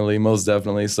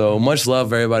definitely. So much love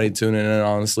for everybody tuning in.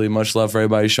 Honestly, much love for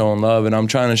everybody showing love, and I'm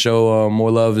trying to show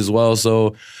more love as well.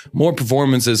 So more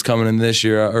performances coming in this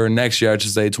year or next year, I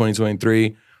should say,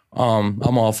 2023.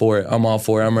 I'm all for it.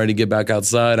 I'm ready to get back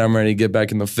outside. I'm ready to get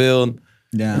back in the field.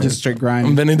 Yeah, just straight grind.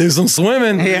 I'm gonna do some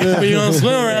swimming. Yeah. We gonna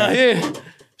swim around here.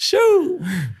 Shoot.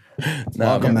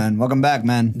 Welcome, man. Welcome back,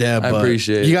 man. Yeah, I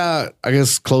appreciate it. You got, I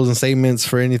guess, closing statements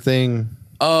for anything?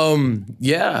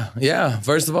 Yeah.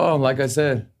 First of all, like I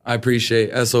said, I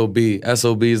appreciate SOB.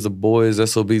 SOB is the boys.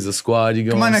 SOB is the squad. You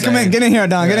go. Come on, get in here,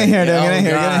 Don. Get in here, dude. Get in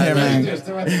here, man.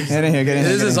 Get in here.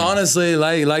 This is honestly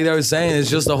like they were saying. It's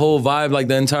just a whole vibe, like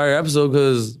the entire episode,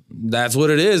 because that's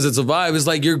what it is. It's a vibe. It's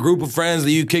like your group of friends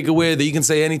that you kick it with, that you can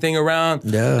say anything around.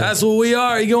 Yeah, that's what we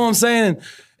are. You know what I'm saying?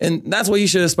 And that's what you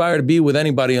should aspire to be with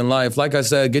anybody in life. Like I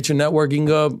said, get your networking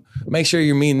up. Make sure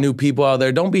you're meeting new people out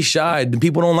there. Don't be shy.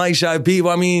 People don't like shy people.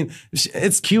 I mean,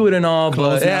 it's cute and all,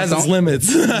 but it has its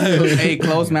limits. Hey,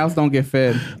 closed mouths don't get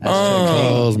fed.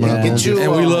 Closed mouths. Get you,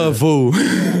 and we love food.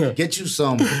 Get you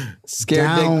some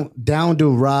down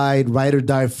to ride or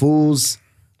die fools.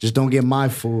 Just don't get my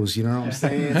fools. You know what I'm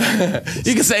saying?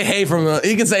 You can say hey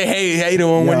hey to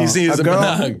him when you see his a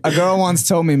girl once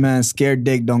told me, man, scared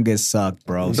dick don't get sucked,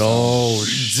 bro. Oh,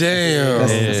 damn.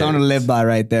 That's something to live by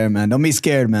right there, man. Don't be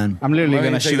scared, man. I'm literally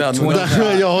gonna shoot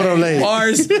 20. Yo, hold on, late.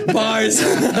 Bars.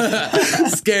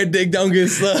 Scared dick don't get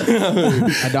sucked.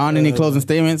 Don, any closing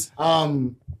statements?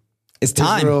 It's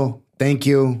time. Israel, thank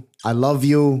you. I love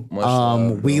you.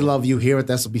 Love, we love you here at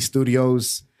the SOB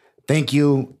Studios. Thank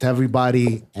you to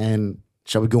everybody. And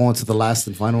shall we go on to the last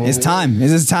and final? It's time.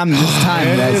 This is time.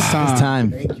 Guys. It's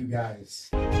time. Thank you, guys.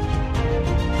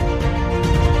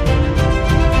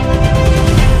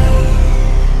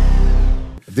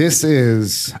 This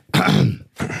is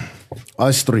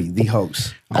us three, the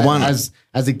hosts. I want as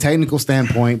a technical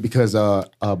standpoint, because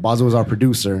Basil is our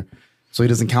producer, so he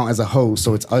doesn't count as a host.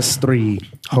 So it's us three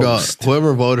hosts. God,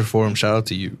 whoever voted for him, shout out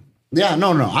to you. Yeah,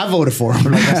 no, I voted for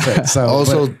him, like I said. So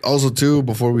also too,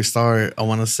 before we start, I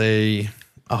want to say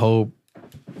I hope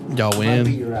y'all win.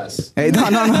 Hey,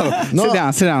 no. Sit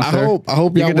down, sir. I hope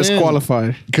y'all get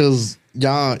disqualified because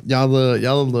y'all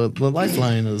the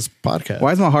lifeline of this podcast.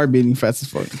 Why is my heart beating fast as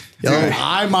fuck?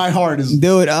 My heart is.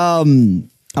 Dude, I want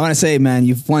to say, man,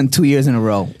 you've won 2 years in a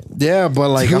row. Yeah, but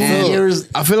like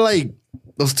I feel like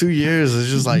those 2 years is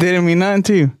just like didn't mean nothing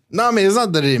to you. No, I mean, it's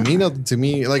not that it didn't mean nothing to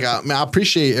me. Like, I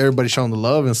appreciate everybody showing the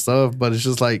love and stuff, but it's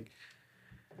just like,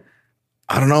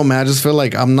 I don't know, man. I just feel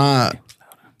like I'm not.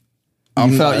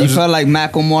 You felt like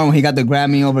Macklemore when he got the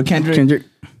Grammy over Kendrick.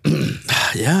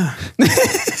 Yeah,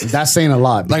 that's saying a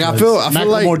lot. Like I feel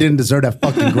Macklemore like didn't deserve that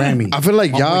fucking Grammy. I feel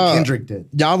like Kendrick did.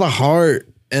 Y'all the heart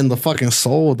and the fucking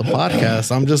soul of the podcast.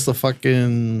 I'm just a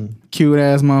fucking cute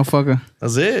ass motherfucker.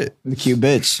 That's it. The cute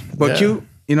bitch, but cute.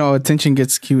 You know, attention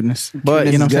gets cuteness. But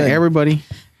you know what I'm saying? Everybody.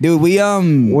 Dude, we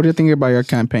what do you think about your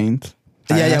campaigns?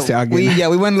 We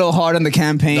went a little hard on the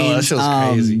campaign. No, that shit was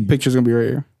crazy. Picture's gonna be right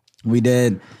here. We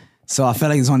did. So I feel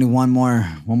like there's only one more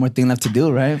thing left to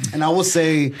do, right? And I will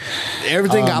say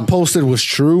everything got posted was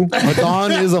true.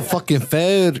 Don is a fucking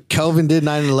Fed. Kelvin did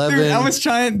 9/11. Dude, I was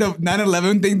trying the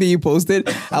 9/11 thing that you posted.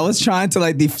 I was trying to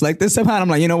like deflect it somehow. And I'm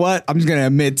like, you know what? I'm just gonna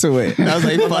admit to it. And I was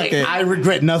like, fuck it. I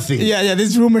regret nothing. Yeah.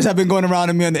 These rumors have been going around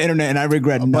to me on the internet, and I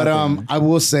regret nothing. But I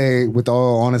will say, with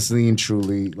all honesty and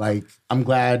truly, like, I'm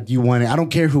glad you won it. I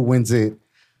don't care who wins it.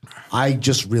 I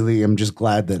just really am just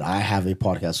glad that I have a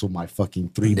podcast with my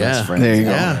fucking three best friends. There you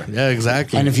go. Yeah,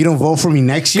 exactly. And if you don't vote for me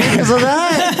next year because of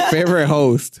that, favorite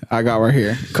host I got right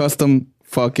here, custom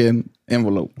fucking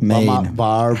envelope made by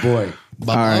our boy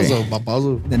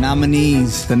Babazo.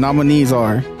 The nominees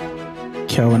are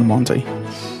Kelvin Monte,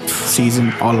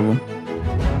 season all of them.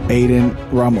 Aiden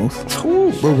Ramos,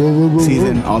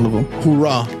 season all of them.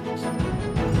 Hoorah!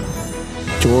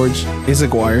 George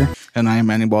Izaguirre. And I am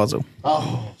Manny Bazo.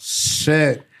 Oh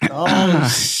shit! Oh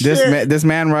shit! This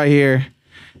man right here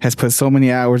has put so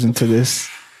many hours into this.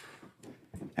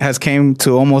 Has came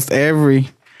to almost every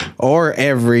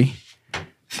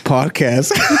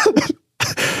podcast.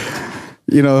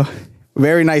 You know,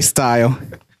 very nice style.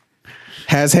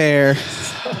 Has hair.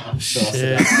 Oh,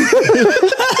 shit.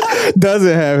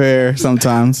 Doesn't have hair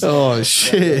sometimes. Oh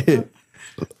shit! You know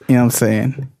what I'm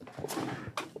saying?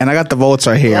 And I got the votes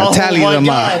right here. I tallied them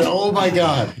up. Oh my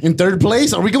god! In third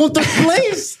place? Are we going third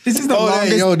place? This is the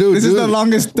longest. Yo, dude, this is the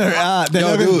longest. The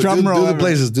longest drum roll. Do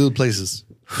the places.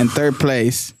 In third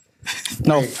place,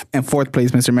 No, in fourth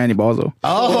place, Mr. Manny Balzo.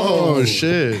 Oh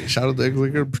shit! Shout out to the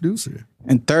Liquor producer.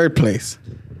 In third place,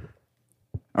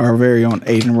 our very own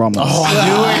Aiden Ramos. Oh, I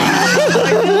knew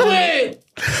it.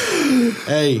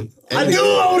 Hey, I knew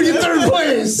I would get third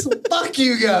place. Fuck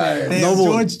you guys.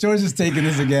 Damn, George is taking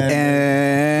this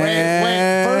again.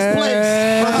 Wait, first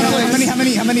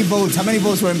place. How many votes? How many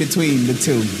votes were in between the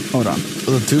two? Hold on.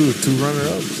 The two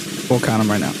runner-ups. We'll count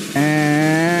them right now. And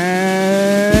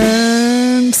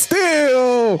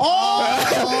still,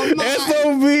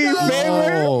 SOB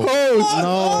favorite host,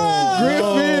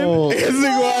 Griffin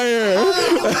Esquire.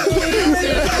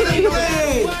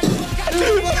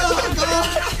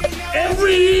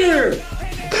 Every year.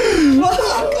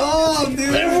 Oh,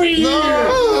 dude. Every year.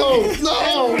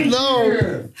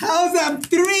 No. How's that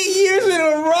 3 years in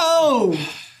a row?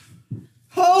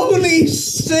 Holy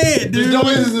shit, dude. There's no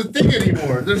way this is a thing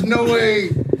anymore. There's no way.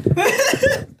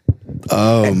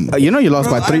 You lost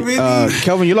by three.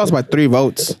 Kelvin, you lost by 3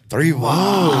 votes. 3 votes.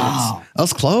 Wow. That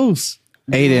was close.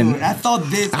 Aiden, Dude, I thought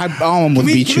this. I almost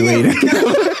beat you, Aiden.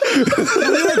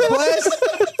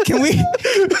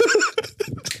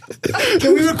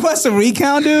 Can we request a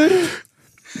recount, dude?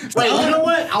 Wait, you know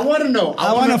what? I want to know.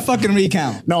 I want a fucking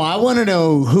recount. No, I want to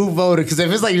know who voted. Because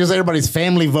if it's like just everybody's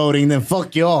family voting, then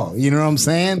fuck y'all. You know what I'm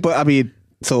saying? But I mean,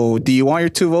 so do you want your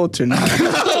 2 votes or not?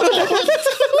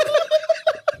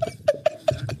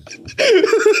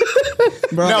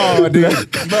 Bro. No, dude.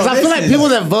 Because I feel like people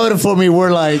that voted for me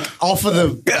were like off of the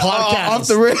podcast.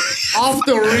 Off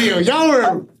the reel. Y'all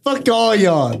were, fuck all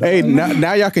y'all. Hey,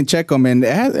 now y'all can check them, and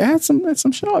it had some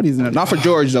shorties in it. Not for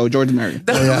George though. George's married.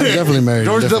 Yeah, definitely married.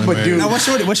 George definitely up a dude. Now, what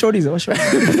shorties?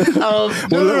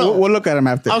 We'll look at him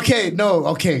after. Okay,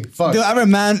 fuck. Dude,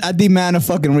 I demand a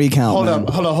fucking recount.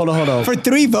 Hold on. For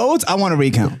 3 votes, I want a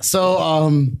recount. So,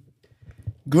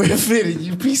 Griffin,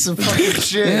 you piece of fucking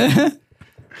shit.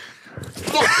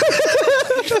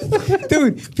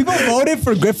 Dude, people voted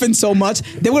for Griffin so much,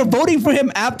 they were voting for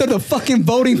him after the fucking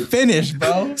voting finished,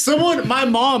 bro. My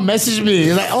mom messaged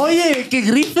me, like, oye, que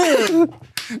Griffin.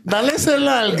 Dale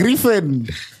cela al Griffin.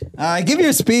 Give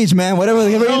your speech, man. Whatever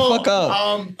you fuck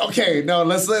up. Okay, no,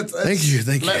 let's Thank you.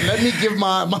 Let me give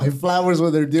my flowers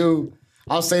where they're due.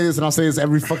 I'll say this, and I'll say this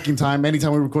every fucking time.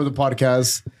 Anytime we record the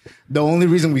podcast, the only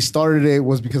reason we started it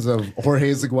was because of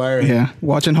Jorge Zaguire. Yeah,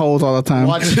 watching holes all the time.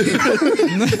 Watching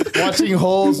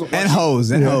holes and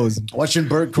hoes. Watching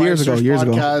Bert Kreischer's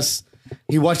podcast.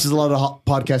 He watches a lot of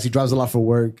podcasts. He drives a lot for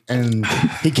work, and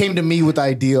he came to me with the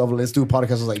idea of let's do a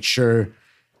podcast. I was like, sure.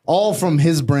 All from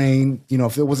his brain. You know,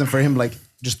 if it wasn't for him, like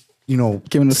just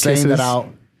giving us saying kisses. that out,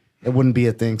 it wouldn't be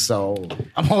a thing. So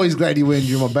I'm always glad you win.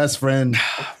 You're my best friend.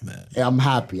 Yeah, I'm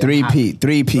happy. Three-peat,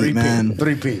 man.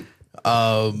 Three-peat.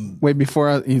 Wait,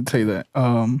 before you tell you that,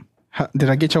 did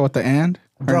I get y'all with the and?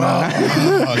 Bro, you have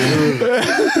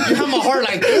my heart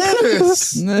like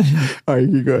this. All right,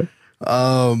 you go.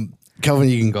 Kelvin,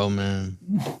 you can go, man.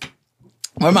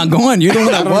 Where am I going? You're the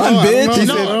one that won,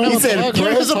 bitch. He said,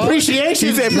 give his appreciation.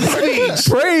 He said,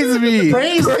 praise me.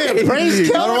 Praise him. Praise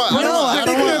Kelvin.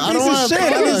 I don't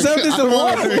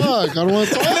want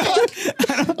to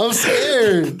talk. I'm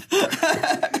scared.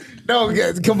 No,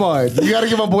 come on. You got to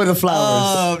give my boy the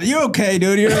flowers. You're okay,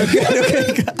 dude. You're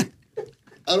okay.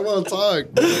 I don't want to talk.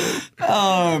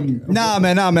 Nah,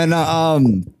 man. I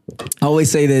always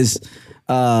say this.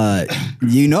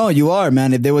 You are,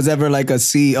 man. If there was ever like a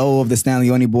CEO of the Stanley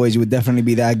Oni Boys, you would definitely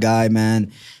be that guy,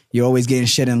 man. You're always getting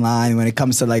shit in line when it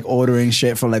comes to like ordering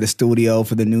shit for like the studio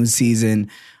for the new season,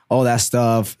 all that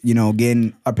stuff,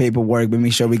 getting our paperwork,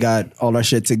 making sure we got all our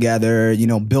shit together,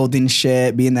 building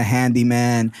shit, being the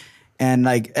handyman and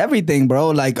like everything, bro.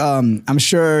 Like, I'm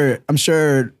sure,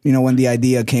 when the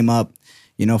idea came up,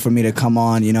 for me to come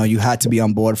on, you had to be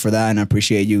on board for that. And I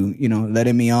appreciate you,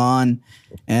 letting me on.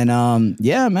 And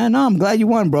yeah, man, no, I'm glad you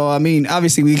won, bro. I mean,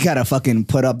 obviously we gotta fucking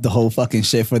put up the whole fucking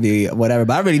shit for the whatever,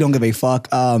 but I really don't give a fuck.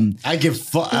 I give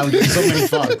so many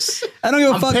fucks. I don't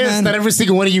give a fuck, man. I'm pissed at every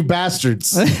single one of you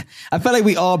bastards. I feel like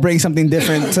we all bring something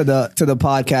different to the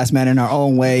podcast, man, in our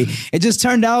own way. It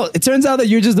turns out that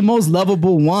you're just the most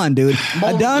lovable one, dude.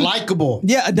 Most likable.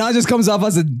 Yeah, Adon just comes off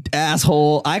as an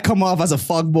asshole. I come off as a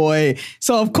fuckboy.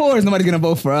 So of course nobody's gonna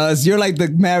vote for us. You're like the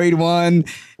married one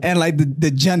and like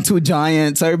the gentle giant.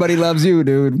 So everybody loves you,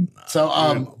 dude. So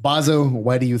Bazo,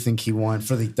 why do you think he won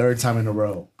for the 3rd time in a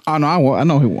row? Oh no, I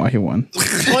know why he won.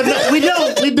 Well, no, we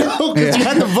know because you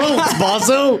had the votes,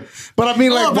 Bazo. But I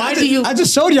mean, like, why do you? I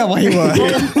just showed y'all why he won.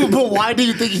 But why do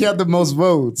you think he had the most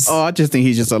votes? Oh, I just think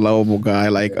he's just a lovable guy.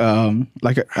 Like I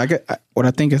get what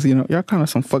I think is, y'all kind of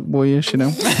some fuckboyish,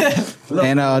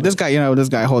 And this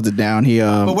guy holds it down. He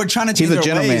But we're trying to change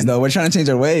our ways, though. We're trying to change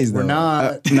our ways, though. We're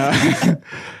not.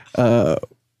 No.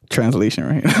 Translation,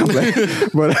 right?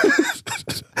 but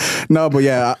no, but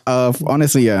yeah.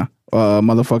 Honestly, yeah.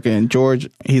 Motherfucking George,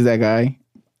 he's that guy.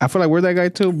 I feel like we're that guy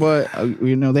too, but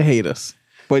they hate us.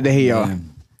 But they hate y'all.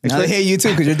 Now they hate you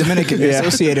too because you're Dominican. You're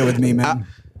associated with me, man.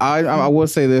 I will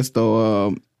say this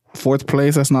though. Fourth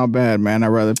place, that's not bad, man. I'd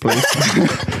rather place.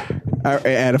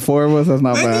 Out of four of us, that's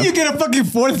not When bad. did you get a fucking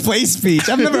fourth place speech?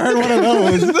 I've never heard one of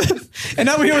those. And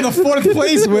now we're here with a fourth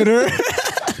place winner.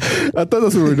 I thought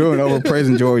that's what we were doing. We're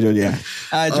praising Georgia, yeah.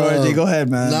 All right, Georgia, go ahead,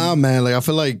 man. Nah, man. Like I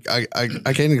feel like I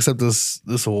can't accept this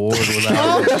award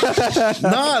without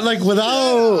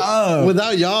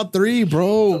without y'all three,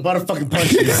 bro. I'm about to fucking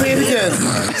punch you. Say it again.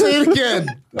 Say it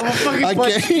again. I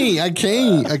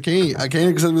can't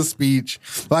accept this speech.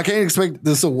 But I can't expect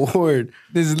this award.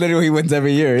 This is literally he wins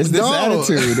every year. It's this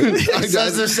attitude. He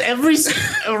says this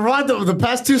around the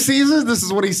past 2 seasons. This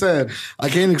is what he said. I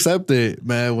can't accept it,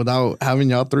 man, without having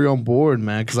y'all three on board,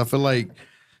 man. Because I feel like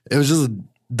it was just a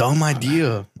dumb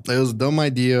idea. It was a dumb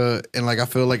idea, and like I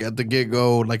feel like at the get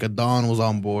go, like Adon was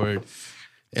on board,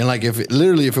 and like if it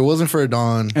wasn't for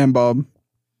Adon and Bob.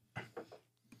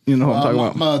 You know what I'm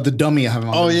talking about? The dummy I have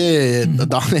on. Oh, yeah.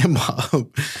 Don and Bob.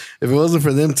 If it wasn't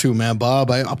for them two, man, Bob,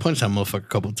 I punched that motherfucker a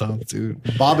couple times,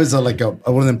 dude. Bob is one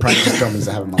of them practice dummies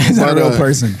I have in my He's not a real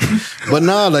person. But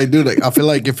nah, like, dude, like, I feel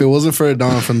like if it wasn't for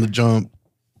Don from the jump,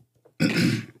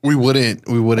 we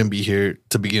wouldn't be here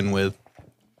to begin with.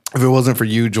 If it wasn't for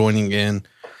you joining in,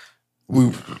 my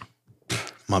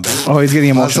bad. Oh, he's getting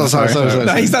emotional. Sorry.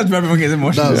 No, he stops remembering his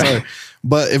emotions. No, sorry.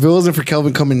 But if it wasn't for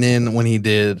Kelvin coming in when he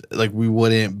did, like we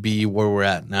wouldn't be where we're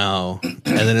at now. And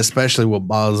then especially with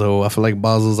Bazo, I feel like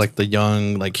Bazo's like the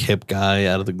young, like hip guy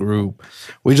out of the group.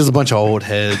 We just a bunch of old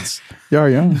heads. Y'all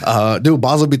young. Dude,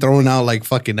 Bazo be throwing out like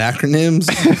fucking acronyms.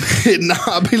 And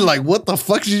I'll be like, what the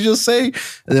fuck did you just say? And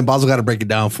then Bazo got to break it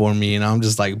down for me. And I'm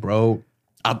just like, bro,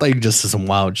 I thought you just said some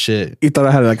wild shit. You thought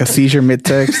I had like a seizure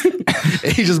mid-text?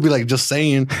 He just be like, just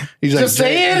saying. He's like, Just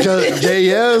saying?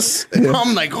 JS. And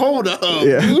I'm like, hold up,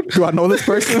 dude. Do I know this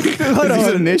person? Hold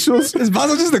on. Initials? Is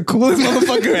Basil just the coolest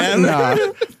motherfucker ever? Nah.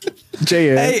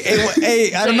 JS.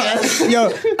 Hey, I don't know.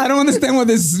 Yo, I don't understand what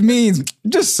this means.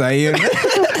 Just saying.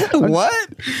 What?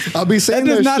 I'll be saying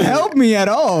that does not shit. help me at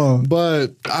all.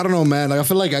 But I don't know, man. Like I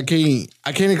feel like I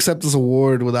can't accept this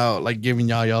award without like giving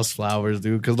y'all's flowers,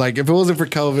 dude. Because like if it wasn't for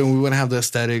Kelvin, we wouldn't have the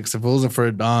aesthetics. If it wasn't for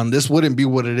Don, this wouldn't be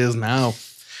what it is now.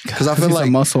 Because I feel he's like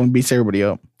a muscle and beats everybody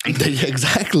up. Yeah,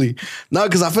 exactly. No,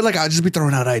 because I feel like I'd just be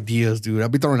throwing out ideas, dude.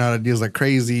 I'd be throwing out ideas like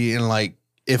crazy, and like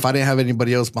if I didn't have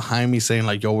anybody else behind me saying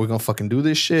like, "Yo, we're gonna fucking do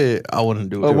this shit," I wouldn't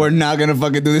do it. Or we're not gonna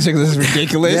fucking do this shit because it's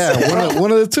ridiculous. Yeah,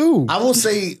 one of the two. I will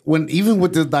say even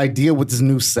with the idea with this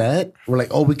new set, we're like,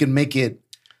 oh, we can make it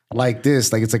like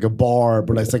this, like it's like a bar,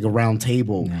 but it's like a round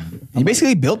table. Yeah. You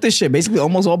basically built this shit basically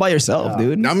almost all by yourself,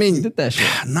 dude. I mean, you did that shit.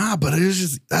 Nah, but it was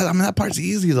just. I mean, that part's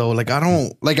easy though. Like I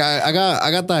don't like I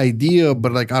got the idea,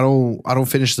 but like I don't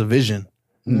finish the vision.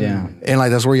 Yeah, and like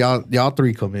that's where y'all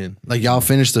three come in. Like y'all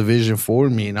finish the vision for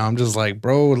me, and I'm just like,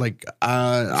 bro, like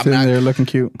I'm there looking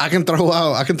cute. I can throw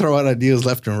out ideas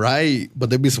left and right,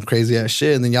 but there'd be some crazy ass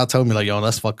shit, and then y'all tell me like, yo,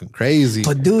 that's fucking crazy.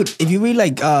 But dude, if you read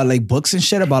like books and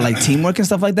shit about like teamwork and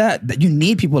stuff like that you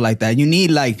need people like that. You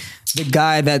need like the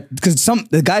guy that because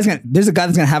there's a guy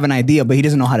that's gonna have an idea, but he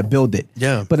doesn't know how to build it.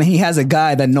 Yeah. But then he has a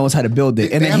guy that knows how to build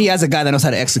it, and then he has a guy that knows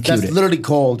how to execute That's it. literally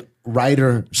called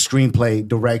writer, screenplay,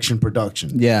 direction, production.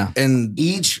 Yeah. And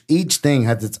each thing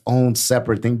has its own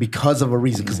separate thing because of a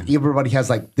reason. Because everybody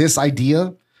has like this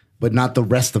idea, but not the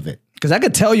rest of it. Because I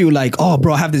could tell you like, oh,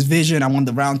 bro, I have this vision. I think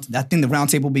the round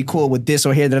table would be cool with this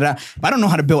or here, da, da, da. But I don't know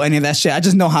how to build any of that shit. I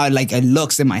just know how like it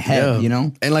looks in my head, you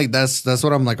know? And like that's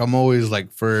what I'm like. I'm always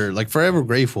like forever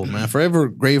grateful, man. Forever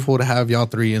grateful to have y'all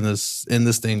three in this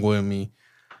thing with me.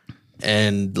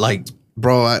 And like,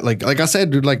 bro, like I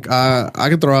said, dude, like I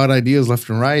can throw out ideas left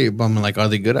and right, but I'm like, are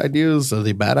they good ideas? Are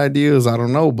they bad ideas? I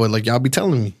don't know, but like y'all be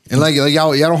telling me, and like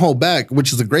y'all don't hold back,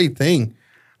 which is a great thing.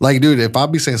 Like, dude, if I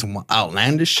be saying some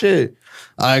outlandish shit,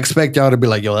 I expect y'all to be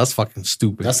like, yo, that's fucking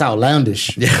stupid. That's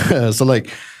outlandish. Yeah. So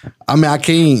like, I mean, I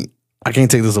can't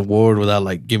take this award without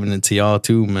like giving it to y'all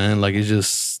too, man. Like it's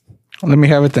just. Let me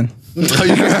have it then. Oh,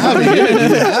 you can have it. Yeah,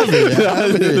 you can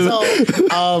have it.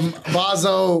 So,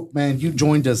 Bazo, man, you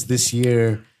joined us this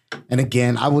year. And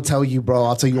again, I will tell you, bro,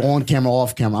 I'll tell you on camera,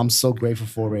 off camera, I'm so grateful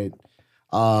for it.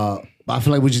 But I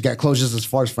feel like we just got close just as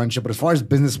far as friendship. But as far as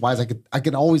business-wise, I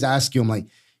could always ask you, I'm like,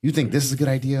 you think this is a good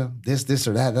idea? This,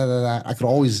 or that, that. I could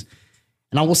always,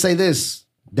 and I will say this,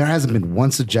 there hasn't been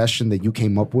one suggestion that you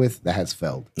came up with that has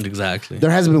failed. Exactly. There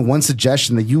hasn't been one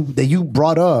suggestion that you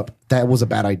brought up that was a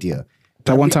bad idea.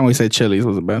 That one time we said Chili's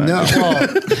was a bad idea. No,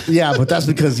 well, yeah, but that's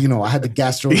because I had the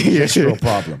gastrointestinal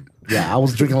problem. Yeah, I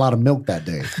was drinking a lot of milk that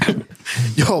day.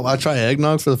 Yo, I tried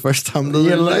eggnog for the first time.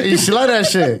 You should like that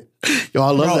shit. Yo, I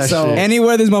love that shit.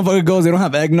 Anywhere this motherfucker goes, they don't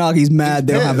have eggnog. He's mad.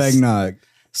 They don't have eggnog.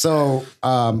 So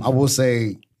I will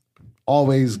say,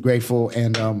 always grateful.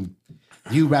 And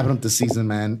you wrapping up the season,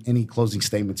 man. Any closing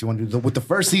statements you want to do with the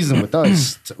first season with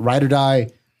us? Ride or die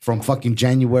from fucking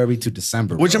January to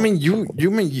December. Which bro. I mean,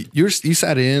 you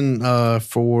sat in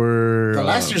for The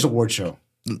last year's award show.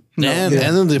 And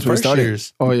then the first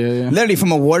years. Oh yeah. Literally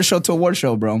from award show to award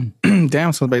show, bro.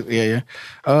 Damn. So basically, yeah.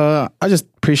 I just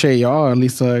appreciate y'all at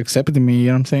least accepting me. You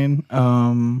know what I'm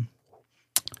saying?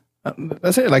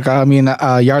 That's it. Like, I mean,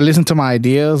 y'all listen to my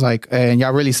ideas, like, and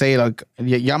y'all really say, like,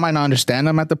 y'all might not understand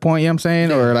them at the point, you know what I'm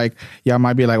saying? Or, like, y'all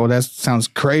might be like, well, that sounds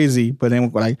crazy. But then,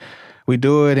 like, we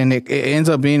do it and it ends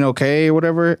up being okay or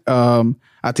whatever.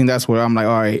 I think that's where I'm like,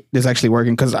 all right, this is actually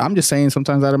working. Because I'm just saying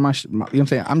sometimes out of my you know what I'm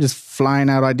saying? I'm just flying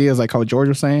out ideas like how George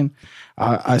was saying.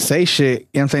 I say shit, you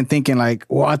know what I'm saying, thinking like,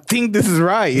 well, I think this is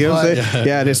right. You know what I'm saying?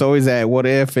 Yeah, there's always that what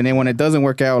if. And then when it doesn't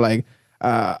work out, like,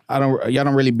 y'all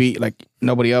don't really beat like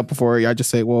nobody up before. Y'all just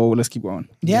say, well, let's keep going.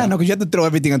 Yeah, no, because you have to throw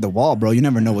everything at the wall, bro. You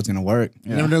never know what's gonna work.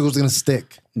 You never know what's gonna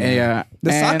stick. Yeah.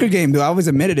 The soccer game, dude, I always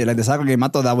admitted it. Like the soccer game, I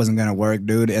thought that wasn't gonna work,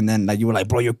 dude. And then like you were like,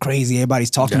 bro, you're crazy. Everybody's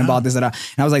talking about this and that.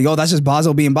 And I was like, yo, that's just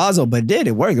Basel being Basel. But it did.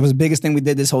 It worked. It was the biggest thing we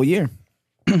did this whole year.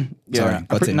 Sorry. I'm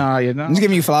just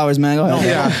giving you flowers, man. Go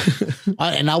ahead.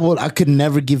 I could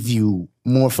never give you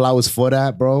more flowers for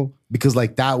that, bro. Because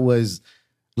like that was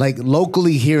like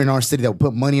locally here in our city that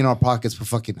put money in our pockets for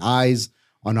fucking eyes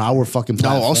on our fucking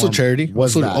platform. No, also charity.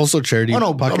 Also charity. Oh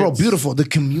no, bro, beautiful. The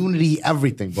community,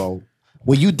 everything, bro.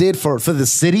 What you did for the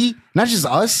city, not just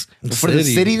us, but for the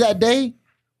city that day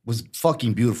was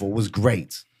fucking beautiful. Was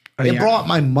great. It brought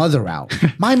my mother out.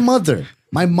 My mother,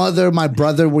 my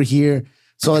brother were here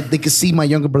so they could see my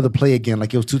younger brother play again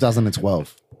like it was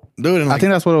 2012. Dude, and like, I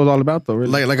think that's what it was all about though,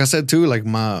 really. Like I said too, like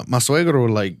my suegro,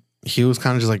 like he was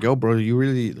kind of just like, yo, bro, you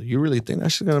really think that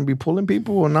shit's gonna be pulling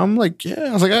people? And I'm like, yeah.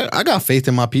 I was like, I got faith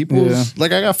in my people. Yeah.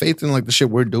 Like I got faith in like the shit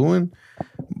we're doing.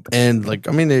 And like,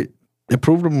 I mean, it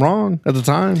proved them wrong at the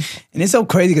time. And it's so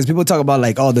crazy because people talk about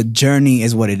like, oh, the journey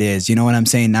is what it is. You know what I'm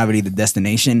saying? Not really the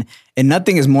destination. And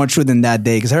nothing is more true than that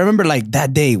day. Because I remember like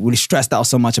that day, we stressed out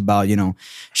so much about,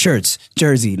 shirts,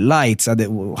 jersey, lights. How are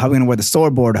we going to wear the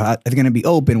scoreboard? How are they going to be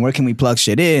open? Where can we plug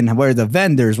shit in? Where are the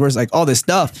vendors? Where's like all this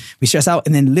stuff? We stressed out.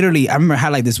 And then literally, I remember I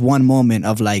had like this one moment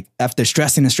of like, after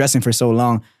stressing for so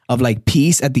long, of like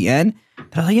peace at the end. I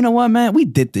was like, you know what, man? We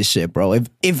did this shit, bro.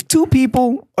 If 2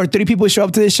 people or 3 people show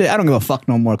up to this shit, I don't give a fuck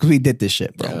no more because we did this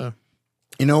shit, bro. Yeah.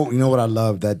 You know what I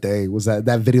loved that day was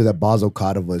that video that Bazo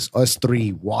caught of us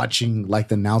 3 watching like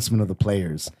the announcement of the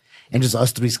players and just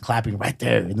us 3 clapping right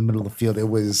there in the middle of the field.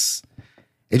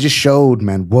 It just showed,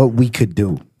 man, what we could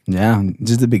do. Yeah,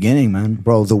 just the beginning, man.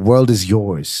 Bro, the world is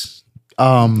yours.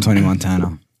 Tony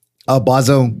Montana.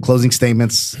 Bazo, closing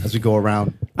statements as we go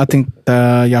around. I think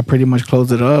y'all pretty much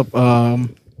closed it up.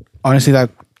 Honestly,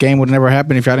 that game would never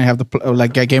happen if y'all didn't have y'all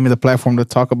gave me the platform to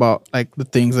talk about like the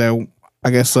things that I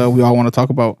guess we all want to talk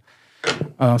about.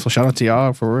 So shout out to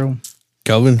y'all for real.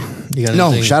 Kelvin, you got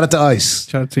anything? Shout out to Ice.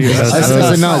 Shout out to you.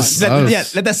 Us.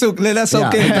 Let that soak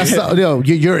in. Yo,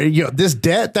 you're this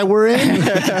debt that we're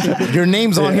in, your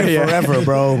name's on here forever,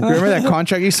 bro. Remember that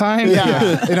contract you signed?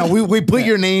 Yeah. We put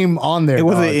your name on there. It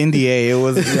was an NDA. It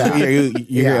was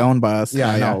you're owned by us.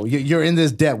 Yeah, no, you're in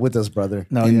this debt with us, brother.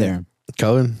 No, in there.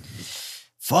 Kelvin.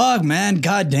 Fuck, man.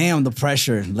 God damn, the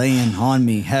pressure laying on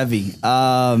me heavy.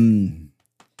 Hard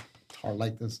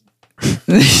like this.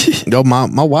 Yo, my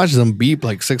watch doesn't beep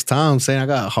like 6 times saying I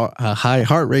got a high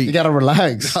heart rate. You gotta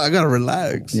relax. I gotta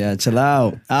relax. Yeah, chill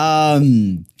out.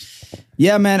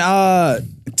 Yeah, man.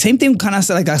 Same thing kind of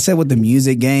like I said with the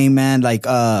music game, man. Like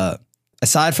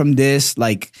aside from this,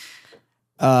 like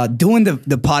doing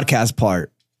the podcast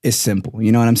part is simple.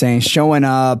 You know what I'm saying? Showing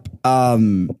up,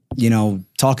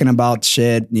 talking about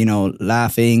shit,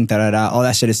 laughing, all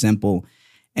that shit is simple.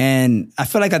 And I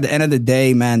feel like at the end of the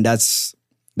day, man, that's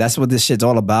what this shit's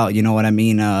all about. You know what I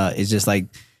mean? It's just like,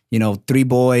 3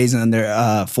 boys and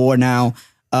they're 4 now,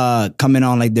 coming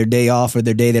on like their day off or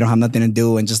their day they don't have nothing to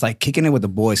do and just like kicking it with the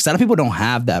boys. A lot of people don't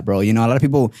have that, bro. A lot of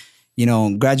people,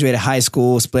 graduated high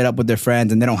school, split up with their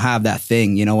friends and they don't have that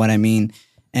thing. You know what I mean?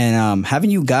 And having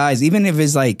you guys, even if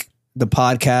it's like the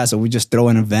podcast or we just throw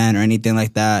an event or anything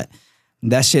like that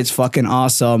shit's fucking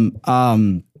awesome.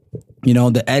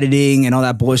 The editing and all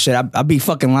that bullshit. I'd be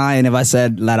fucking lying if I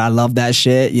said that I love that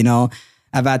shit,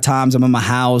 I've had times I'm in my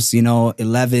house,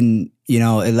 11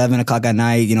 o'clock at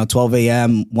night, 12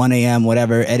 a.m., 1 a.m.,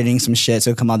 whatever, editing some shit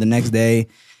so it'll come out the next day.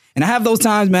 And I have those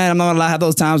times, man. I'm not gonna lie, I have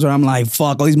those times where I'm like,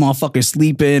 fuck, all ththese motherfuckers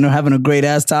sleeping or having a great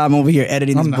ass time over here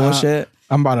editing this bullshit.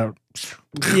 I'm about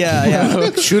to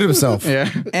yeah. shoot himself.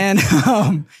 Yeah. And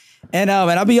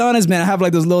I'll be honest, man, I have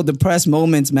like those little depressed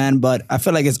moments, man, but I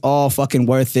feel like it's all fucking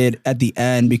worth it at the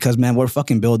end because, man, we're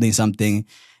fucking building something.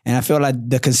 And I feel like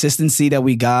the consistency that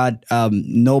we got,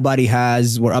 nobody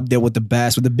has. We're up there with the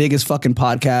best, with the biggest fucking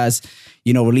podcast,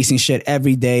 releasing shit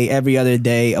every day, every other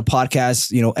day, a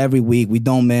podcast, every week. We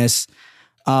don't miss.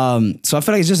 So I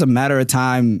feel like it's just a matter of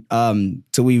time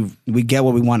till we get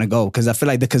where we want to go. Because I feel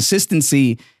like the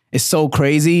consistency is so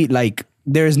crazy. Like,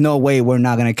 there's no way we're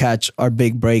not going to catch our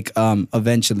big break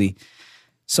eventually.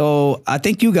 So I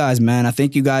thank you guys, man. I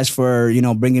thank you guys for,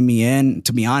 bringing me in.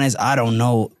 To be honest, I don't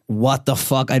know what the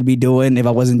fuck I'd be doing if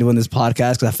I wasn't doing this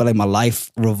podcast because I feel like my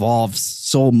life revolves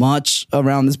so much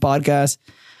around this podcast.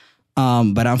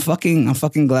 But I'm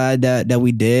fucking glad that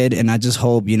we did. And I just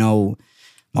hope,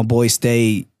 my boys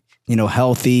stay,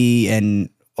 healthy and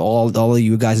all of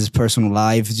you guys' personal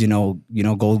lives,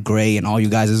 go great and all you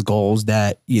guys' goals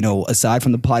that, aside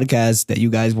from the podcast that you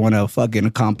guys want to fucking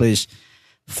accomplish.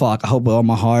 Fuck, I hope with all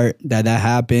my heart that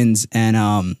happens. And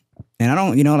I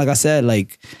don't, like I said,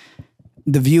 like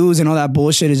the views and all that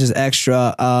bullshit is just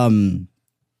extra. As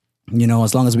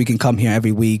long as we can come here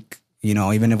every week,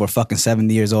 even if we're fucking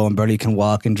 70 years old and barely can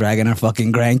walk and dragging our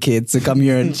fucking grandkids to come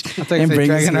here and bring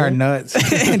dragging our nuts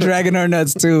and dragging our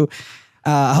nuts too.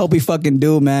 I hope we fucking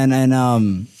do, man. And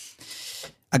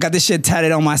I got this shit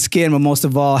tatted on my skin, but most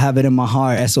of all, have it in my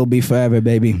heart. SOB forever,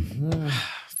 baby.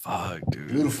 Fuck, dude.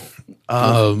 Beautiful.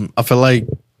 I feel like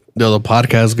the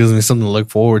podcast gives me something to look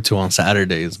forward to on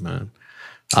Saturdays, man.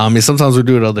 Sometimes we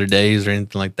do it other days or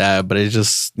anything like that, but it's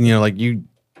just,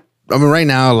 right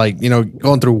now,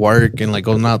 going through work and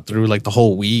going out through the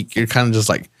whole week, you're kind of just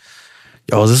like,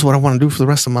 yo, is this what I want to do for the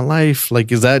rest of my life?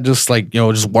 Like, is that just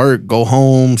just work, go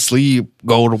home, sleep,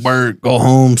 go to work, go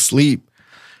home, sleep.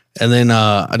 And then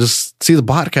I just see the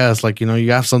podcast,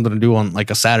 you have something to do on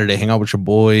a Saturday, hang out with your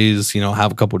boys,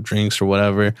 have a couple of drinks or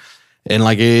whatever. And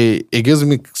it gives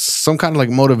me some kind of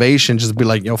motivation, just be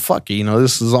like, yo, fuck it.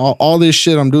 This is all this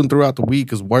shit I'm doing throughout the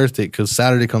week is worth it because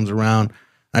Saturday comes around.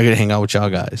 I get to hang out with y'all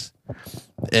guys.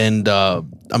 And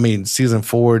season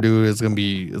 4, dude, it's gonna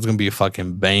be a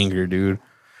fucking banger, dude.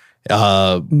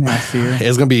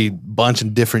 It's gonna be a bunch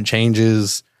of different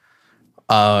changes.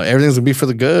 Everything's gonna be for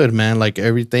the good, man.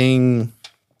 Everything's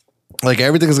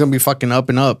gonna be fucking up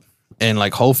and up. And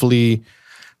hopefully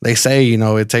they say,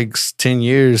 it takes 10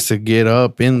 years to get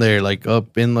up in there,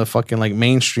 up in the fucking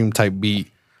mainstream type beat.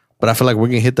 But I feel like we're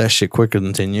gonna hit that shit quicker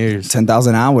than 10 years.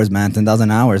 10,000 hours, man. 10,000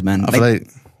 hours, man. I feel like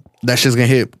that shit's gonna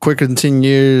hit quicker than 10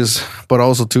 years. But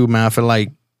also too, man, I feel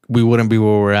like we wouldn't be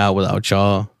where we're at without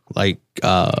y'all.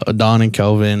 Don and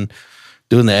Kelvin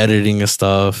doing the editing and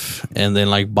stuff, and then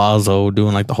Bazo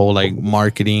doing the whole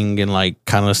marketing and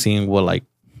kind of seeing what I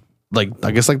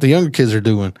guess the younger kids are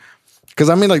doing. Because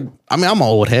I'm an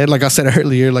old head. Like I said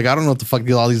earlier, I don't know what the fuck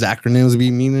all these acronyms be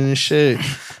meaning and shit.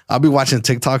 I'll be watching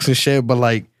TikToks and shit, but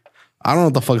I don't know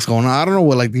what the fuck's going on. I don't know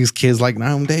what these kids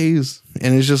nowadays.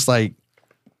 And it's just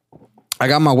I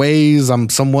got my ways. I'm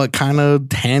somewhat kind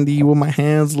of handy with my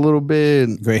hands a little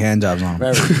bit. Great hand jobs on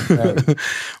them. Very.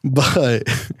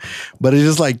 but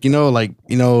it's just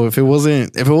if it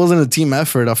wasn't a team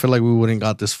effort, I feel like we wouldn't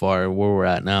got this far where we're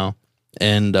at now.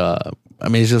 And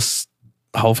it's just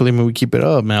hopefully we keep it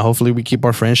up, man. Hopefully we keep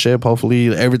our friendship.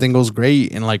 Hopefully everything goes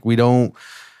great and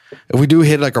if we do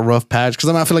hit a rough patch, because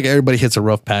I feel like everybody hits a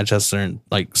rough patch at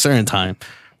certain time.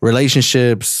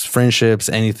 Relationships, friendships,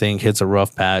 anything hits a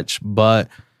rough patch. But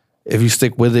if you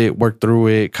stick with it, work through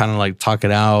it, kind of talk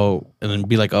it out, and then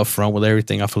be upfront with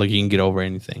everything, I feel like you can get over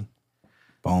anything.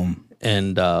 Boom.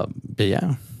 And but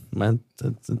yeah, man,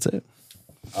 that's it.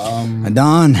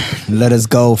 Don, let us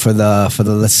go for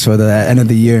the end of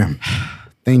the year.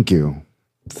 Thank you.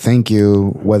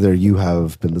 Whether you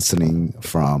have been listening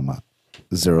from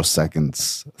 0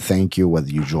 seconds, thank you.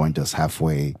 Whether you joined us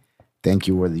halfway. Thank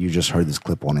you, whether you just heard this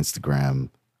clip on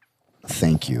Instagram.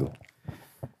 Thank you.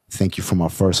 Thank you from our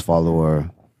first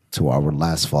follower to our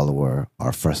last follower,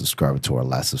 our first subscriber to our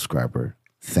last subscriber.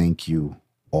 Thank you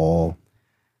all.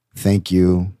 Thank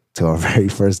you to our very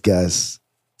first guest,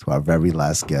 to our very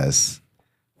last guest.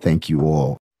 Thank you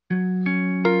all.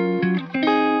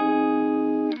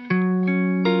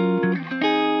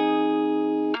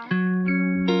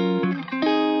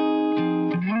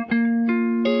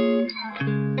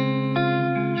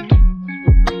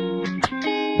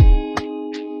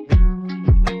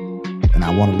 And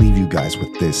I want to leave you guys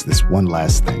with this one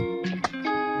last thing.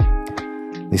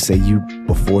 They say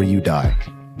before you die,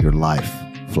 your life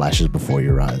flashes before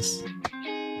your eyes.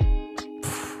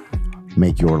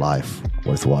 Make your life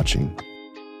worth watching.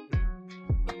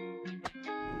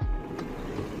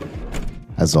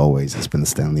 As always, it's been the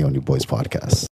Stanley on You Boys podcast.